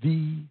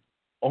the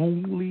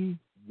only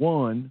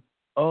one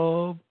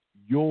of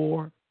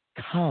your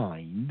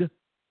kind,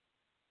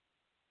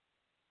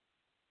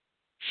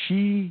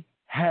 she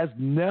has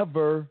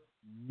never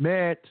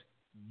met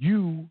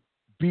you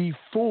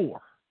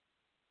before,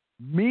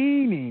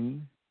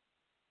 meaning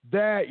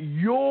that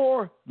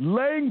your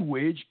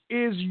language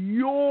is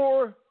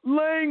your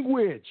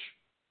language.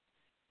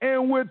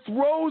 And what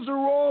throws her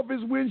off is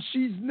when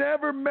she's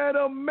never met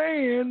a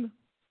man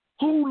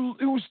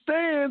who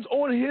stands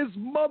on his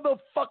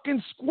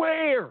motherfucking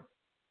square.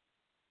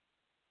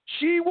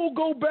 She will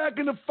go back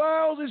in the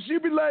files and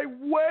she'll be like,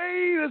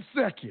 wait a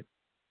second.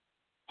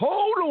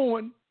 Hold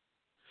on.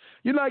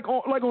 You're like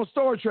on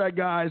Star Trek,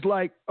 guys.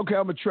 Like, okay,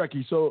 I'm a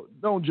Trekkie, so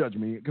don't judge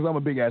me because I'm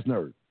a big-ass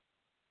nerd.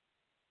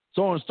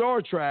 So on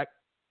Star Trek,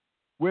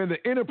 when the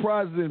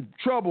Enterprise is in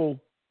trouble,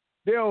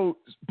 they'll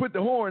put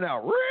the horn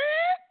out. Rip,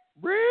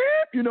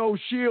 rip,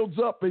 shields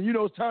up, and,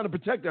 it's time to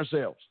protect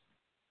ourselves.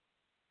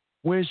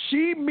 When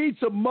she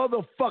meets a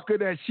motherfucker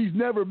that she's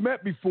never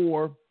met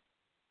before,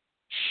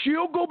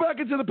 she'll go back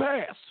into the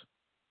past.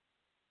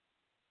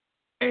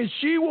 And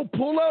she will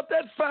pull out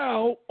that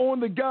foul on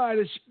the guy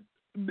that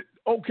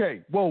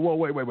okay,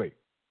 wait.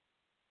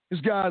 This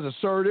guy's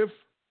assertive.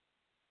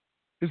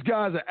 This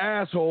guy's an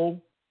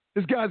asshole.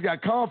 This guy's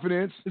got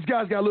confidence. This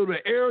guy's got a little bit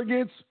of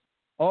arrogance.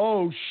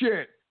 Oh,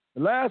 shit.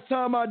 The last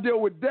time I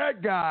dealt with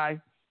that guy,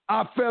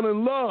 I fell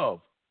in love.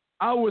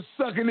 I was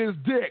sucking his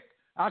dick.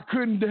 I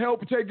couldn't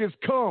help take his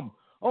cum.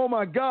 Oh,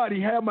 my God,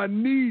 he had my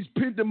knees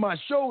pinned to my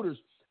shoulders.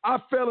 I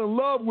fell in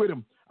love with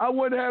him. I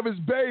wanted to have his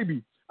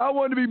baby. I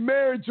wanted to be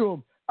married to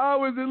him. I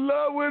was in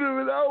love with him,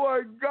 and oh,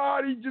 my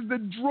God,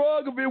 the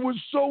drug of it was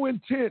so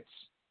intense.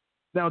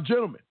 Now,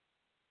 gentlemen,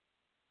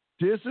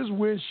 this is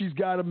when she's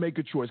got to make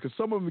a choice, because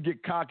some of them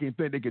get cocky and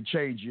think they can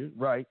change you,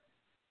 right?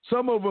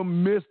 Some of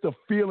them miss the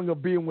feeling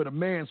of being with a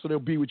man, so they'll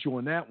be with you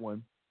on that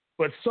one.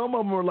 But some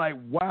of them are like,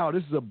 wow,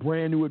 this is a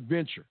brand new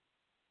adventure,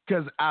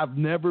 because I've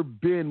never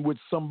been with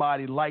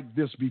somebody like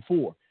this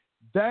before.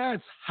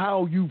 That's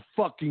how you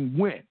fucking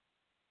win.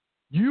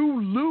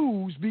 You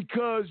lose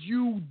because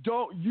you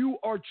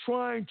are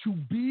trying to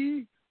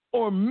be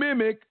or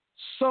mimic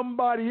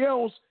somebody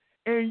else,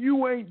 and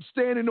you ain't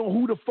standing on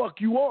who the fuck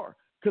you are,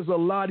 because a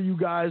lot of you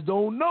guys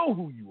don't know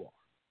who you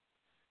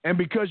are. And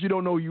because you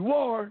don't know who you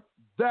are,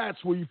 that's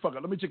where you fuck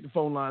up. Let me check the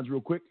phone lines real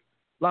quick.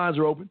 Lines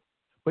are open.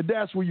 But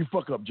that's where you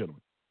fuck up,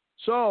 gentlemen.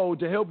 So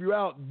to help you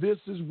out, this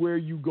is where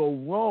you go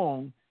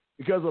wrong,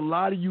 because a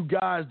lot of you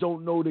guys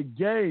don't know the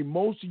game.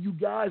 Most of you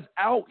guys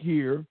out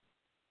here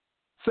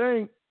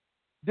think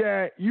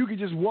that you can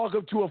just walk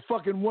up to a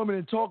fucking woman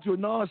and talk to her.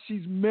 No,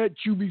 she's met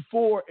you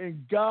before,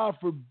 and God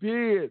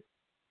forbid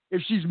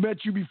if she's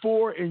met you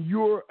before and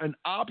you're an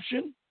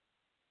option,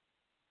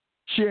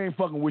 she ain't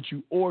fucking with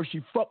you, or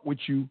she fuck with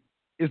you.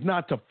 It's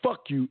not to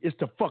fuck you, it's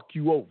to fuck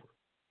you over.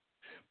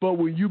 But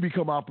when you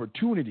become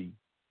opportunity,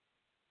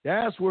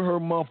 that's where her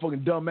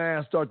motherfucking dumb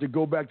ass start to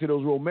go back to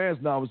those romance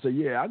novels and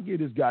say, yeah, I'll give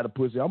this guy the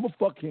pussy. I'm going to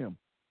fuck him.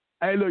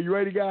 Hey, look, you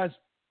ready, guys?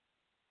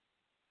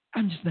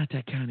 I'm just not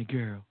that kind of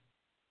girl.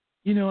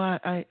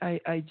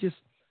 I just,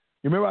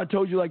 you remember I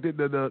told you like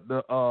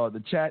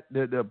the chat,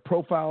 the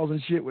profiles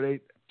and shit where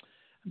I'm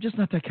just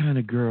not that kind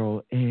of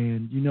girl.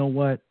 And you know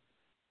what?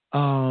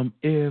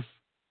 If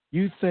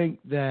you think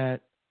that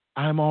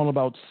I'm all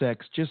about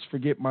sex, just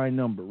forget my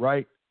number,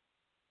 right?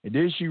 And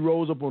then she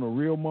rolls up on a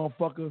real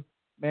motherfucker.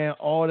 Man,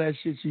 all that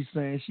shit she's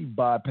saying, she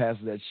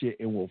bypasses that shit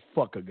and will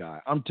fuck a guy.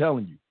 I'm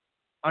telling you.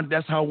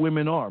 That's how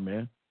women are,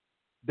 man.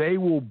 They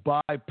will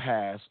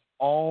bypass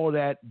all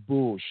that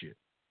bullshit,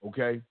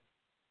 okay?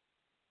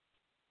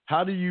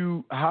 How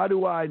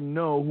do I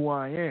know who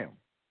I am?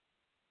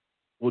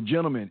 Well,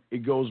 gentlemen,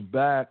 it goes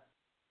back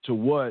to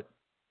what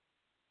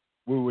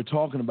we were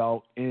talking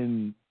about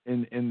in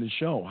the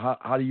show.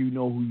 How do you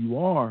know who you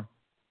are?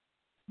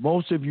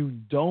 Most of you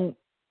don't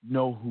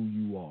know who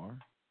you are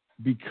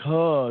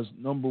because,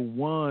 number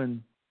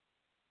one,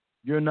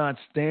 you're not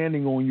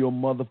standing on your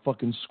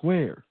motherfucking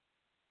square.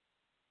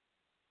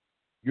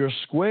 Your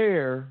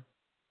square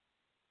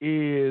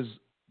is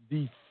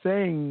the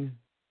thing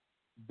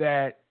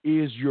that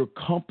is your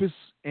compass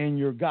and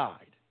your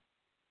guide.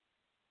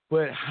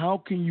 But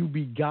how can you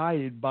be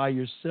guided by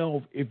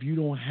yourself if you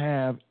don't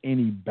have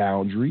any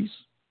boundaries?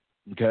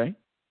 Okay?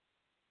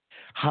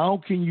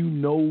 How can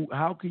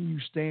you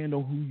stand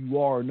on who you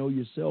are or know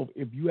yourself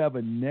if you have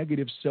a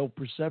negative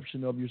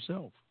self-perception of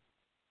yourself?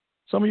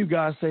 Some of you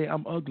guys say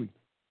I'm ugly.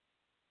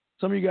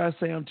 Some of you guys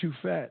say I'm too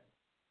fat.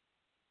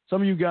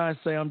 Some of you guys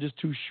say I'm just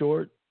too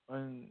short.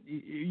 And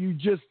you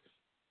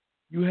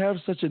have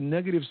such a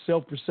negative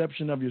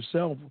self-perception of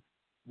yourself.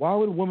 Why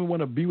would a woman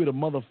want to be with a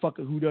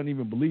motherfucker who doesn't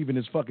even believe in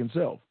his fucking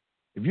self?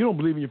 If you don't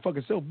believe in your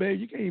fucking self, babe,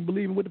 you can't even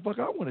believe in what the fuck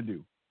I want to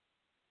do.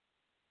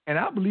 And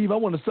I believe I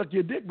want to suck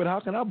your dick, but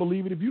how can I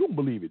believe it if you don't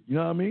believe it? You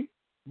know what I mean?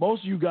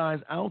 Most of you guys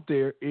out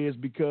there is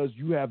because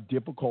you have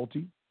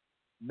difficulty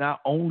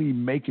not only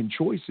making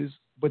choices,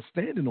 but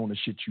standing on the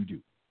shit you do.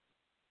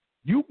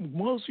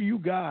 Most of you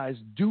guys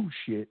do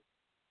shit,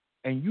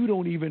 and you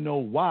don't even know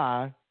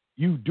why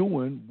you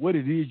doing what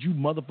it is you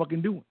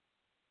motherfucking doing.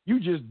 You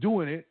just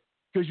doing it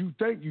because you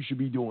think you should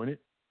be doing it,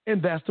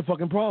 and that's the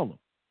fucking problem.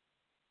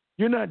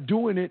 You're not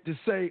doing it to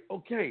say,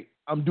 okay,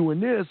 I'm doing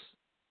this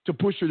to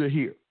push her to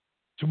here,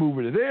 to move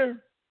her to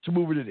there, to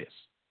move her to this.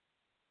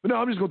 But no,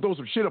 I'm just going to throw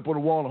some shit up on the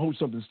wall and hope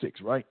something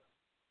sticks, right?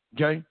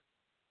 Okay?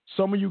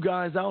 Some of you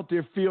guys out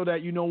there feel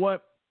that, you know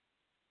what?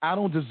 I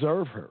don't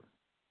deserve her.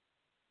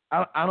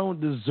 I don't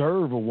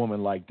deserve a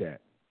woman like that.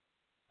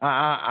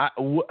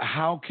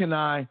 How can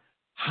I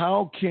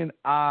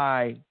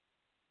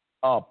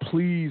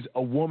please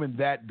a woman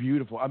that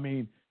beautiful? I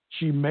mean,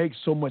 she makes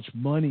so much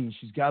money and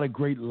she's got a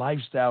great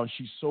lifestyle and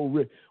she's so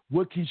rich.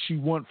 What can she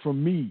want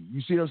from me?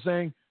 You see what I'm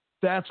saying?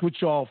 That's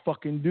what y'all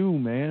fucking do,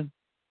 man.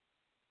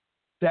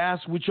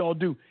 That's what y'all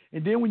do.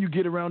 And then when you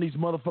get around these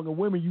motherfucking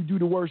women, you do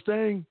the worst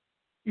thing.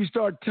 You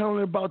start telling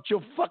her about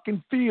your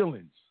fucking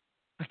feelings.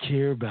 I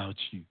care about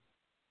you.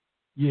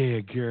 Yeah,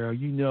 girl,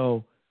 you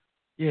know,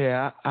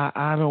 yeah,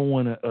 I don't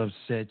want to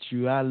upset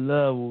you. I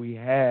love what we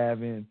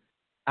have, and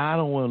I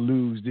don't want to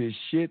lose this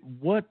shit.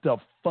 What the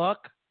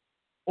fuck?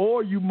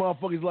 Or you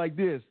motherfuckers like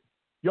this.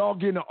 Y'all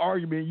get in an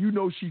argument. You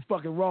know she's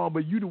fucking wrong,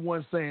 but you the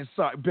one saying,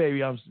 sorry,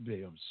 baby, I'm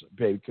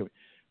baby, come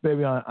here.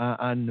 Baby,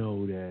 I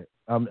know that.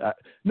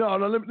 No,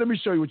 let me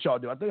show you what y'all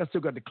do. I think I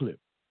still got the clip.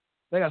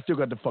 I think I still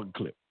got the fucking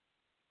clip.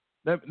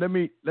 Let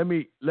me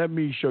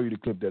show you the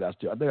clip that I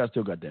think I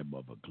still got that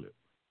motherfucking clip.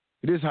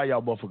 This is how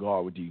y'all motherfucker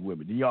are with these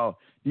women. Do y'all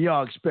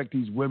expect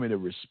these women to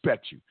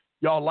respect you?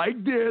 Y'all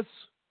like this?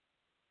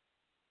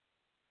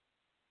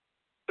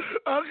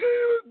 I can't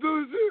even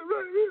do shit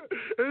right here.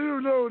 And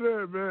you know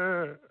that,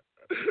 man.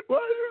 Why are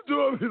you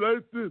doing me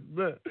like this,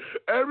 man?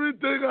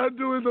 Everything I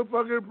do is a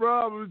fucking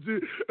problem, G.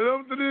 And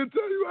I'm going to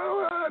tell you, I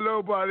don't have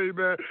nobody,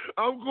 man.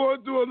 I'm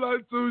going through a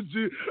lot too,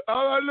 G.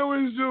 All I know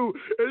is you.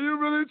 And you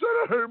really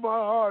trying to hurt my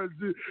heart,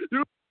 G.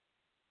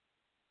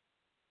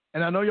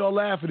 And I know y'all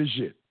laughing at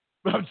shit.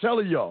 But I'm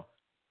telling y'all,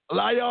 a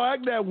lot of y'all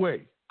act that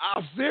way.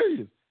 I'm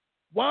serious.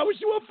 Why would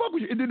she want to fuck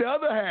with you? And then the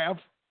other half,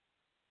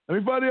 let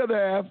me find the other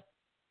half.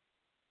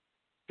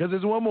 Because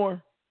there's one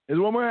more. There's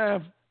one more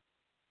half.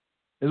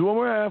 There's one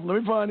more half. Let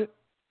me find it.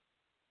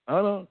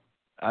 I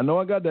know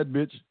I got that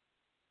bitch.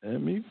 Let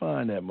me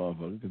find that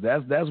motherfucker.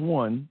 Because that's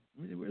one.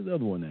 Where's the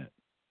other one at?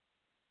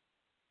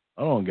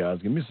 Hold on, guys.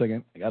 Give me a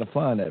second. I got to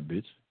find that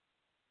bitch.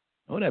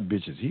 Oh, that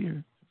bitch is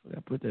here. I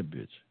put that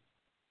bitch.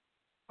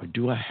 Or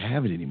do I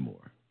have it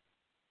anymore?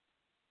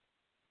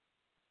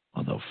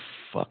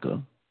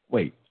 Motherfucker.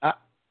 Wait, I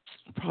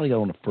probably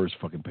got on the first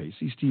fucking page.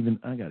 See, Steven,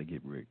 I got to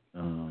get Rick.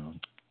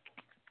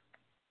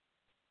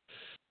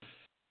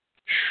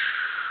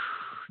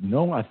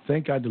 No, I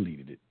think I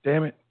deleted it.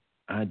 Damn it.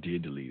 I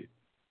did delete it.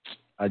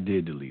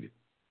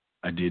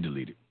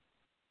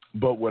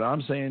 But what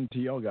I'm saying to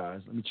y'all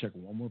guys, let me check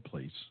one more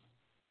place.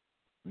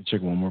 And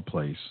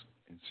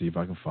see if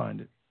I can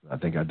find it. I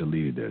think I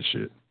deleted that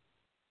shit.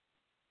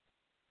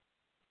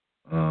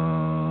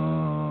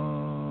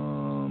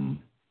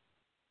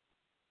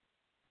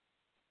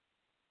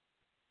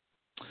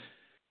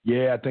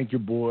 Yeah, I think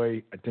your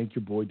boy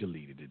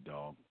deleted it,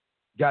 dog.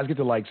 Guys, get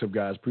the likes up,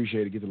 guys.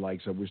 Appreciate it. Get the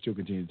likes up. We're still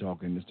continuing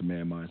talking. Mr.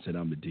 Man Mindset.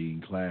 I'm the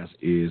Dean. Class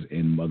is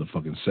in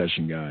motherfucking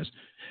session, guys.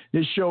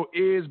 This show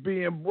is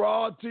being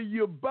brought to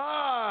you by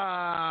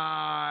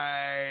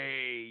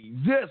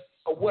this.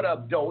 What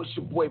up, though? It's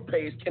your boy,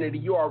 Paige Kennedy.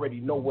 You already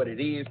know what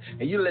it is.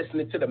 And you're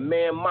listening to the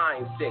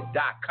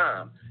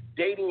manmindset.com.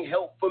 Dating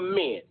help for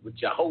men with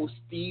your host,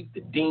 Steve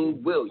the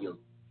Dean Williams.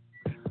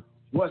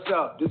 What's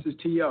up? This is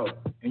T.O.,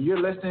 and you're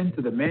listening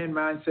to the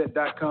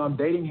manmindset.com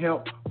dating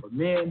help for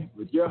men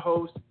with your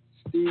host,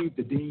 Steve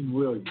the Dean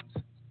Williams.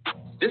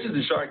 This is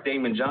the Shark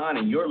Damon John,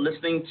 and you're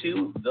listening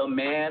to the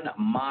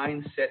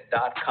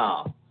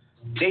manmindset.com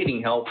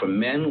dating help for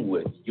men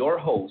with your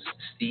host,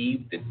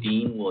 Steve the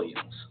Dean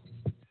Williams.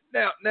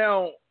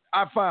 Now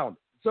I found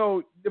it.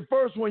 So the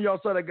first one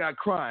y'all saw that guy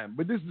crying,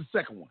 but this is the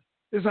second one.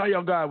 This is how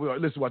y'all guys will.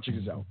 Listen, watch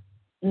this out.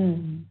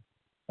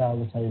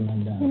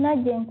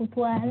 Sinaje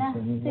nkutwala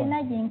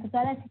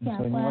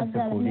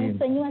sikyakwagala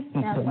nsonyiwa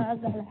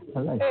sikyakwagala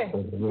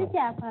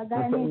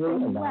sikyakwagala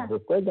nsonyiwa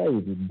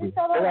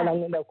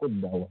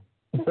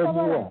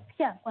sisobola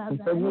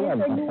sikyakwagala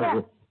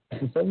nsonyiwa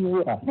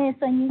Nesonyiwa.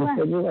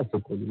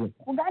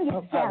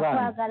 Ugambye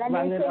sikyakwagala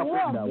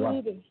nesonyiwa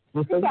obwire.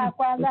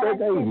 Sikyakwagala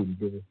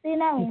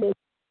sina we.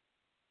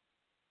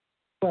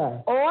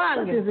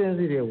 Owange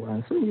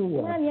nsonyiwa.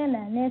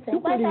 Mwanyana nese.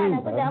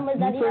 Kwatana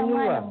kutambuzalira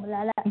mwana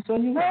mulala.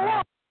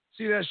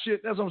 See that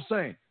shit? That's what I'm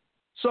saying.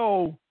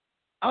 So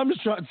I'm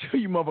just trying to tell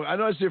you, motherfuckers. I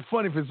know that shit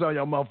funny for some of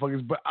y'all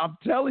motherfuckers, but I'm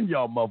telling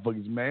y'all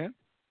motherfuckers, man.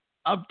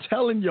 I'm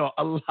telling y'all,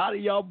 a lot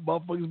of y'all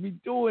motherfuckers be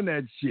doing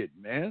that shit,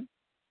 man.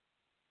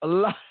 A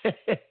lot.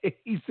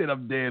 He said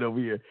I'm dead over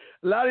here.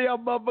 A lot of y'all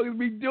motherfuckers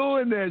be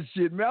doing that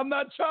shit, man. I'm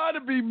not trying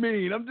to be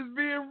mean. I'm just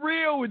being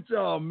real with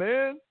y'all,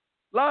 man.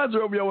 Lines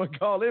are over y'all want to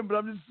call in, but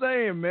I'm just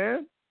saying,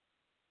 man.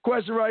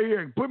 Question right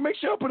here. Make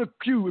sure I put a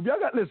Q. If y'all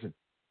got, listen,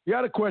 you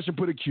got a question,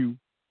 put a Q.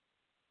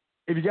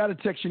 If you got a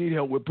text you need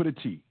help with, put a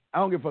T. I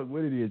don't give a fuck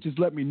what it is. Just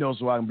let me know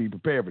so I can be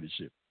prepared for this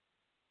shit.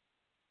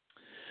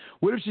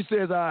 What if she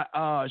says,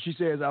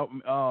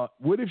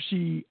 what if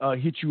she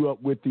hits you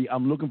up with the,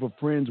 I'm looking for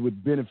friends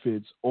with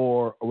benefits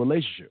or a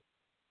relationship?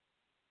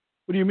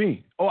 What do you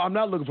mean? Oh, I'm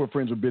not looking for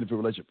friends with benefit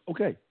relationship.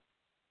 Okay.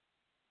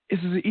 This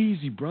is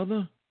easy,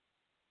 brother.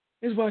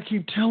 This is why I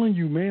keep telling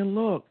you, man,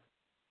 look.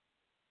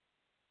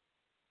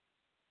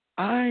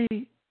 I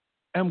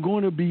am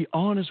going to be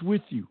honest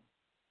with you.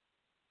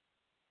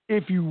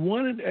 If you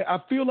wanted, I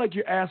feel like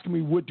you're asking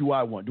me, what do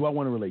I want? Do I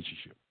want a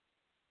relationship?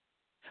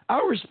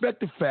 I respect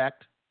the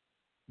fact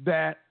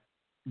that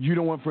you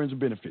don't want friends with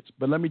benefits.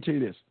 But let me tell you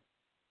this.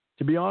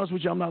 To be honest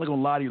with you, I'm not going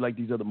to lie to you like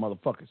these other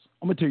motherfuckers.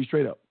 I'm going to tell you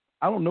straight up.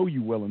 I don't know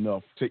you well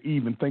enough to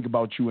even think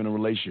about you in a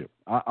relationship.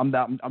 I'm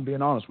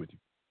being honest with you.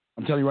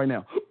 I'm telling you right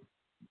now.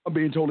 I'm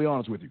being totally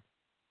honest with you.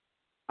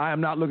 I am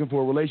not looking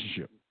for a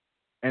relationship.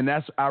 And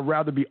I'd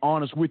rather be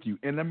honest with you.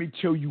 And let me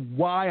tell you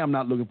why I'm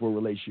not looking for a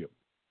relationship.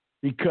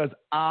 Because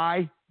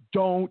I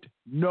don't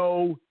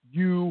know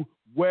you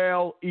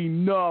well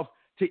enough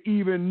to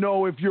even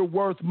know if you're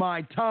worth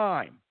my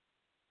time.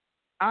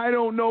 I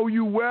don't know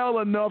you well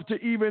enough to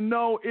even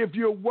know if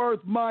you're worth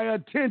my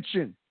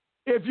attention,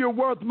 if you're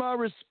worth my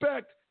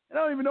respect. And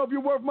I don't even know if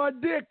you're worth my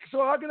dick. So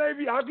how can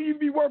you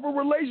be worth a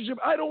relationship?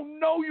 I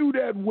don't know you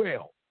that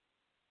well.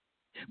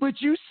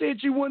 But you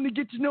said you wanted to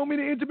get to know me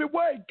in an intimate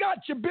way.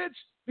 Gotcha, bitch.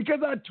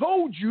 Because I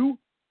told you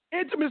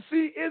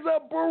intimacy is a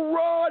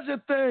barrage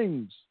of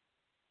things.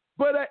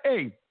 But,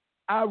 hey,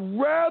 I'd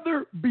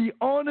rather be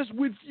honest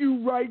with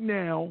you right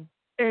now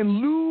and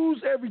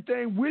lose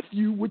everything with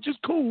you, which is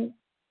cool,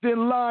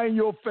 than lie in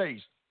your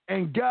face.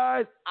 And,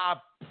 guys, I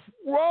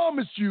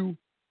promise you,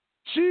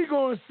 she's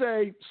going to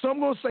say, some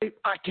going to say,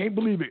 I can't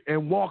believe it,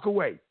 and walk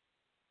away.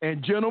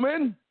 And,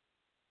 gentlemen,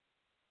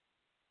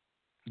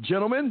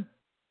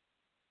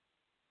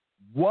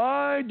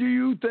 why do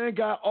you think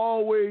I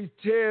always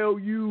tell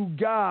you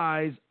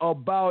guys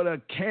about a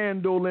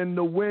candle in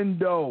the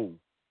window?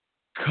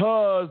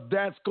 Because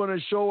that's going to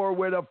show her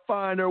where to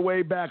find her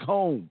way back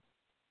home.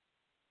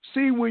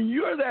 See, when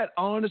you're that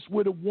honest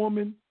with a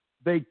woman,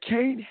 they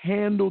can't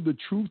handle the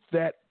truth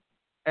that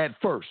at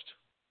first.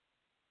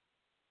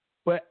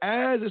 But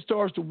as it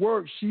starts to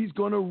work, she's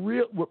going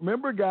to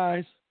remember,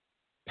 guys,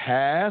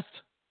 past,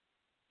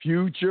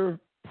 future,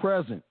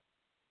 present.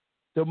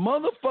 The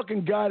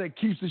motherfucking guy that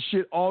keeps the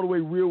shit all the way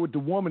real with the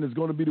woman is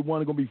going to be the one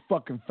that's going to be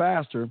fucking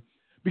faster.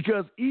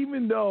 Because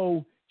even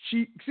though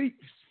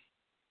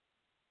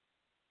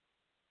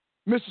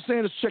Mr.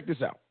 Sanders, check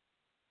this out.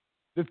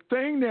 The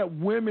thing that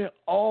women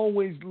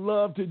always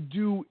love to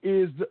do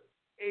is,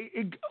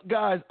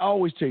 guys, I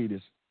always tell you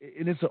this,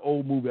 and it's an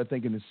old movie, I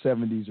think in the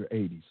 70s or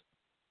 80s.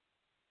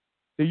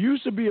 There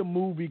used to be a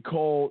movie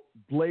called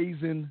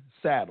Blazing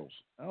Saddles.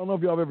 I don't know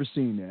if y'all have ever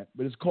seen that,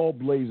 but it's called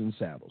Blazing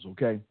Saddles,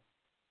 okay?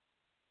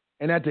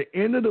 And at the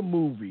end of the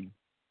movie,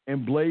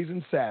 in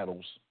Blazing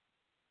Saddles,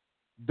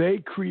 they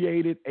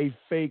created a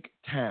fake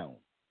town.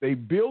 They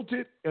built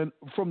it, and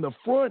from the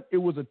front, it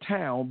was a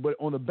town, but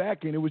on the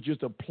back end, it was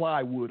just a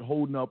plywood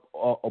holding up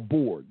a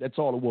board. That's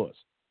all it was.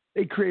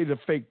 They created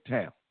a fake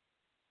town.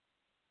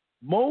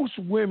 Most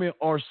women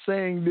are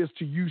saying this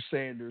to you,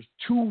 Sanders,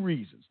 2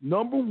 reasons.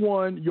 Number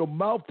one, your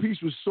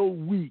mouthpiece was so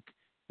weak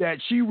that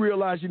she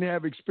realized you didn't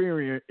have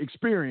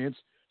experience,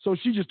 so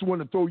she just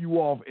wanted to throw you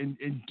off and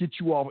get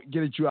you out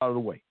of the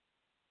way.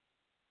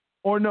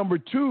 Or number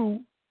 2,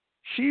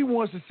 she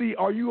wants to see,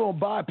 are you going to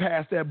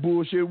bypass that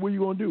bullshit? What are you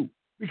going to do?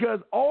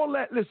 Because all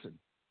that, listen,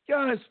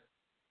 guys,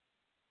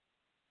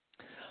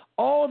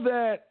 all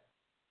that,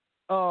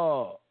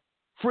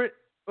 wait,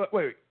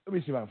 let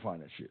me see if I can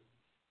find that shit.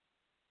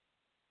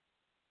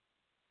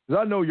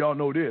 Because I know y'all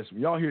know this.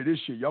 When y'all hear this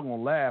shit, y'all going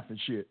to laugh and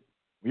shit.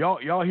 When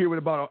y'all hear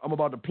what I'm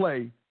about to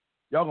play,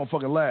 y'all going to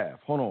fucking laugh.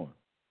 Hold on.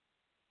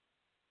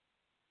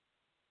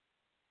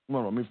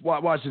 Hold on.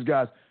 Watch this,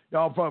 guys.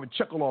 Y'all probably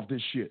chuckle off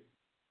this shit.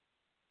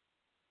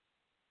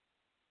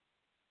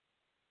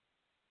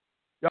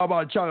 Y'all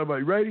about to chuckle about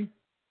it. Ready?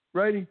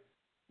 Ready?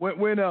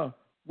 When a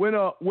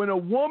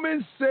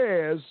woman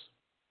says,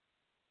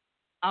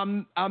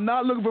 I'm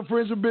not looking for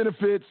friends with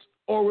benefits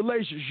or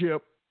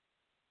relationship,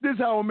 this is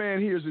how a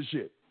man hears this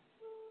shit.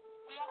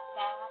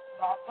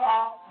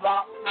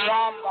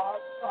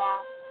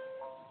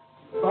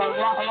 I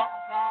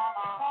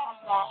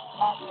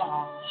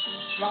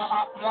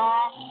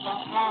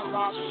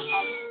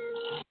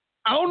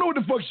don't know what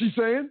the fuck she's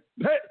saying.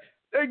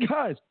 Hey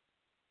guys,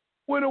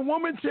 when a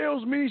woman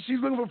tells me she's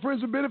looking for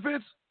friends with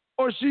benefits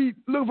or she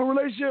looking for a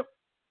relationship,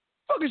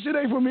 fucking shit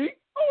ain't for me.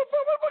 Oh, what the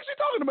fuck she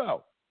talking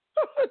about?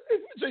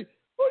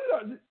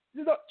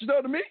 She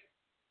talking to me?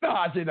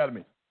 Nah, she ain't talking to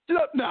me. She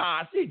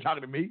ain't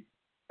talking to me.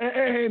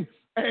 And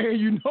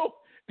you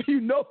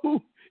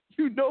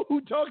know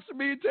who talks to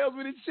me and tells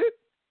me this shit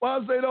while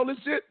I'm saying all this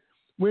shit?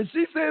 When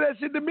she say that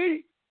shit to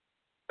me,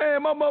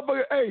 man, my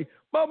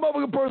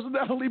motherfucking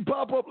personality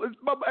pop up. This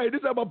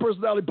is how my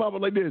personality pop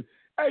up like this.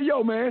 Hey,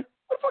 yo, man,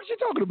 what the fuck she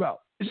talking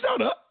about? Is she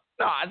talking up?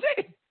 Nah,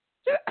 hey,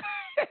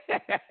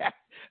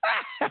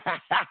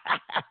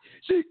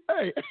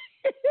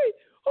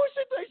 who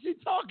she think she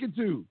talking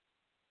to?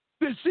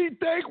 Does she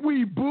think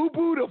we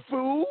boo-boo the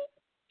fool?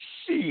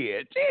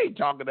 Shit, she ain't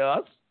talking to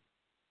us.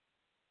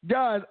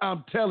 Guys,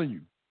 I'm telling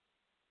you,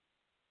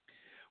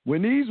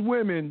 when these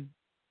women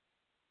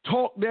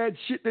talk that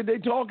shit that they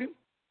talking,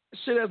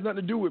 shit has nothing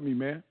to do with me,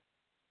 man.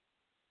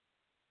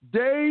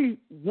 They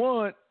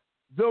want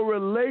the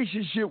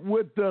relationship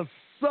with the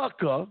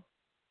sucker,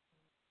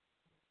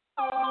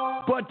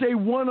 but they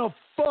want to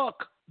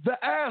fuck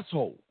the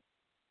asshole.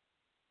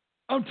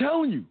 I'm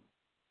telling you.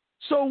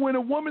 So when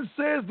a woman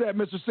says that,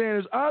 Mr.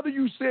 Sanders, either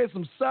you said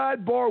some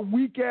sidebar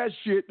weak-ass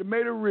shit that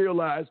made her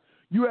realize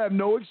you have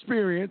no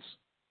experience,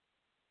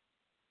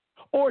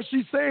 or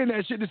she's saying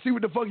that shit to see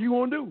what the fuck you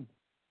gonna do.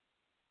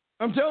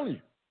 I'm telling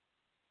you.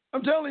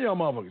 I'm telling y'all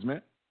motherfuckers,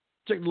 man.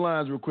 Check the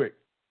lines real quick.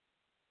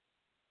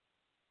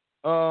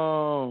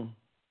 Yeah,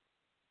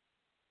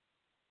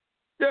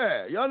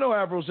 y'all know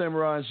Afro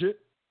Samurai and shit.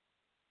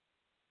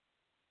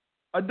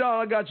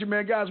 Don, I got you,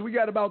 man. Guys, we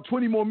got about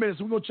 20 more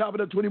minutes. We're going to chop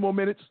it up 20 more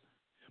minutes.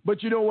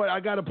 But you know what?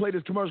 I got to play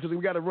this commercial because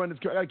we got to run this.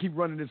 I got to keep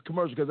running this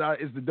commercial because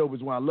it's the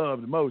dopest one I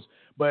love the most.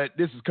 But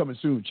this is coming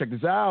soon. Check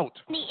this out.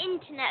 The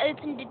internet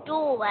opened a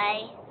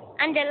doorway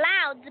and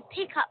allowed the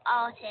pickup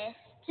artist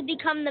to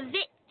become the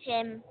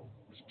victim,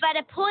 spread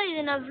a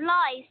poison of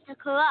lies to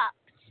corrupt,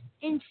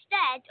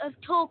 instead of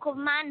talk of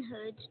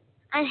manhood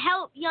and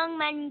help young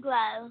men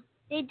grow.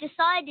 They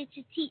decided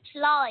to teach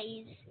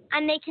lies,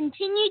 and they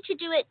continue to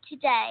do it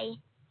today.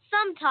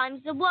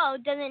 Sometimes the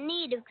world doesn't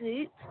need a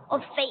group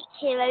of fake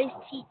heroes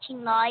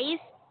teaching lies.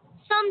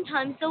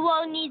 Sometimes the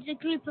world needs a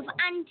group of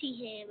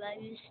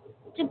anti-heroes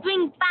to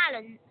bring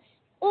balance,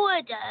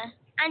 order,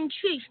 and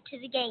truth to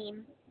the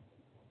game.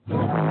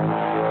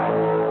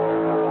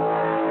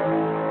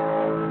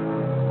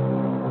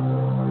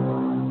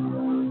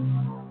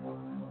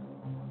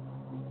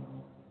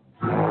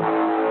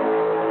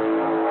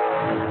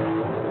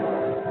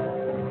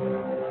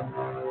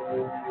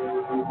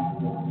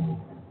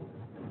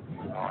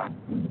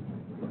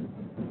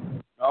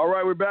 All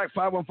right, we're back.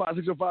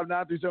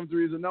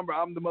 515-605-9373 is the number.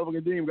 I'm the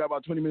motherfucking Dean. We got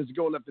about 20 minutes to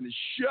go left in the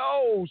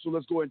show. So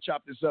let's go ahead and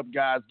chop this up,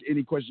 guys.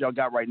 Any questions y'all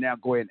got right now,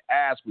 go ahead and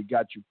ask. We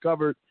got you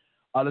covered.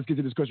 Let's get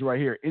to this question right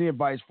here. Any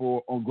advice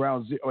for on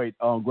ground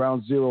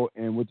zero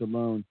and what to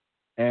learn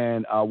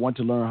and want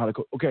to learn how to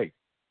cook? Okay.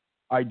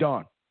 All right,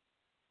 Don.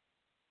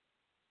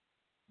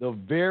 The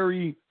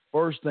very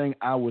first thing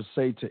I would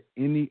say to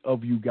any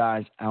of you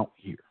guys out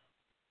here,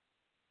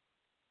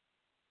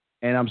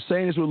 and I'm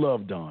saying this with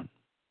love, Don.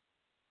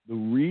 The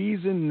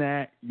reason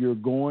that you're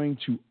going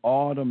to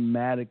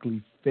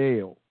automatically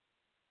fail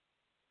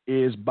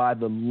is by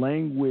the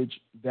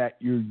language that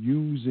you're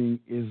using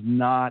is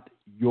not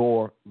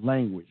your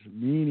language,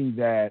 meaning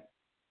that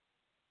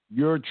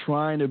you're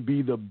trying to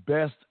be the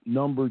best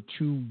number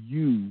 2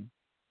 you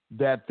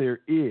that there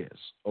is,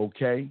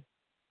 okay?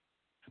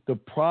 The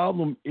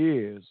problem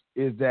is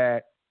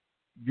that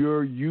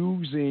you're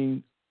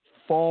using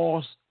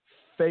false,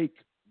 fake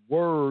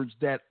words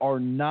that are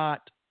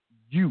not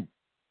you.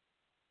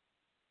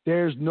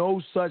 There's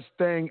no such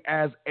thing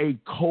as a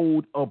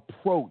cold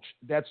approach.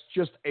 That's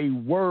just a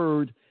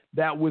word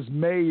that was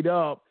made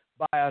up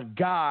by a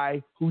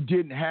guy who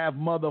didn't have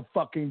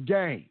motherfucking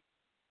game.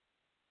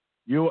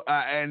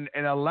 And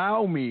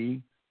allow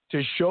me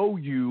to show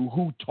you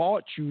who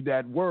taught you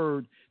that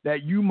word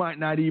that you might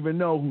not even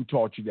know who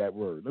taught you that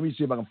word. Let me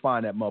see if I can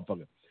find that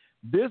motherfucker.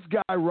 This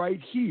guy right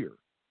here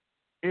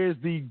is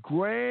the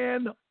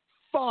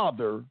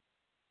grandfather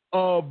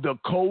of the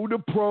cold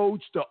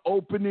approach, the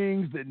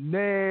openings, the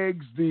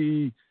negs,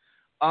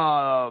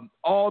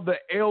 all the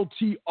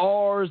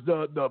LTRs,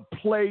 the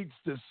plates,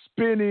 the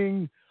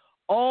spinning,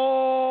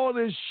 all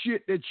this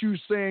shit that you're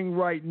saying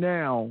right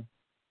now.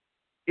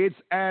 It's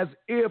as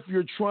if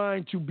you're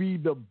trying to be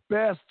the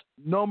best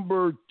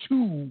number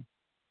 2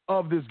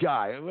 of this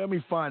guy. Let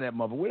me find that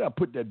mother. Where did I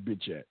put that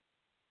bitch at?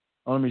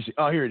 Oh, let me see.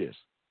 Oh, here it is.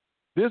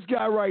 This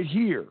guy right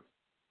here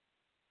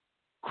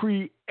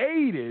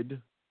created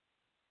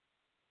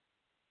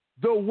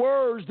the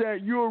words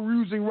that you're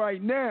using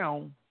right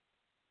now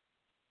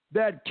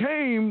that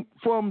came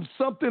from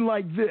something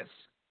like this.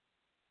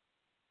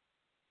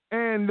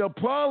 And the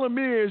problem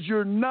is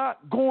you're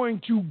not going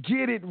to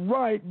get it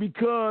right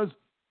because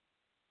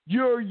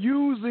You're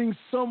using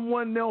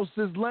someone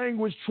else's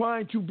language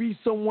trying to be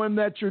someone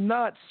that you're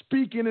not,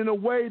 speaking in a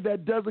way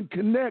that doesn't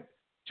connect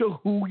to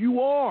who you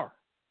are.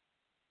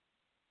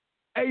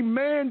 A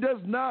man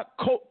does not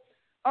All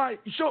right,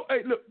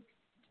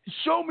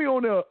 show me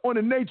on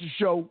a nature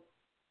show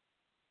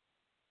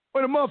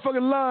where the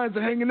motherfucking lions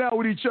are hanging out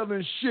with each other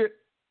and shit.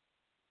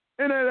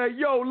 And they're like,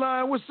 yo,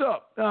 lion, what's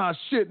up? Ah,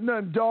 shit,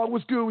 nothing, dog.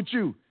 What's good with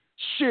you?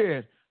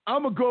 Shit,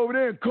 I'm going to go over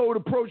there and cold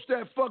approach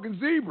that fucking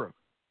zebra.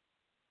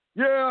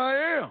 Yeah,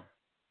 I am.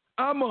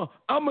 I'm going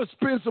to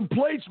spin some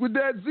plates with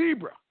that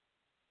zebra.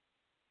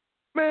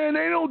 Man,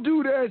 they don't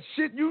do that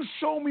shit. You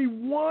show me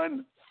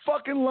one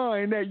fucking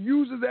lion that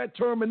uses that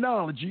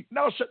terminology,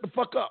 now shut the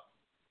fuck up.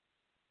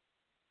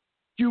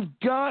 You've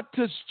got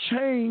to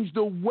change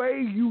the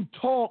way you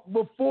talk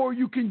before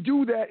you can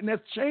do that, and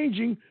that's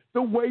changing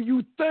the way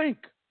you think.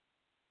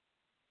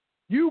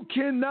 You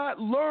cannot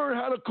learn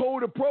how to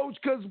code approach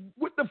because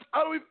what's the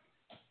code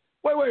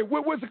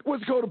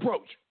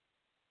approach?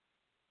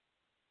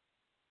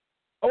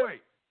 Oh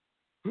wait,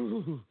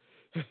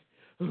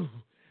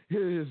 it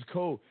is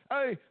cold.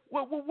 Hey,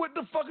 what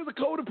the fuck is a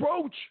code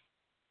approach?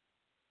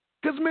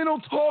 Because men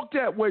don't talk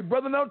that way,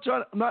 brother. I'm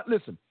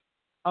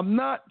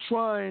not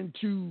trying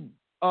to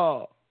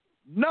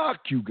knock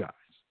you guys.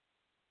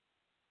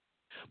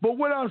 But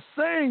what I'm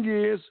saying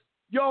is,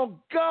 y'all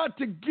got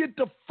to get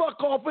the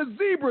fuck off a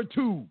zebra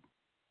tube.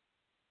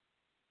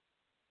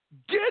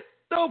 Get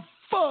the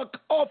fuck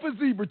off a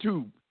zebra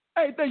tube.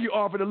 Hey, thank you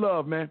all for the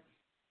love, man.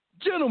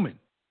 Gentlemen,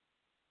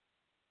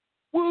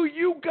 will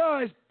you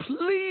guys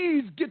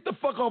please get the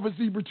fuck off a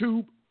zebra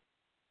tube?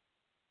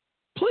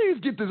 Please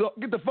get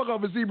the fuck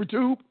off a zebra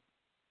tube.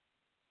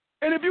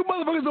 And if you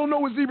motherfuckers don't know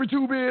what zebra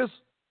tube is,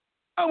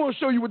 I want to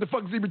show you what the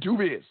fuck zebra tube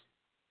is.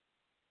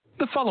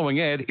 The following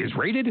ad is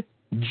rated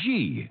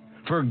G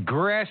for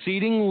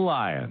grass-eating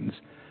lions.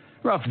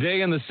 Rough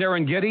day in the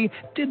Serengeti?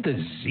 Did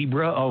the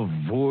zebra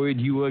avoid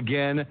you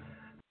again?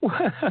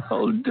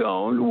 Well,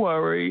 don't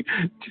worry.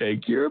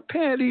 Take your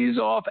panties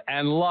off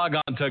and log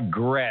on to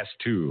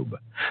GrassTube,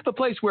 the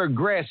place where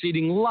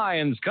grass-eating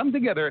lions come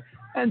together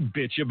and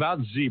bitch about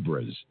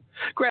zebras.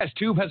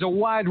 GrassTube has a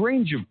wide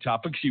range of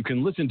topics you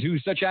can listen to,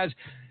 such as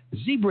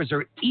zebras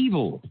are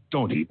evil.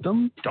 Don't eat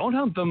them. Don't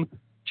hunt them.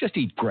 Just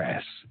eat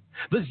grass.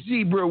 The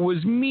zebra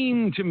was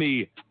mean to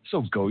me,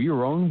 so go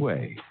your own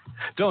way.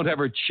 Don't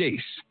ever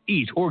chase,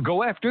 eat, or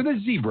go after the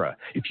zebra.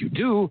 If you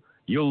do,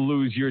 you'll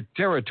lose your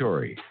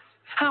territory.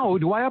 How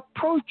do I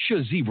approach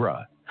a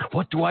zebra?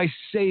 What do I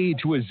say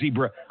to a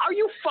zebra? Are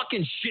you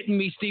fucking shitting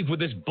me, Steve, with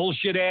this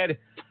bullshit ad?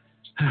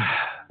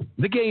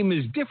 The game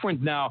is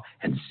different now,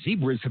 and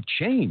zebras have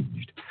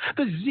changed.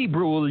 The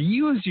zebra will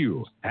use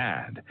you,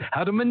 and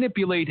how to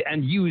manipulate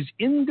and use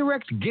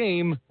indirect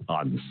game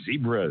on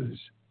zebras.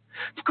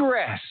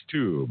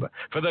 GrassTube,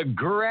 for the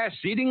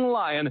grass-eating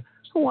lion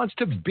who wants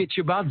to bitch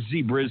about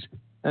zebras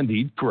and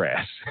eat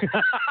grass.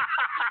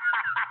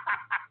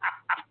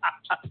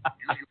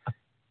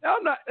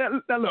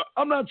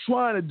 I'm not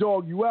trying to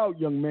dog you out,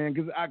 young man,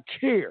 because I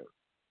care.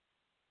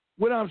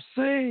 What I'm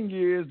saying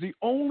is the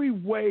only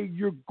way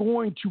you're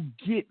going to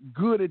get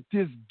good at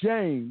this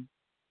game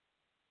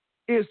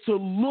is to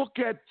look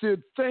at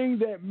the thing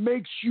that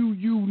makes you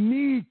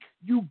unique.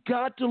 You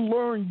got to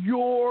learn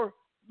your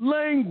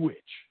language.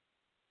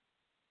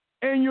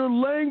 And your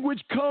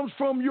language comes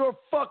from your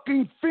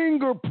fucking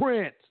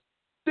fingerprint.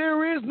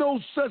 There is no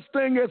such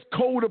thing as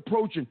code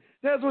approaching.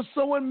 That's what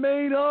someone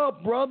made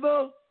up,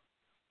 brother.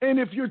 And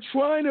if you're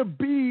trying to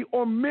be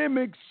or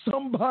mimic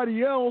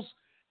somebody else,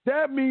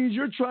 that means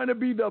you're trying to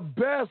be the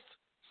best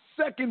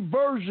second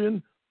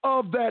version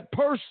of that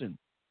person.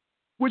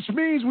 Which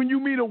means when you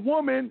meet a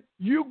woman,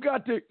 you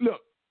got to,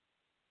 look,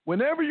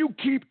 whenever you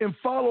keep and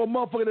follow a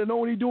motherfucker that know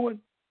what he's doing,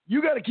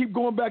 you got to keep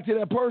going back to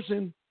that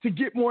person to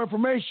get more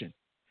information.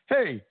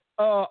 Hey,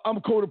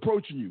 I'm code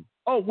approaching you.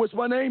 Oh, what's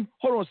my name?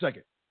 Hold on a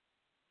second.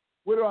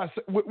 What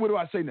do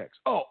I say next?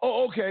 Oh,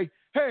 okay.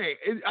 Hey,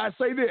 I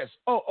say this.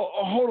 Oh,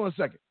 hold on a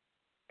second.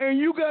 And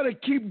you got to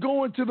keep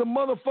going to the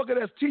motherfucker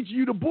that's teaching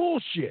you the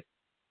bullshit.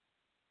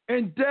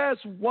 And that's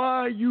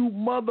why you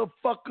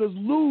motherfuckers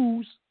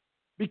lose,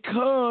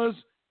 because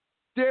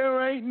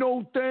there ain't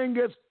no thing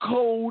that's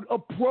code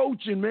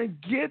approaching, man.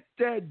 Get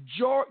that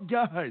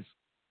guys.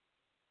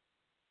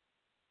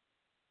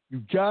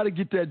 You got to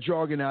get that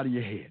jargon out of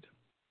your head.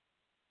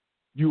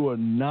 You are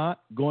not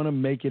going to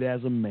make it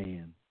as a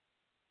man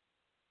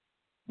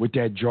with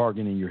that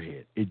jargon in your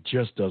head. It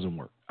just doesn't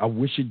work. I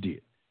wish it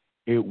did.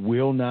 It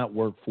will not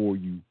work for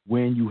you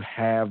when you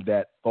have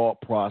that thought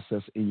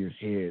process in your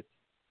head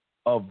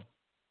of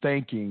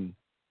thinking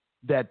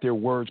that there are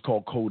words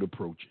called code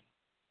approaching.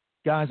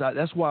 Guys,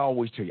 that's why I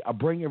always tell you, I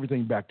bring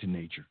everything back to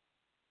nature.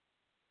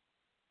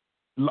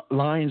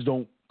 Lions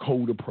don't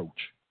code approach.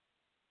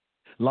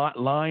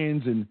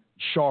 Lions and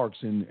sharks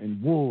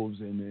and wolves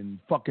and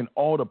fucking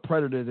all the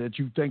predators that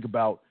you think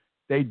about,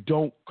 they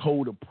don't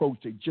code approach.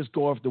 They just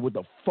go after what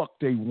the fuck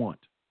they want.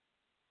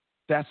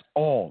 That's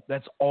all.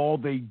 That's all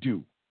they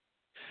do.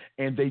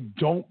 And they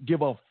don't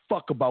give a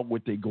fuck about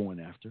what they're going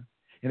after.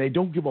 and they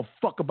don't give a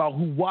fuck about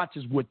who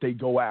watches what they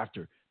go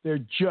after.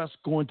 They're just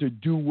going to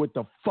do what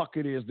the fuck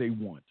it is they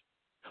want.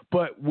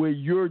 But what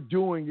you're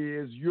doing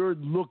is you're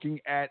looking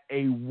at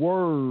a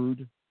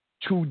word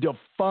to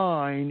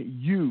define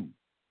you.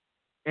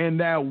 And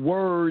that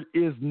word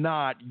is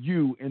not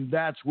you. And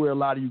that's where a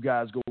lot of you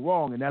guys go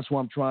wrong. And that's why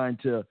I'm trying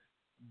to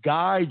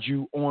guide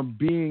you on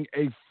being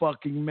a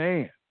fucking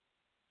man.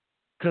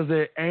 Because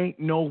there ain't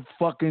no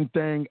fucking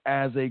thing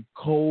as a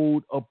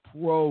cold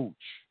approach.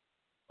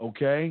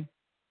 Okay?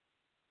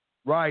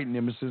 Right,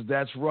 Nemesis.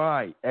 That's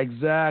right.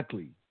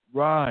 Exactly.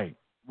 Right.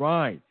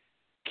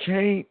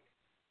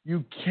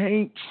 You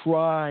can't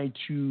try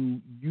to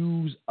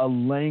use a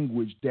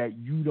language that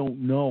you don't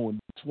know. And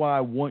that's why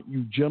I want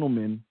you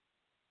gentlemen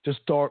to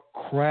start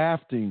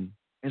crafting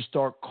and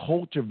start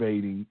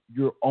cultivating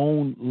your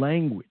own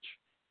language.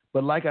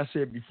 But like I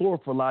said before,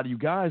 for a lot of you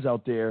guys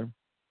out there,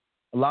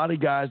 a lot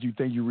of guys, you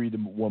think you read the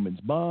woman's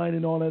mind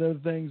and all that other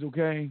things,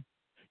 okay?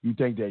 You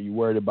think that you're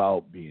worried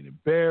about being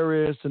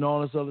embarrassed and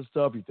all this other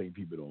stuff. You think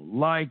people don't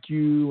like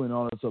you and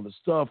all this other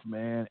stuff,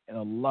 man. And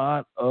a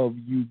lot of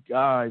you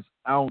guys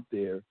out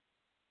there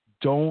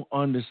don't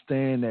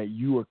understand that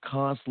you are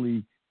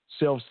constantly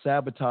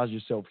self-sabotage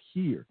yourself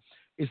here.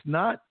 It's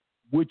not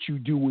what you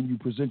do when you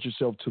present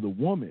yourself to the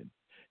woman.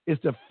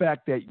 It's the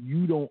fact that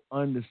you don't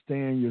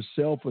understand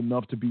yourself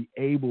enough to be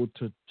able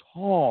to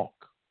talk.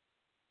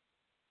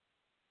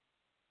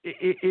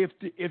 If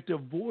the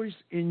voice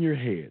in your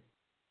head,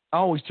 I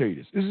always tell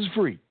you this is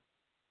free.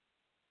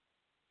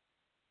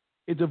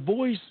 If the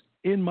voice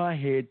in my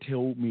head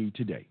told me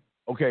today,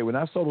 okay, when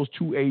I saw those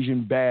two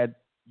Asian bad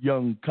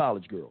young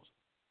college girls,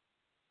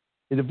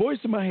 if the voice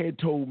in my head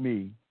told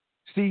me,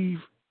 Steve,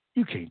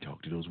 you can't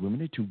talk to those women,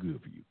 they're too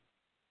good for you.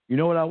 You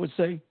know what I would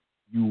say?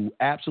 You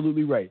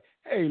absolutely right.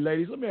 Hey,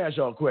 ladies, let me ask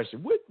y'all a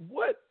question.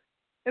 What?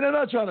 And I'm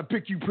not trying to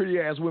pick you pretty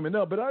ass women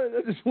up, but I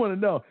just want to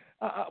know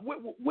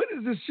what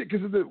is this shit?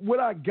 Because what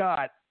I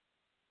got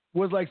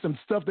was like some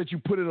stuff that you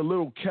put in a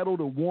little kettle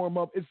to warm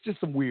up. It's just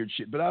some weird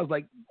shit. But I was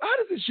like, how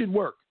does this shit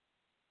work?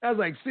 I was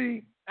like,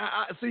 see,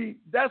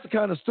 that's the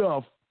kind of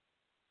stuff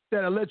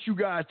that'll let you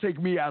guys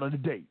take me out of the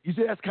date. You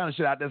see, that's the kind of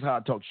shit. That's how I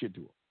talk shit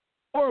to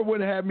her. Or it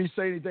wouldn't have me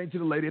say anything to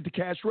the lady at the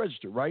cash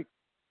register, right?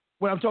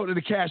 When I'm talking to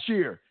the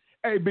cashier,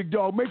 hey, big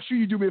dog, make sure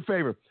you do me a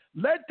favor.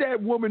 Let that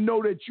woman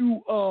know that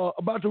you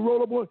about to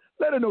roll up on.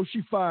 Let her know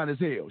she fine as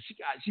hell.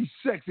 She's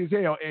sexy as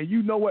hell. And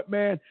you know what,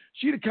 man?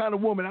 She the kind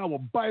of woman I will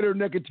bite her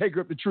neck and take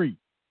her up the tree.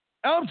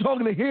 I'm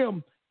talking to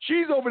him.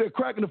 She's over there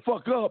cracking the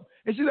fuck up.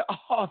 And she's like,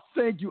 oh,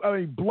 thank you. I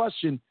mean,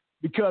 blushing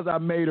because I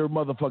made her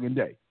motherfucking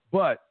day.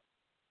 But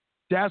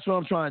that's what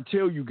I'm trying to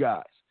tell you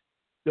guys.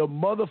 The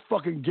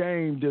motherfucking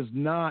game does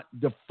not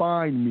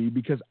define me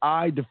because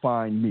I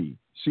define me.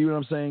 See what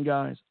I'm saying,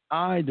 guys?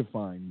 I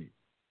define me.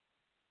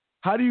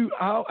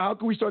 How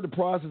can we start the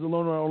process of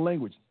learning our own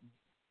language?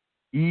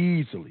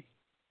 Easily.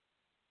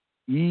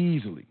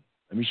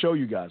 Let me show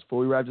you guys before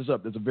we wrap this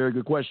up. That's a very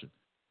good question.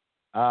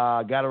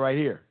 Got it right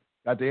here.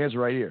 Got the answer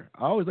right here.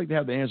 I always like to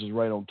have the answers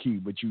right on key,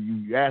 but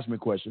you asked me a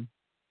question.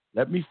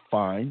 Let me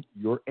find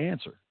your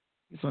answer.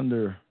 It's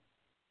under,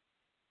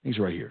 it's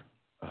right here.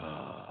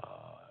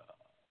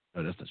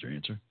 No, that's not your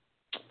answer.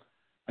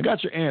 I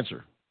got your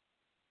answer.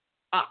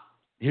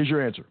 Here's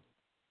your answer.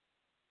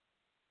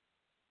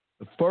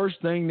 The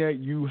first thing that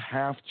you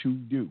have to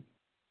do,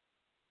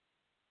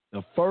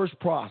 the first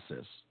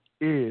process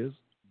is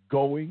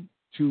going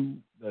to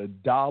the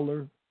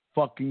dollar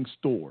fucking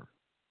store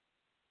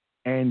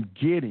and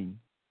getting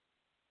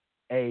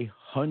a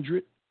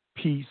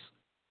 100-piece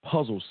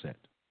puzzle set.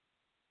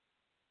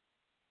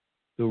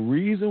 The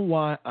reason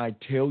why I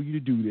tell you to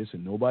do this,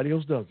 and nobody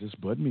else does this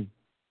but me,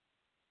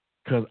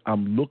 because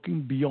I'm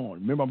looking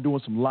beyond. Remember, I'm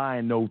doing some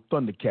Lion No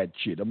Thundercat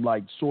shit. I'm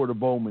like Sword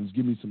of Omens,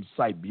 give me some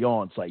sight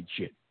beyond sight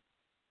shit.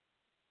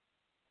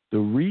 The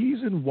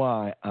reason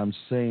why I'm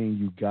saying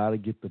you got to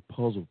get the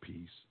puzzle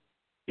piece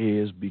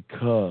is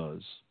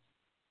because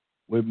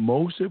what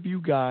most of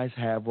you guys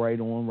have right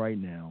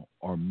now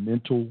are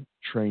mental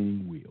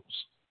training wheels.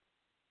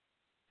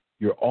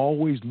 You're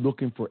always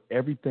looking for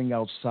everything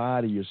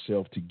outside of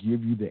yourself to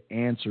give you the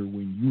answer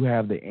when you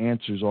have the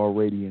answers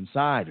already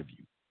inside of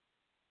you.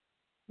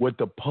 What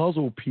the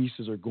puzzle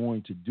pieces are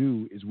going to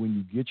do is when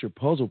you get your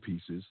puzzle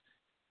pieces,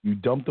 you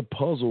dump the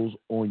puzzles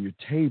on your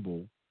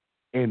table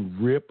and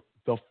rip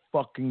the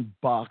fucking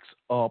box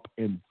up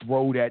and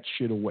throw that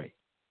shit away.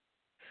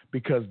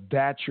 Because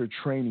that's your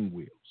training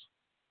wheels.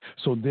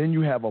 So then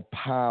you have a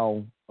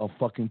pile of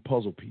fucking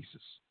puzzle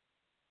pieces.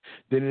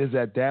 Then it is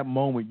at that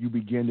moment you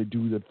begin to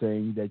do the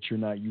thing that you're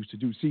not used to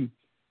do. See,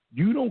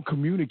 you don't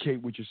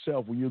communicate with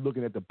yourself when you're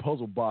looking at the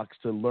puzzle box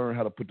to learn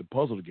how to put the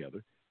puzzle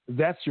together.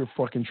 That's your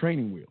fucking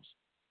training wheels.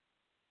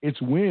 It's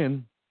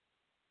when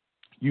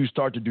you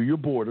start to do your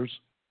borders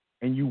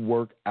and you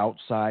work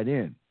outside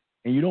in.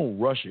 And you don't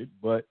rush it,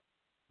 but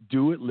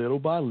do it little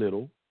by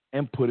little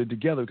and put it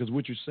together. Because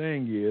what you're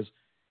saying is,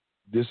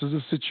 this is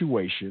a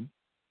situation.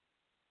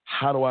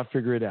 How do I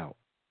figure it out?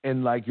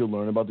 And like you'll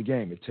learn about the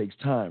game, it takes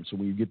time. So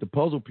when you get the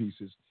puzzle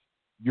pieces,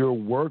 You're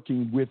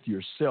working with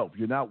yourself.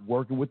 You're not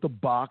working with the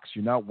box.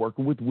 You're not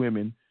working with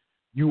women.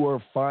 You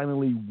are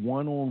finally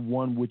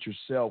one-on-one with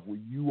yourself where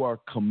you are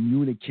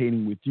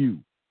communicating with you.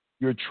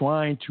 You're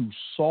trying to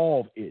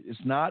solve it. It's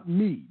not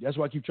me. That's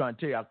why I keep trying to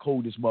tell you how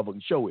cold this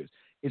motherfucking show is.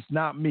 It's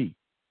not me.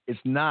 It's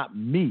not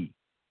me.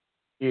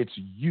 It's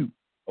you,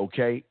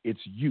 okay? It's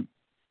you.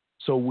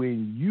 So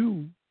when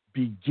you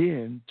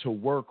begin to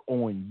work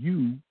on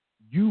you,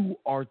 you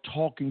are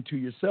talking to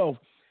yourself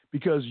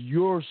because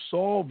you're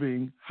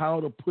solving how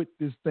to put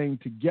this thing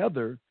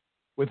together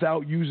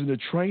without using the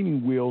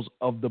training wheels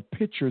of the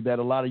picture that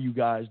a lot of you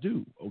guys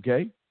do,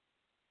 okay?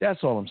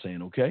 That's all I'm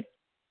saying, okay?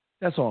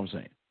 That's all I'm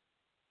saying.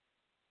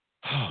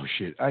 Oh,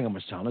 shit. I ain't got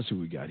much time. Let's see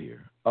what we got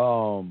here.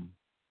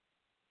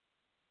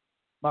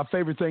 My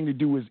favorite thing to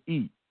do is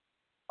eat.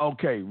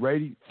 Okay,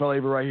 ready?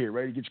 Flavor right here.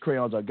 Ready? Get your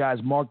crayons out. Guys,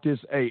 mark this.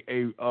 Hey,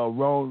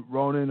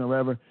 Ronan or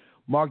whatever,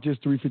 mark this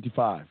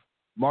 355.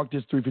 Mark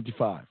this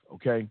 355,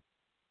 okay?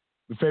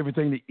 The favorite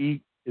thing to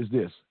eat is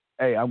this.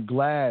 Hey, I'm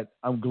glad.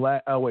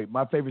 Oh, wait.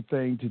 My favorite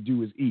thing to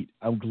do is eat.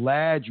 I'm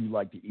glad you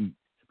like to eat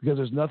because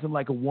there's nothing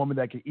like a woman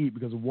that can eat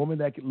because a woman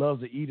that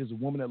loves to eat is a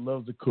woman that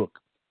loves to cook.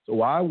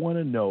 So I want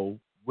to know,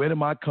 when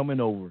am I coming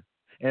over?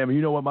 And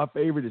you know what? My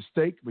favorite is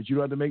steak, but you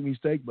don't have to make me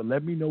steak, but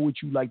let me know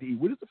what you like to eat.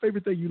 What is the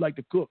favorite thing you like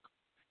to cook?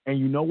 And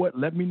you know what?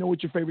 Let me know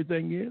what your favorite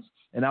thing is,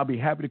 and I'll be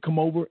happy to come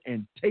over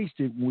and taste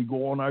it when we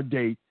go on our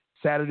date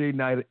Saturday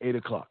night at 8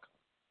 o'clock.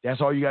 That's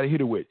all you got to hit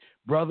it with.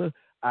 Brother,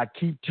 I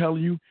keep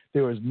telling you,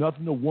 there is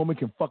nothing a woman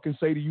can fucking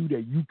say to you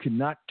that you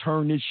cannot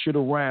turn this shit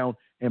around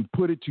and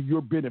put it to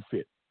your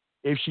benefit.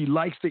 If she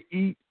likes to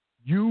eat,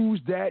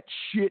 use that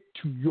shit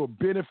to your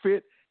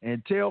benefit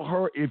and tell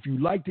her if you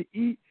like to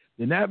eat,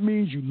 then that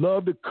means you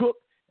love to cook.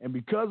 And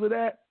because of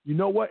that, you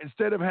know what?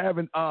 Instead of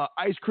having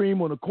ice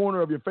cream on the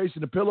corner of your face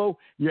in the pillow,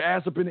 your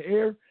ass up in the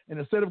air, and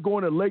instead of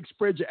going to the lake,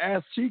 spread your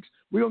ass cheeks,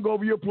 we're going to go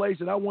over your place,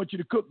 and I want you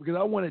to cook because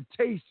I want to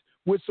taste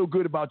what's so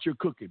good about your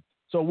cooking.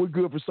 So we're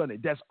good for Sunday.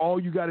 That's all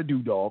you got to do,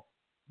 dog.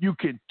 You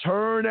can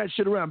turn that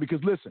shit around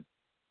because, listen,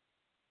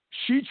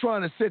 she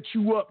trying to set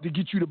you up to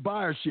get you to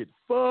buy her shit.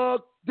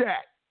 Fuck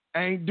that.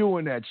 Ain't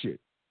doing that shit.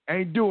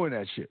 Ain't doing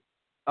that shit.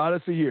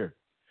 Let's see here.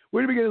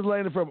 Where do we get this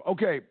landing from?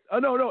 Okay.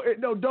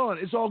 No, Dawn,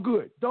 it's all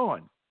good.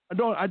 Dawn,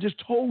 I just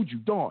told you,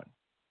 Dawn.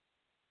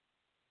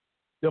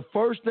 The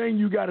first thing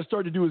you got to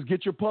start to do is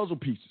get your puzzle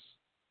pieces.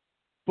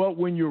 But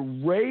when you're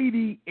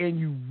ready and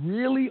you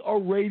really are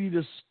ready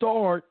to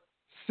start,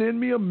 send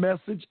me a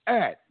message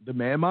at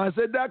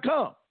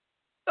themanmindset.com.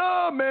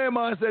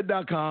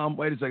 Manmindset.com.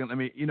 Wait a second.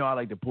 I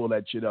like to pull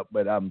that shit up,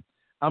 but I'm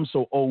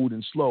so old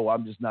and slow.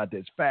 I'm just not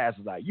as fast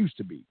as I used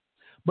to be.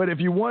 But if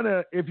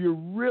you're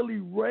really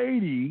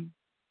ready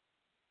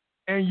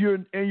and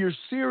you're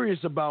serious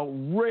about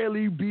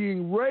really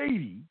being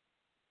ready,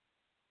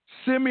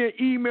 send me an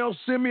email,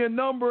 send me a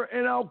number,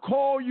 and I'll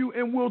call you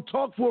and we'll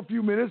talk for a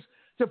few minutes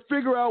to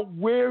figure out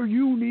where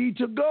you need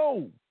to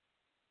go.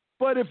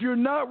 But if you're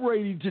not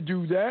ready to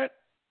do that,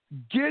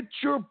 get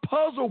your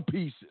puzzle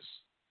pieces.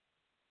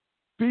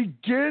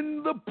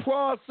 Begin the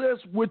process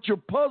with your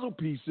puzzle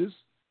pieces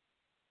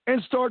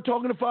and start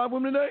talking to 5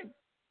 women a day.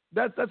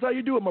 That's how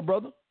you do it, my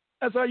brother.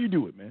 That's how you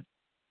do it, man.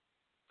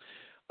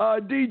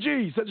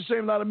 DG, such a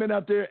shame a lot of men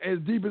out there as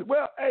deep as,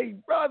 well, hey,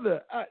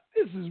 brother,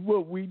 this is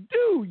what we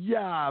do.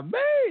 Yeah,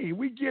 man.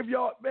 We give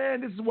y'all,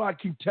 man, this is why I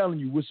keep telling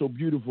you what's so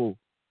beautiful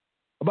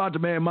about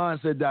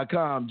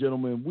themanmindset.com,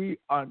 gentlemen. We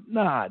are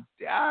not,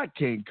 I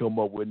can't come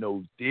up with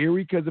no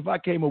theory, because if I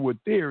came up with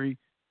theory,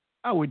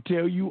 I would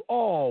tell you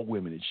all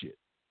women and shit.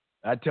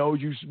 I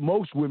told you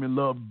most women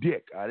love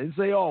dick. I didn't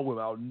say all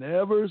women. I'll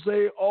never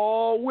say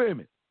all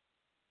women.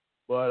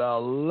 But a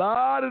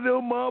lot of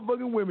them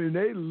motherfucking women,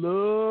 they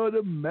love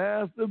to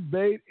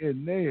masturbate,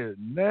 and they are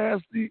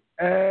nasty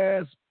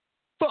as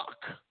fuck.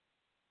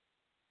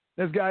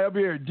 This guy up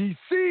here,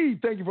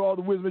 DC, thank you for all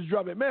the wisdom you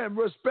dropped it. Man,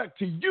 respect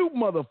to you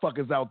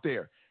motherfuckers out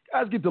there.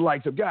 Guys, get the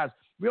lights up. Guys,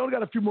 we only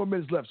got a few more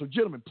minutes left, so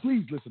gentlemen,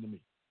 please listen to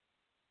me.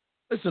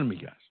 Listen to me,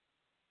 guys.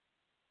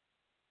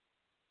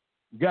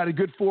 Got a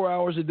good 4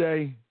 hours a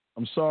day.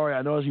 I'm sorry.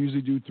 I know I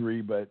usually do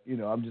 3, but,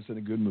 I'm just in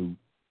a good mood.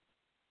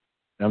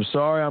 I'm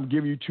sorry I'm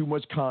giving you too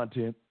much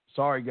content.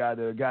 Sorry, guy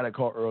that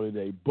called earlier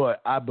today,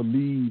 but I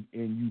believe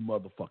in you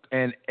motherfuckers.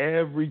 And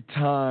every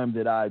time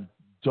that I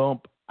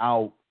dump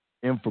out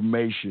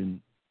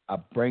information, I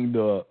bring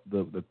the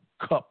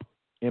cup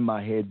in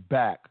my head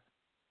back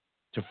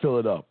to fill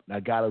it up. And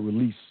I got to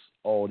release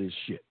all this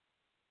shit.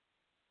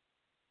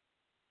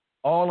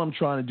 All I'm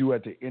trying to do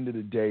at the end of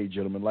the day,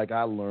 gentlemen, like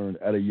I learned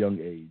at a young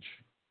age,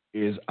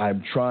 is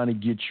I'm trying to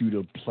get you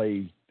to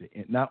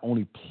not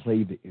only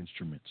play the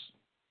instruments,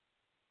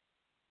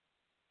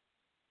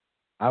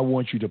 I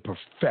want you to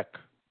perfect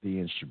the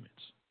instruments.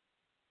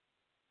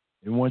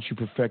 And once you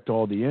perfect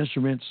all the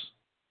instruments,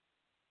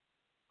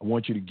 I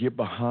want you to get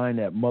behind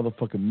that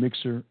motherfucking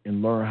mixer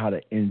and learn how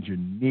to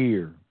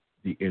engineer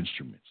the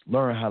instruments.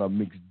 Learn how to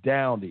mix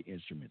down the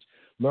instruments.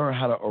 Learn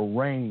how to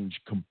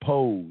arrange,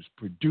 compose,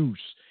 produce,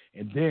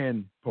 and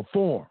then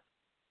perform.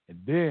 And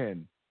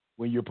then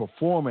when you're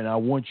performing, I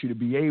want you to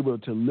be able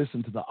to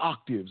listen to the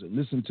octaves and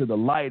listen to the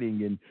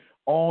lighting and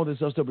all this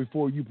other stuff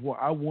before you perform.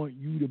 I want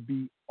you to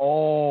be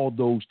all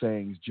those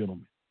things,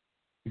 gentlemen.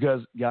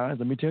 Because, guys,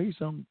 let me tell you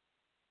something.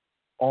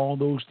 All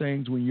those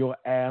things when your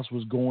ass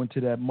was going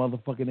to that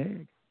motherfucking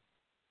egg.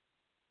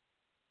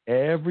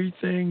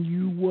 Everything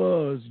you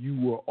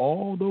were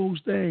all those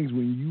things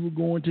when you were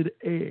going to the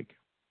egg.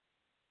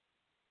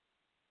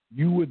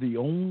 You were the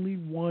only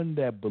one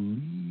that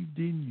believed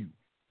in you.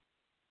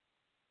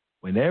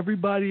 When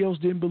everybody else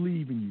didn't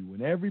believe in you,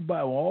 when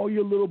all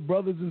your little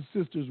brothers and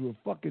sisters were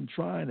fucking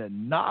trying to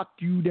knock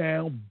you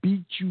down,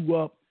 beat you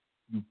up,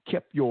 you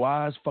kept your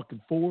eyes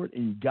fucking forward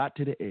and you got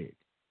to the egg.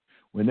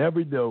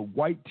 Whenever the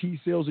white T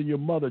cells in your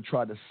mother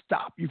tried to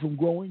stop you from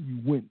growing, you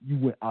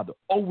went either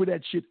over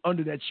that shit,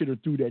 under that shit, or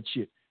through that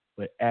shit.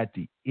 But at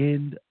the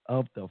end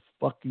of the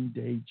fucking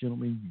day,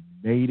 gentlemen,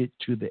 you made it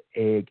to the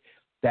egg.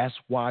 That's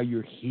why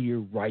you're here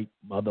right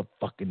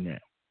motherfucking now.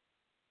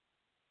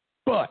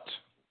 But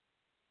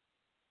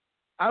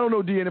I don't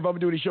know, DN, if I'm going to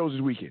do any shows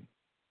this weekend.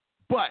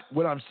 But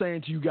what I'm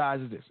saying to you guys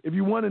is this. If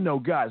you want to know,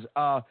 guys,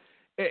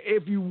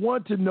 if you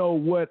want to know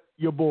what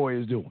your boy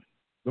is doing,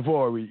 if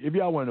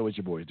y'all want to know what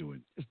your boy is doing,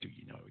 just do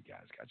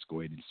guys. Just go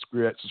ahead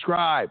and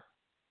subscribe.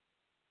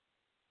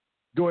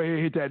 Go ahead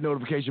and hit that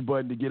notification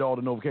button to get all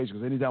the notifications.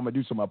 Because anytime I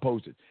do something, I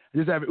post it.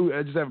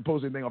 I just haven't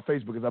posted anything on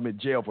Facebook because I'm in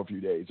jail for a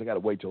few days. I got to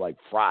wait till like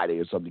Friday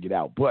or something to get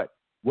out. But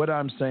what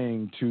I'm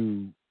saying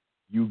to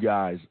you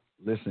guys,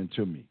 listen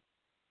to me.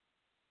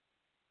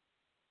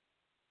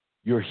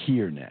 You're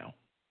here now.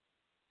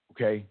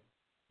 Okay?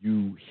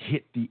 You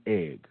hit the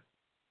egg.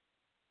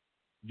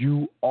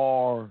 You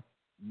are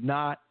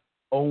not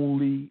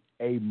only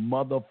a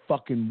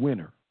motherfucking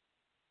winner.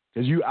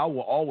 Because I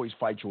will always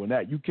fight you on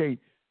that. You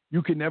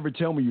can never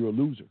tell me you're a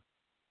loser.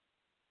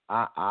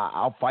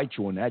 I'll fight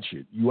you on that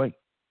shit. You ain't.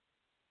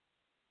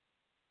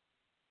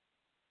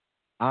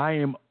 I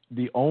am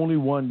the only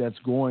one that's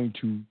going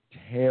to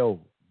tell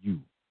you.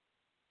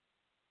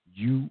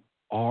 You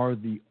are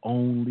the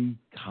only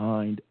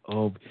kind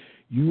of,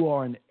 you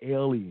are an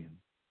alien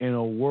in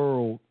a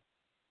world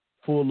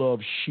full of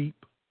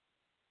sheep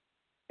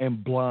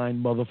and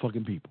blind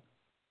motherfucking people.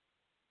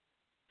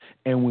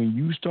 And when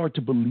you start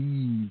to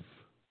believe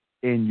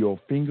in your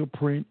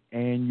fingerprint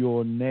and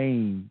your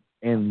name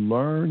and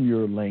learn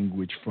your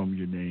language from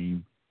your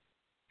name,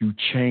 you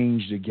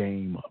change the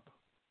game up.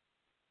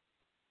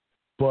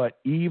 But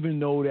even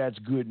though that's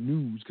good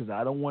news, because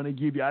I don't want to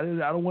give you, I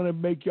don't want to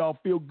make y'all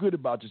feel good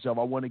about yourself.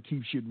 I want to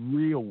keep shit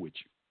real with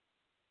you.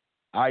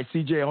 All right,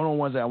 CJ, hold on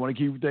one second. I want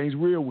to keep things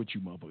real with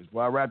you, motherfuckers,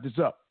 before I wrap this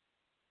up.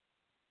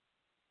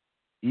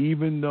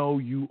 Even though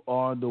you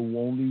are the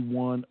only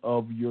one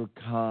of your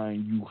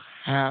kind, you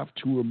have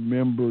to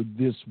remember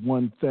this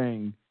one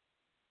thing.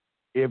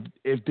 If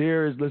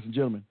there is, listen,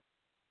 gentlemen,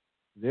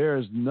 there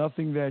is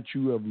nothing that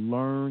you have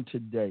learned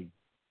today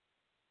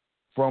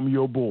from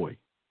your boy.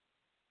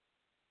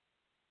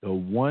 The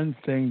one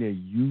thing that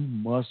you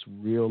must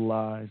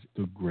realize,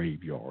 the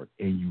graveyard,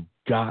 and you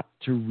got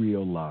to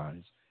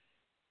realize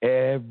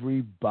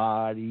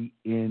everybody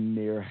in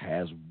there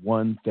has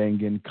one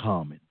thing in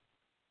common.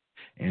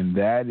 And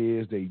that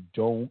is they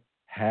don't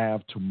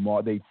have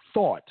tomorrow. They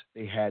thought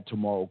they had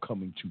tomorrow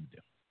coming to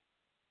them.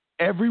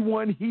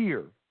 Everyone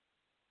here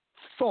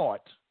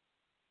thought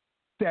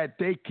that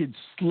they could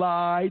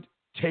slide,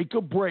 take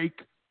a break,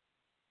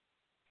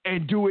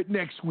 and do it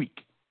next week.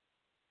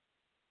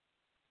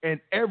 And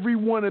every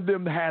one of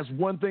them has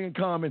one thing in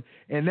common,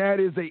 and that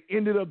is they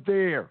ended up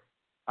there.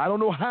 I don't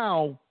know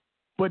how,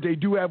 but they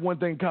do have one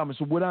thing in common.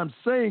 So what I'm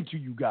saying to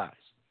you guys,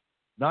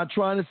 not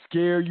trying to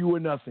scare you or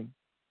nothing,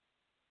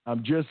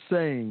 I'm just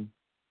saying,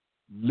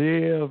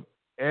 live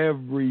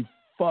every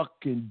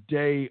fucking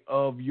day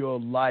of your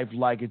life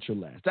like it's your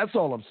last. That's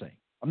all I'm saying.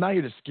 I'm not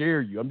here to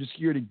scare you. I'm just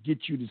here to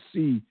get you to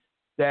see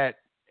that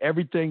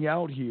everything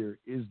out here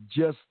is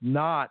just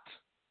not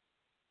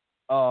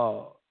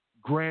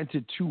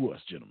granted to us,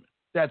 gentlemen.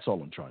 That's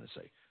all I'm trying to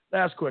say.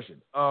 Last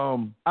question.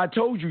 I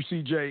told you,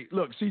 CJ.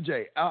 Look,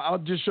 CJ, I'll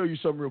just show you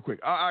something real quick.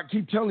 I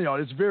keep telling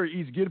y'all, it's very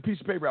easy. Get a piece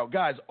of paper out.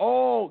 Guys,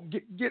 all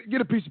get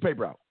a piece of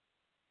paper out.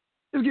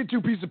 Just get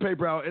 2 pieces of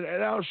paper out,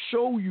 and I'll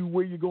show you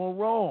where you're going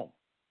wrong.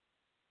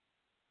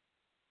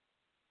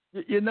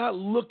 You're not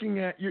looking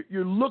at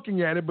you're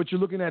looking at it, but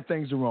you're looking at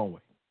things the wrong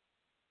way.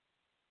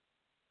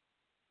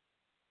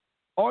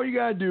 All you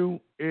gotta do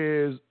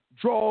is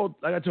draw,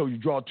 like I told you,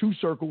 draw 2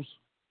 circles.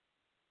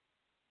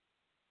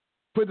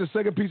 Put the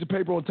second piece of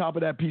paper on top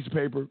of that piece of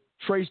paper.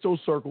 Trace those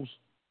circles.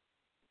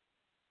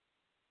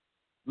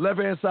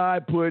 Left-hand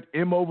side, put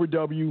M over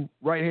W.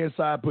 Right-hand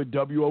side, put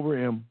W over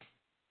M.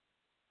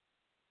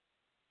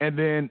 And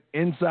then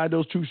inside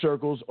those 2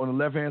 circles, on the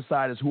left-hand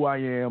side is who I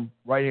am.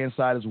 Right-hand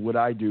side is what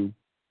I do.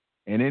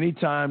 And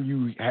anytime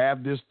you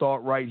have this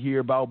thought right here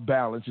about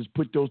balance, just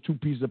put those 2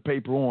 pieces of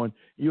paper on.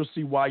 You'll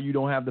see why you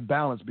don't have the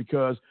balance,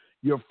 because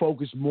you're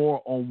focused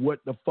more on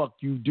what the fuck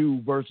you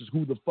do versus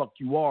who the fuck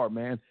you are,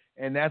 man.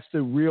 And that's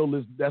the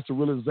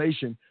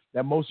realization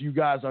that most of you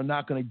guys are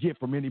not going to get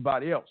from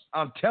anybody else.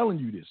 I'm telling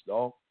you this,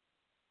 dog.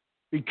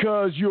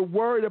 because you're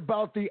worried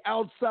about the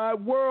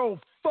outside world.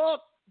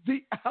 Fuck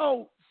the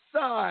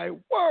outside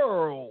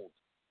world.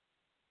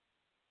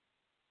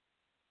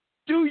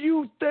 Do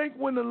you think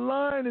when the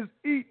lion is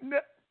eating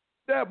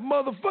that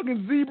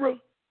motherfucking zebra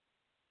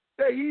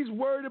that he's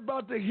worried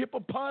about the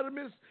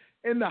hippopotamus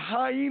and the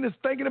hyenas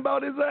thinking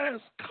about his ass?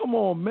 Come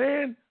on,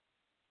 man.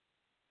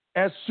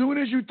 As soon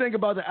as you think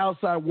about the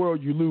outside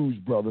world, you lose,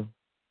 brother.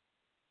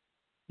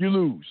 You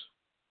lose.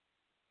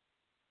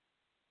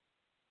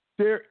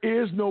 There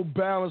is no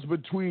balance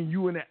between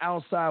you and the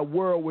outside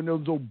world when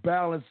there's no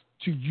balance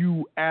to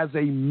you as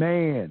a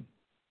man.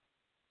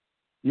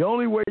 The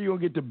only way you're going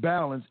to get the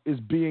balance is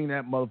being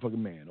that motherfucking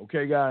man.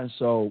 Okay, guys?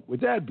 So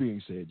with that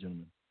being said,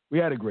 gentlemen, we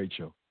had a great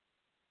show.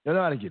 You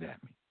know how to get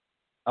at me.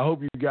 I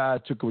hope you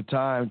guys took the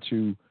time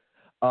to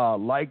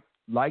like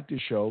the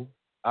show.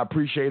 I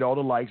appreciate all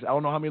the likes. I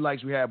don't know how many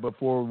likes we have, but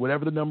for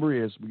whatever the number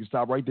is, we can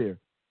stop right there.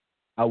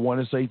 I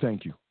want to say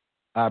thank you.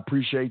 I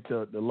appreciate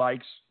the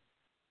likes.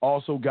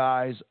 Also,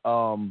 guys,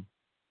 I'm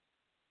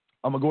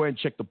going to go ahead and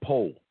check the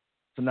poll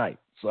tonight.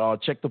 So I'll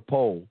check the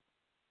poll.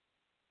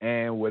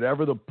 And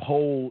whatever the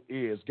poll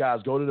is,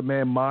 guys, go to the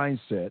Man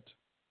Mindset.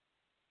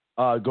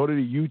 Go to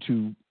the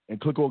YouTube and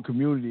click on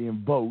Community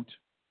and vote.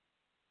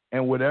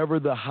 And whatever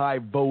the high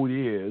vote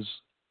is,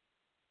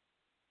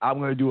 I'm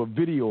going to do a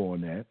video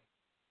on that.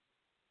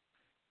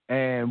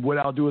 And what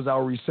I'll do is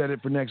I'll reset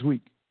it for next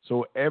week.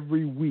 So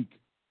every week,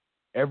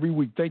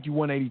 thank you,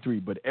 183,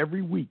 but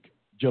every week,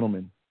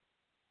 gentlemen,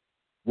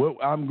 what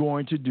I'm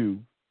going to do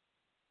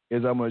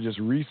is I'm going to just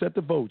reset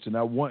the votes. And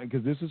I want,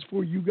 because this is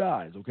for you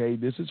guys, okay?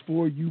 This is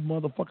for you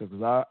motherfuckers,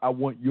 because I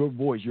want your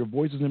voice. Your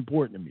voice is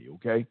important to me,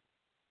 okay?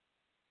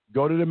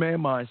 Go to the Man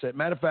Mindset.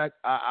 Matter of fact,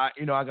 I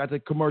got the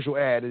commercial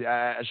ad.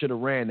 I should have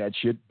ran that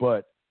shit,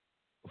 but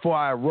before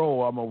I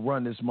roll, I'm going to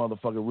run this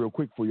motherfucker real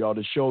quick for y'all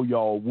to show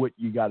y'all what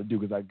you got to do,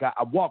 because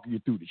I'm walking you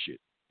through the shit.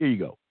 Here you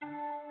go.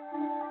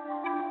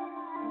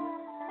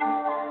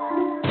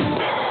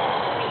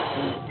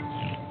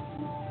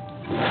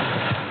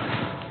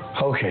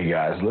 Okay,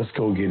 guys, let's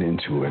go get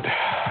into it.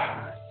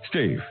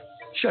 Steve,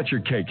 shut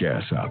your cake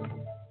ass up.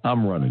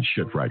 I'm running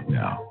shit right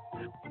now.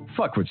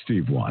 Fuck what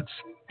Steve wants.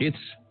 It's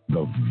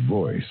the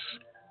voice.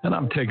 And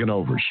I'm taking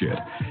over shit.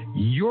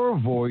 Your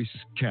voice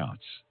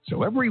counts.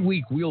 So every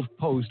week we'll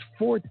post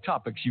 4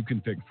 topics you can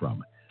pick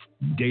from.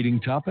 Dating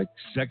topic,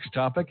 sex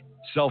topic,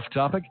 self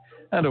topic,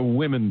 and a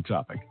women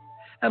topic.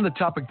 And the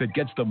topic that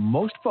gets the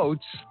most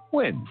votes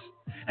wins.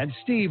 And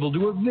Steve will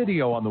do a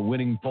video on the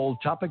winning poll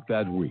topic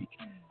that week.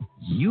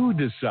 You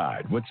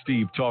decide what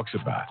Steve talks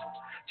about.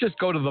 Just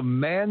go to the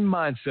Man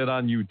Mindset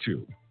on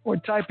YouTube or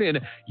type in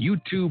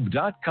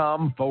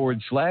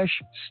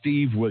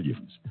youtube.com/Steve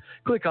Williams.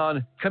 Click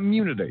on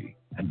Community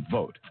and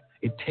vote.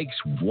 It takes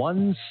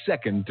 1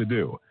 second to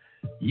do.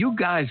 You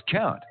guys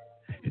count.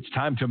 It's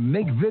time to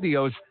make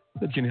videos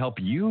that can help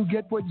you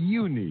get what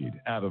you need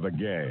out of the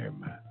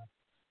game.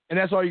 And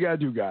that's all you got to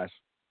do, guys.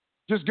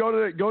 Just go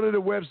to the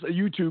website,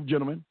 YouTube,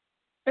 gentlemen,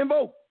 and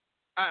vote.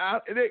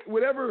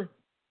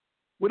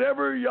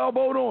 Whatever y'all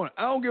vote on,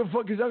 I don't give a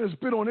fuck because y'all can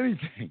spit on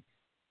anything.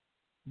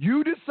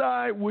 You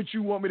decide what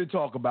you want me to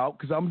talk about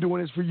because I'm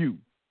doing this for you.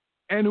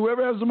 And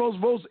whoever has the most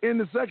votes in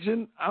the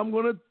section, I'm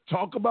going to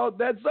talk about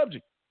that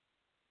subject.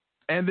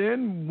 And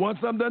then once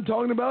I'm done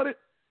talking about it,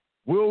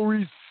 we'll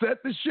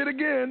reset the shit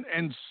again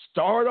and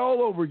start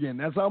all over again.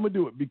 That's how I'm going to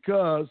do it,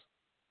 because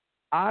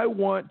I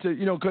want to,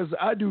 because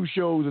I do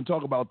shows and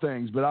talk about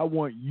things, but I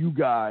want you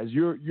guys,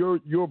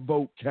 your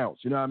vote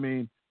counts. You know what I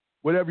mean?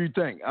 Whatever you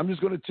think. I'm just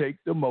going to take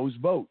the most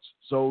votes.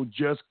 So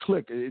just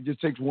click. It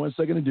just takes 1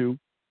 second to do.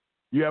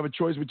 You have a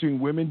choice between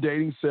women,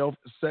 dating,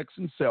 sex,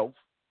 and self.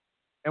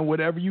 And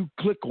whatever you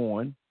click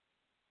on,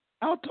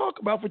 I'll talk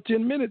about for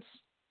 10 minutes.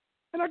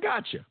 And I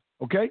got you.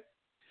 Okay?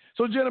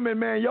 So, gentlemen,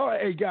 man, y'all,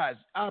 hey, guys,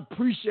 I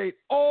appreciate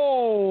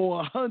all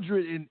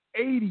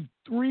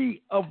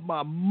 183 of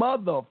my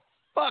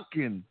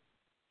motherfucking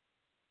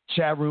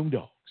chat room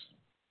dogs.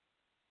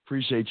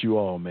 Appreciate you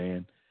all,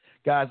 man.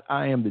 Guys,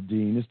 I am the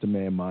Dean. It's the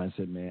Man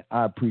Mindset, man.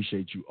 I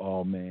appreciate you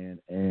all, man.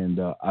 And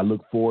I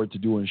look forward to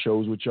doing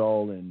shows with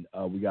y'all. And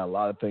we got a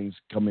lot of things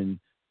coming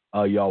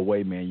y'all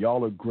way, man.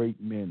 Y'all are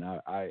great men.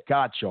 I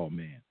got y'all,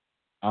 man.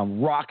 I'm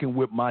rocking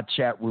with my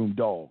chat room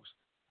dogs.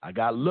 I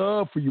got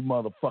love for you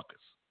motherfuckers.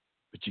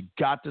 But you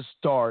got to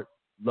start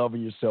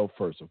loving yourself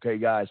first, okay,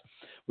 guys?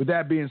 With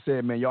that being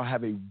said, man, y'all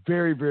have a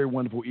very, very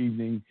wonderful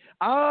evening.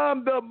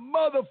 I'm the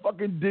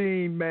motherfucking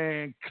Dean,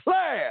 man.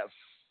 Class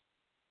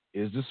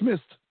is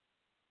dismissed.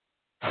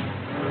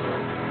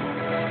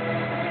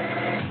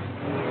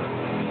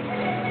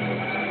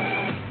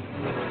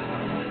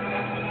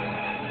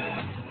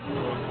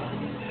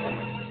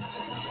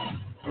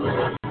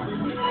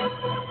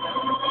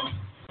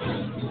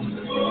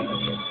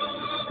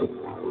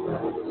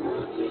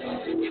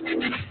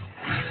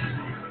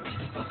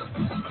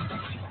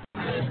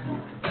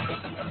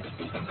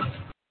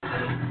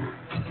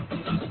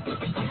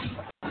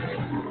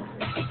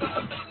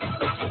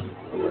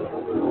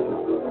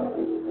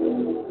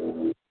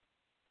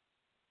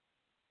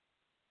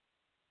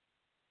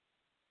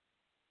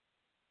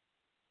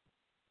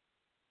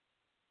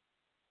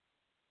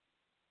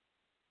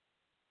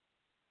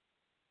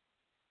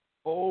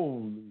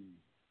 Holy.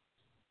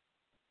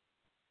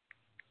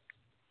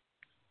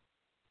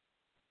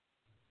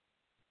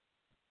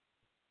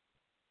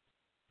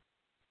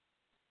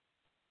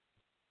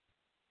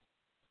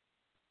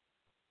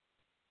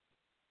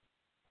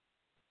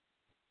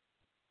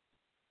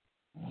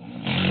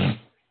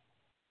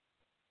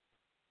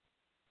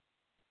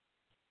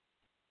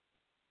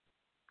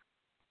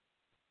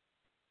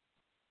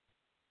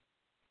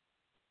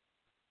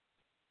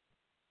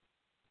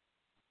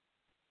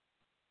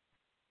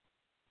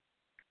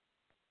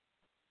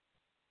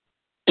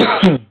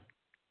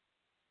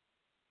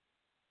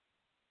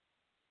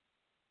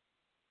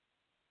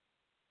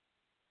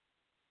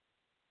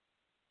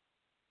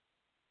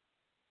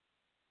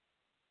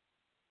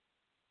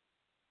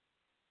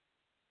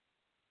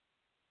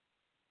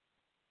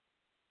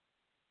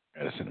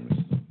 Gotta send him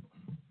this.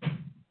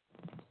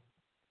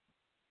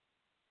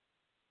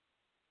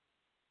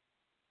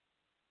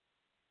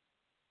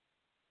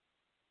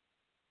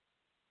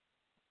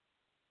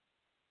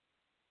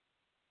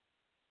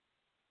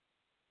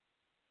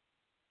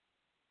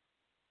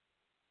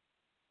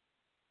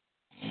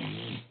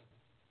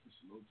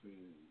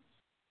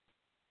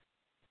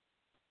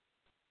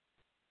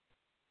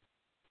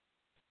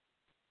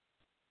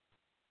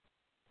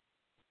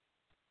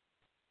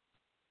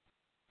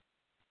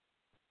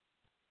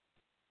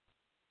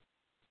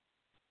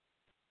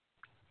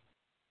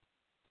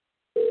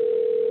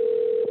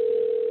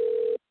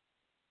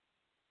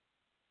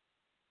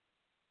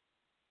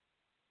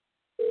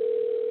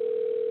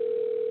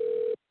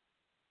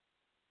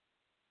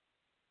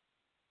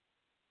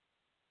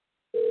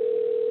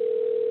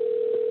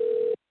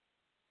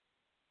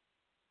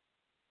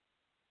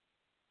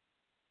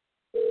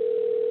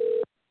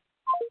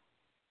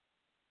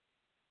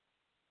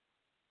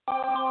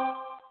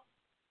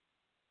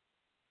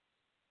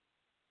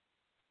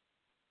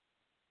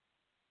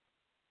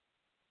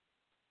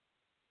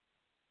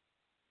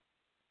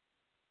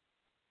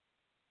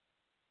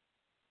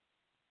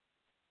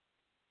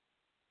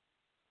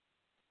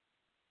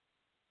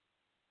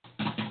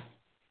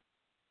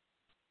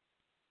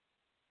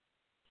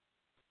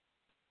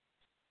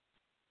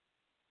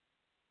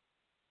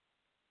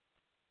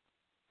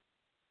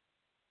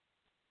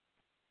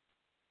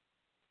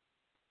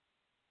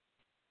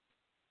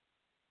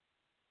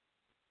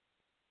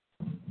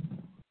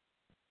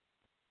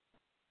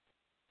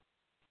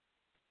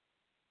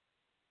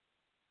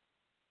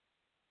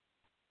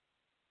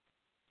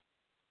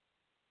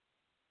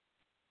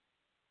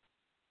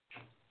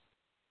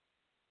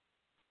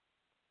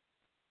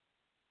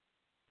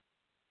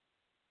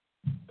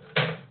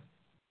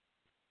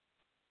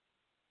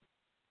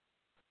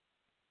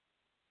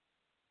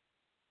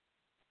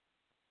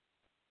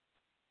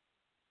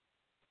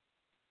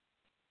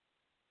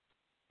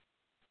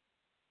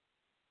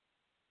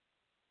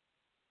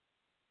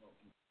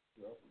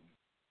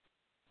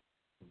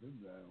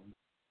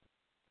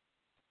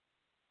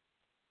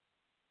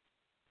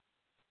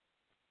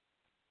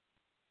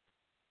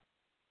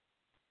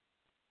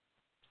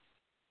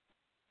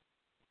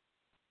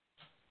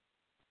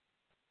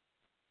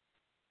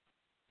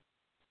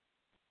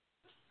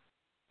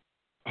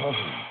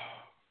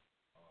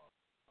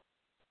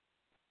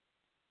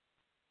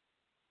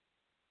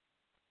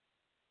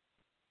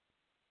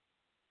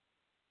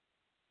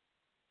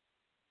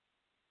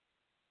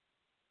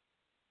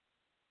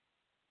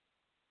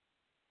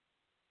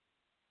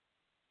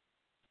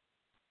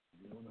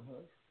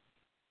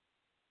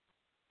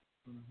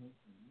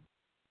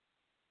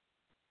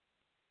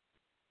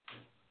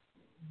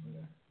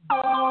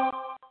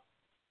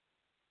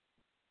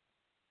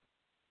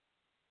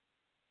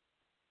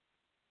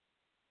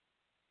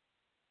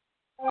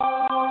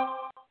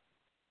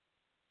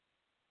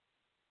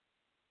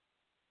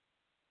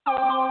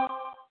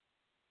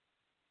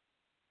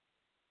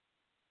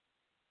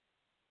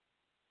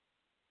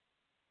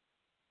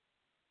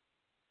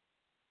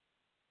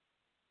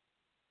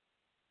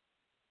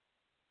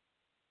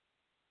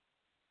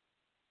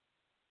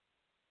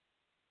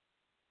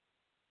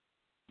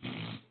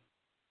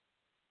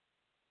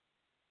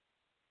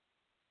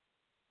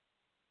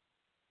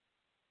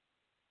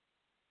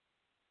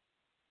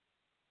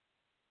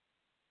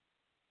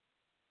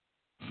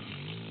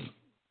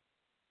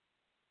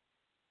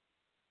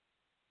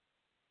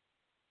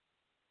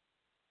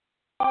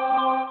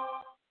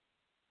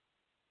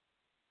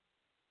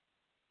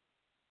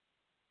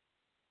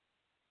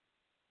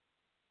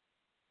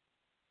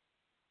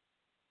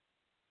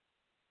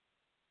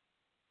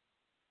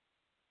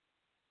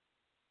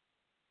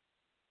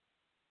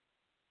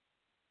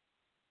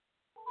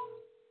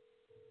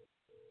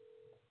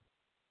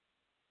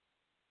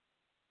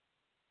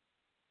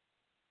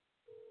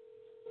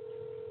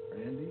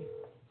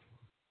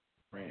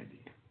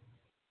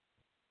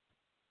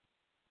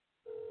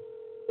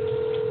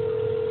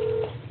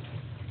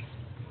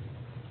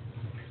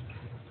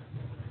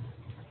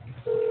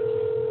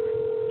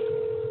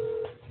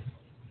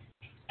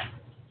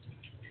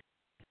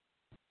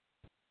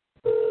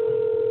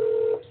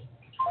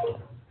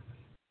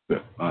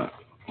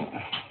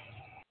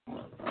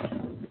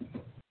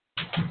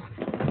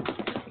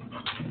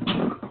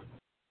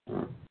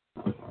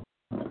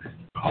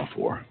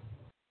 for?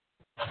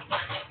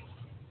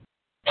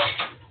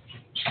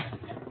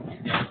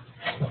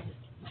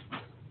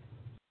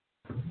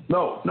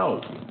 No.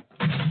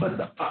 What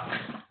the fuck?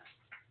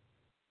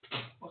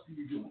 What are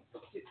you doing?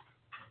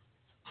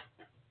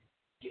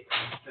 Get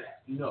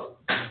back. No.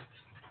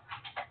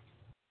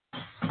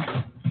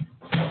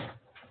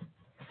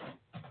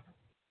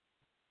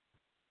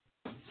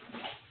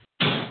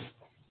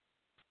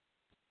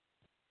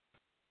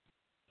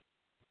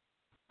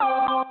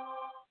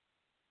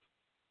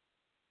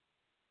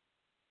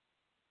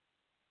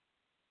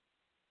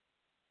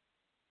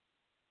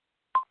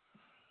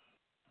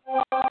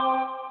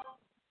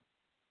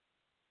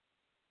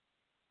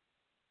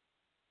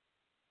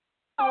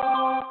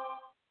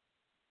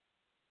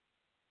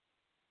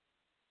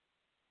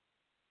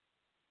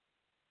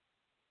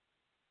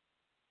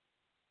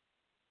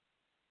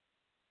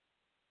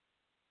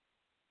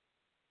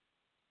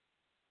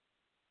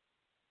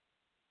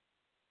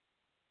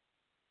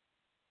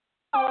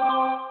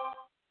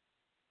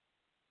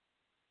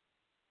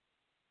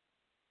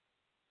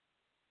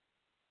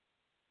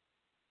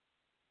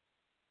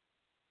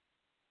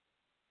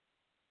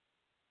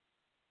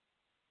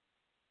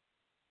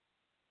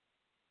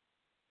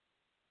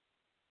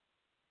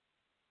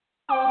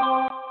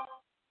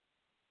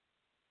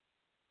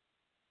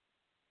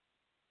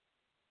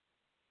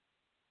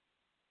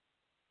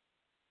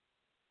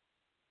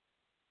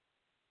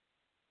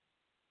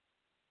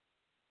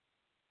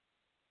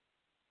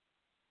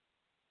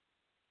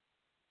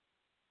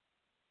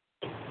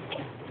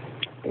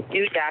 The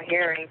dude out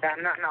here ain't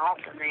got nothing to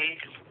offer me.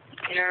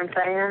 You know what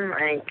I'm saying?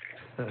 Like,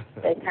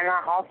 they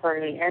cannot offer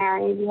me.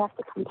 And you have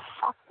to come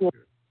fuck me.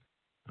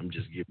 I'm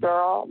just giving.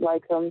 Girl,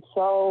 like, I'm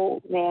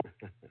so, man,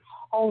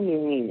 only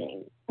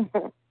meaning.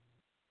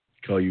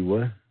 Call you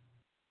what?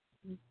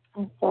 I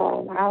said,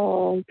 I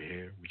will.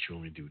 Here, what you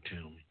want me to do?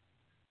 Tell me.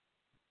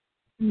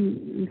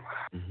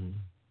 Mm-hmm.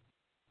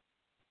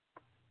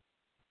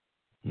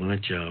 My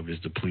job is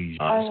to please.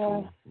 That's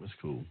cool. That's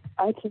cool.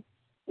 I just,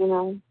 you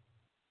know.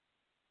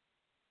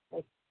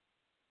 Like,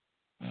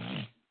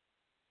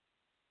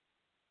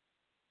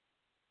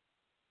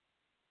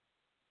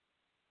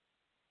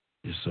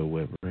 You're so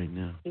wet right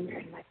now. You're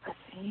in my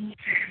pussy.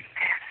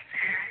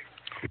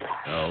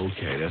 Oh,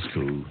 okay, that's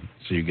cool.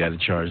 So you got it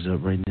charged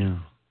up right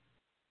now?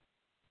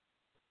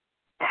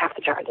 I have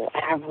to charge it. I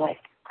have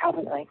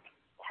probably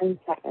 10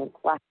 seconds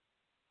left.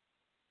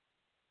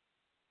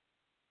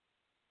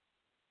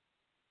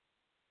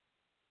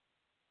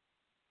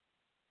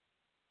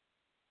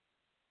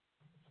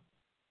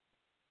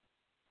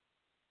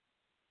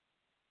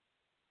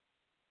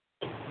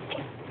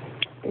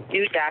 The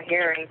dude out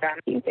here ain't got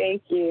me.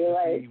 Thank you.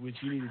 Like, what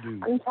you need to do?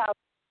 I'm telling.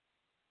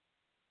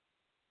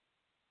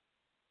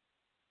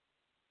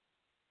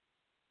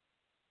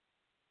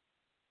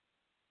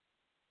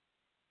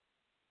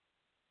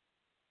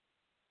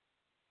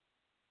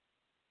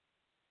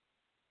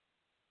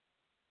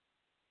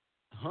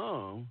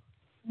 Huh?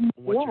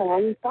 Yeah,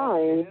 I'm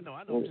fine. No,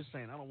 I know. I'm just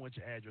saying. I don't want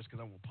your address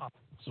because I won't pop.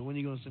 So when are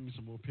you gonna send me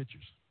some more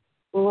pictures?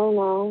 Oh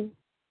no.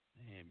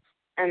 Damn.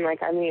 And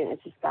I mean, it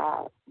just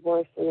got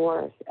worse and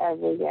worse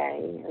every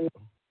day.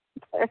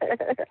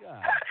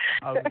 God.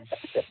 Oh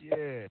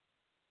shit.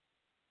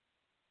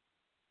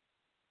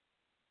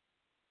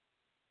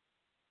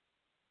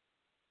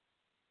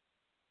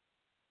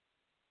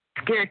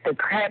 Scared the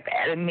crap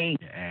out of me.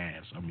 Your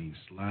ass. I mean,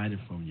 sliding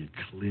from your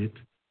clit.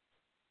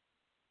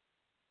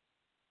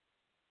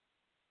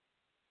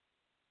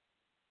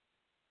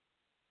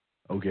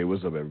 Okay,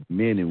 what's up, everybody?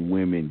 Men and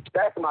women.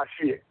 That's my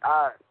shit.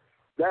 That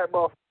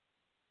motherfucker.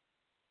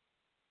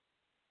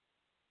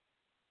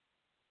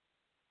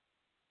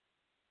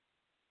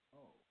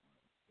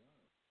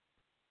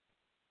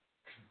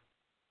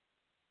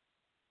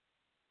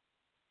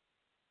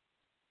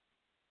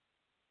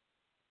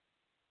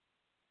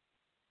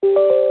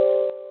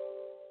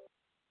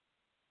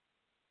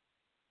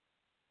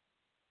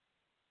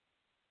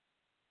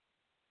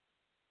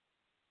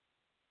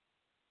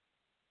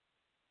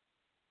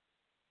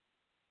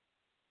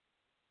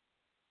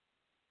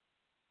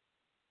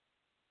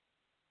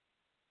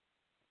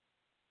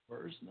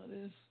 Version of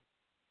this?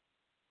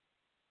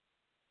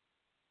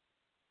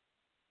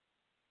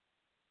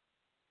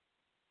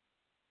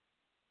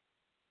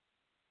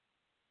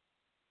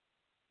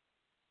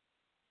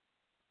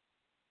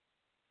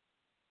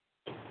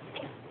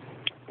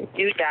 The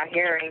dude out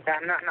here ain't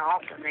got nothing to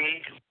offer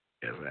me.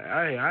 Yeah,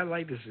 I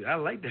like this. I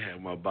like to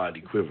have my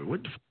body quiver.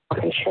 What the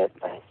fucking shit,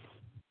 but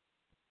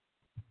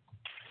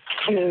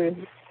I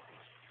mean,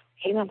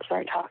 he don't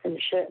start talking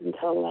shit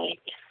until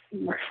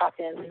we're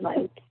fucking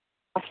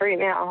I'm free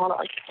now. Hold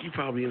on. You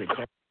probably in the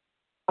car.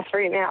 I'm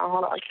free now.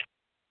 Hold on.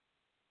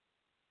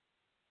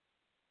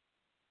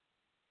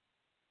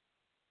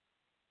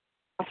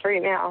 I'm free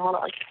now. Hold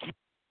on.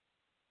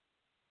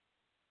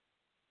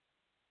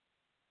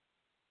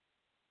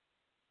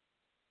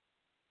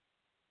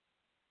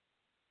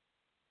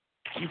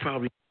 You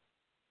probably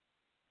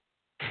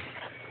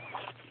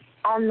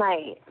all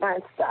night.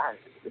 That's done.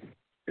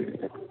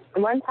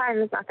 One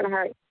time is not gonna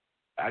hurt.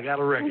 I got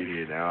a record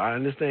here now. I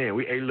understand.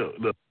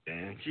 Look,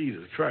 man.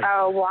 Jesus Christ.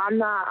 Oh, well, I'm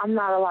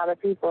not a lot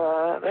of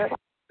people.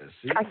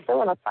 See? I still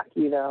want to fuck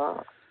you,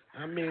 though.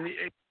 I mean,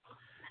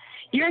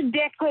 your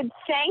dick would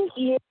thank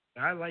you.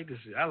 I like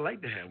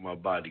to have my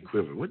body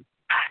quiver. What?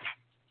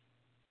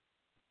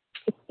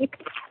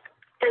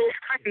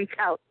 I'm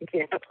telling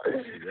you.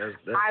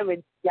 That's... I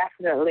would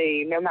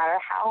definitely, no matter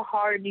how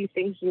hard you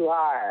think you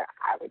are,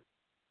 I would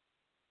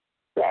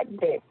that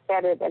dick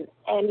better than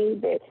any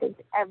bitch has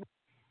ever.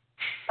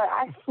 But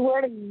I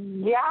swear to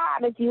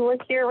God, if you were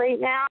here right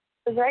now,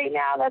 because right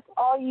now that's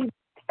all you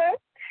do,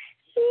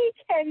 he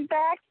came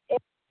back and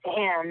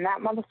damn, that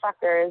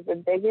motherfucker is the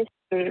biggest.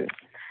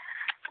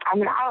 I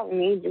mean, I don't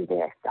need your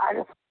dick. I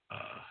just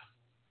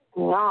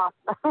no,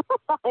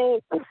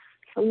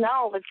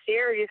 no, but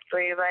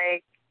seriously,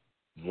 like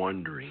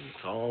wondering.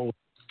 So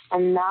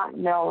I'm not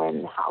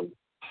knowing how,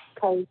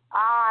 because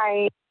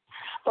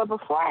but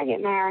before I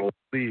get married,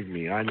 believe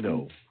me, I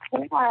know.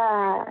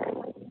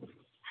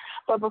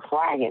 But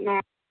before I get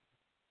married,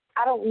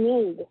 I don't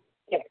need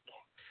dick.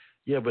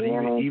 Yeah, but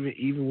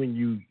even when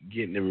you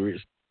get in the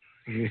wrist.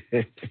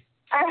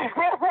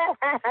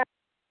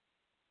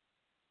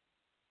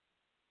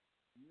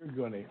 You're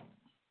gonna.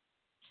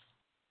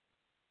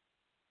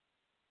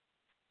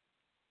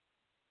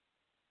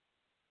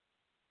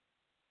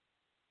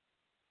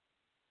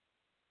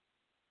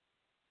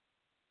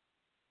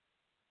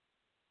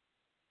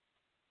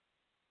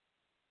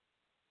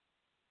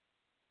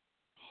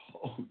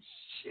 Oh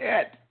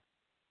shit.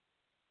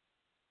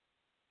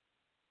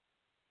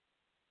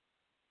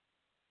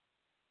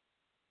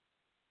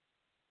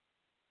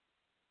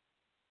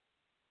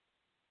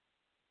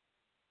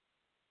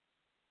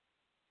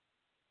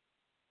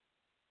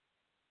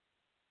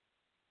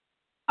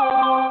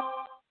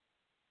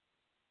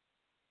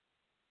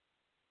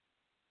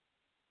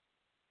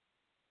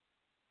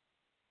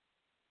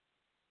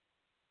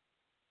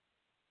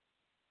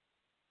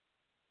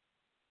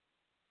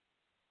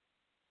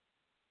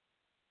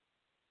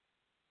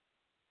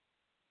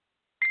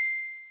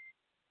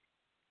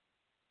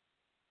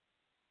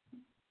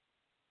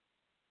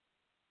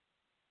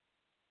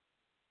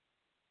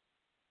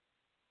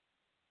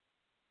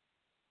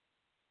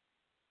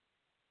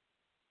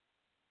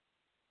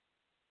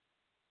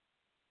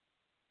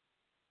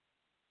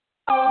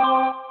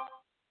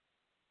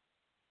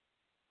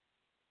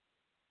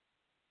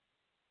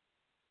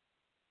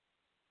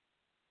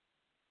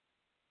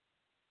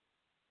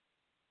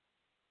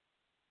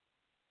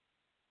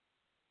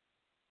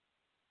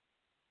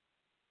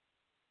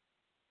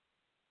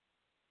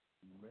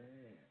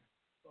 Man,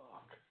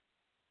 fuck.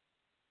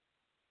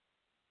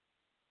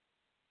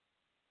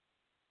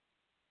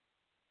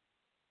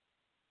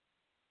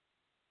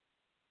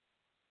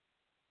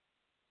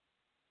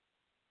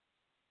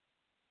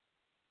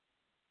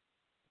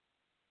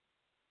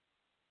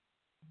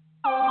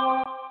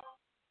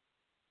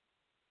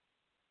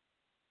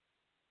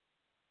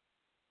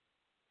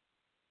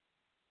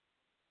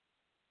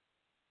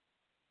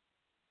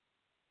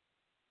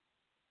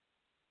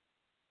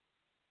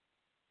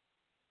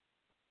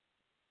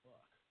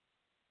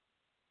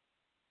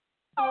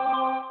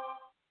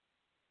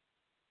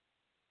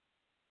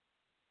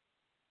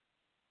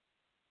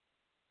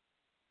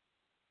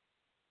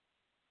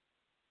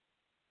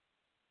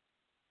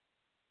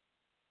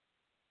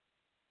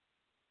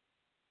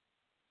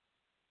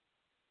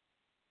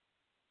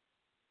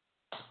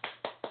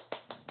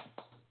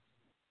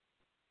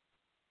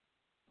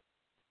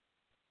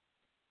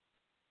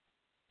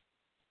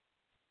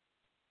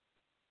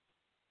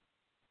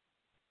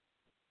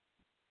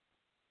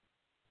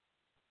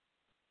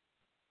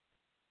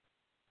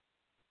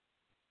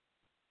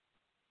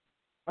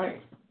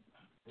 Right.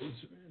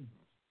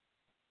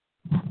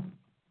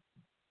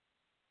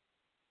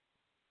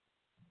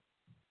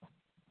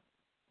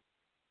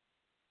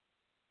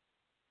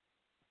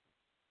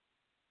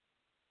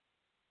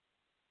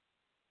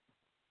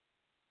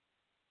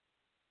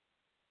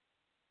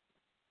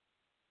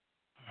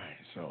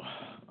 So,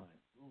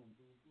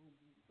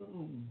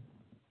 boom.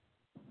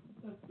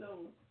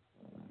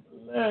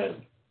 Let's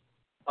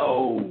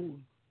oh.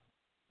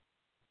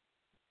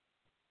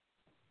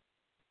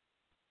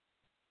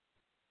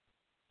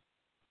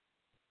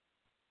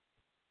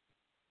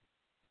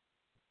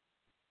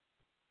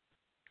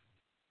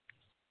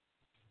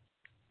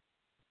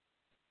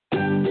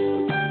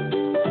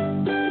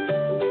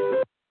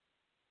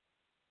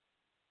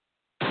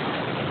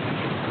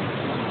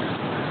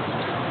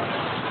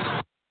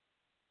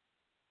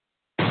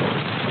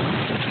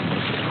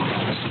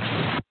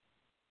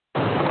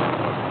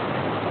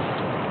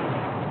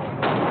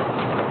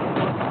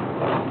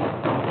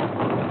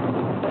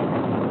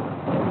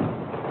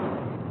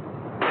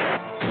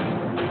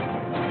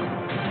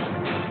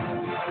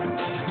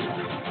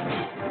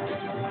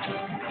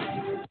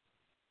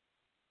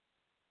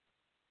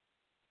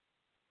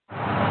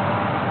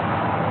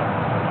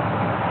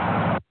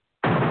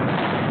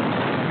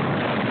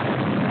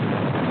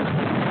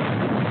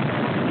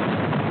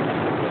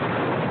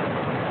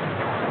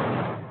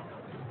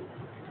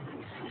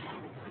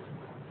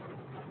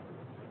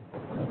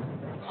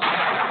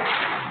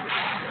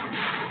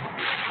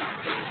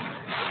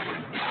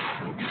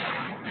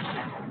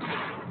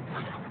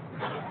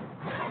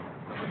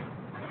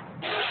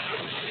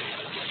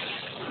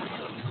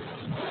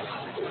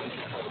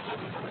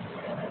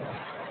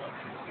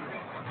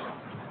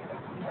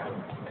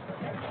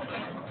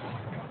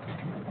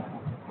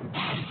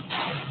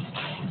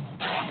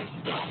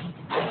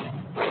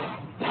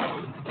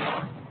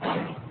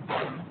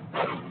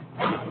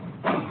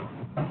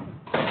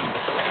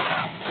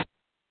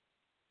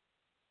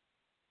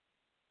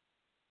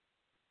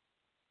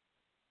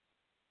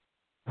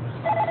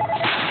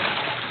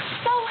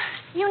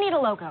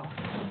 logo.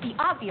 The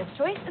obvious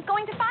choice is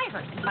going to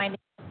Fiverr and finding...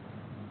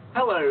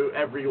 Hello,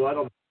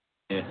 everyone.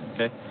 Yeah,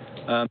 okay.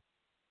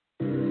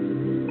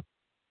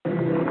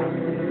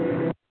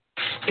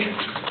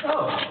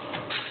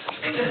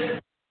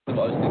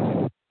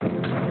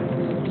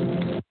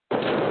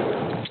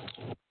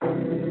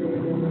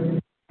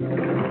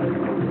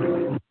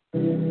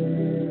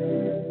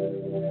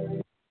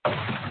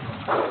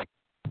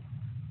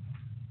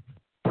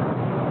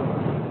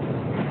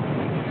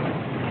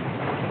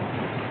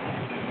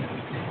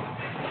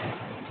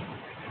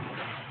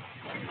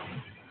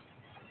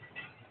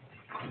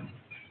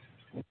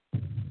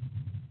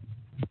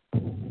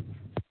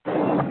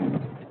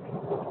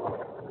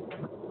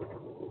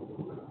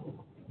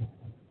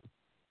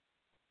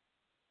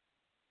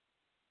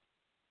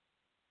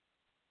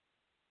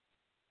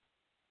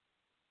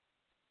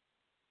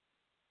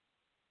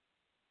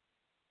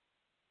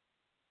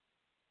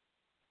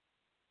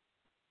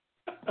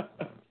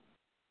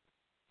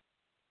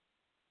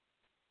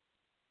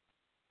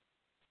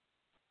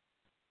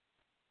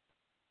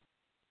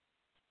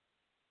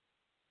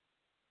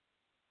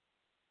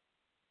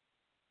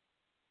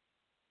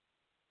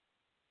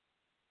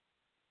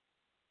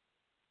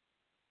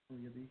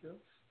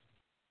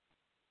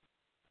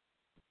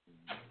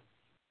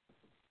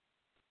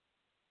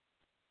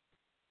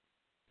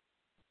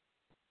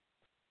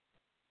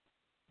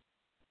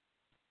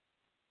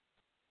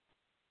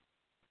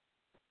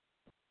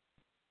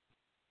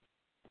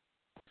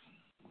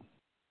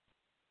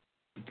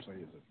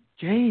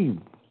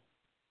 Game.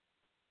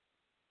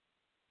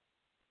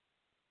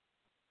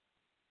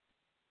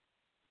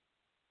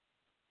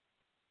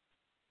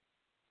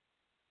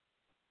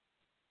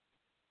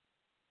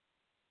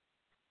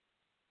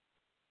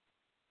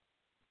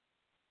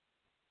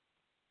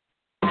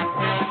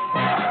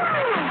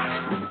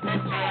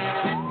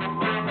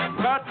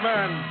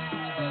 Batman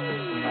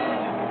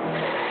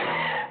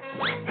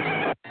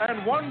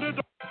and Wonder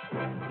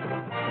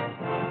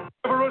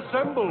ever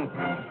assembled.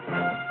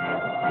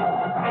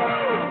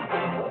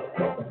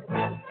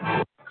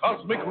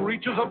 Cosmic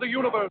reaches of the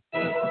universe.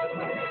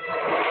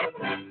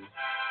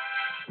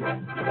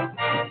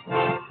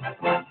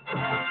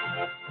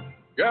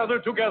 Gather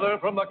together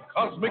from the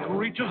cosmic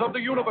reaches of the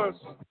universe.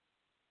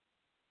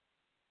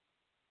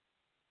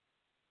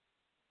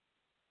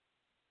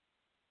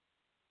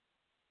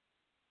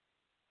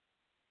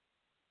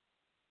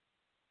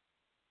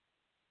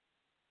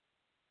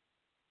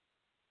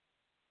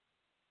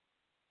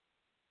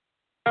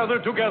 Gather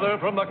together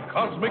from the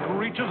cosmic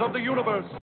reaches of the universe.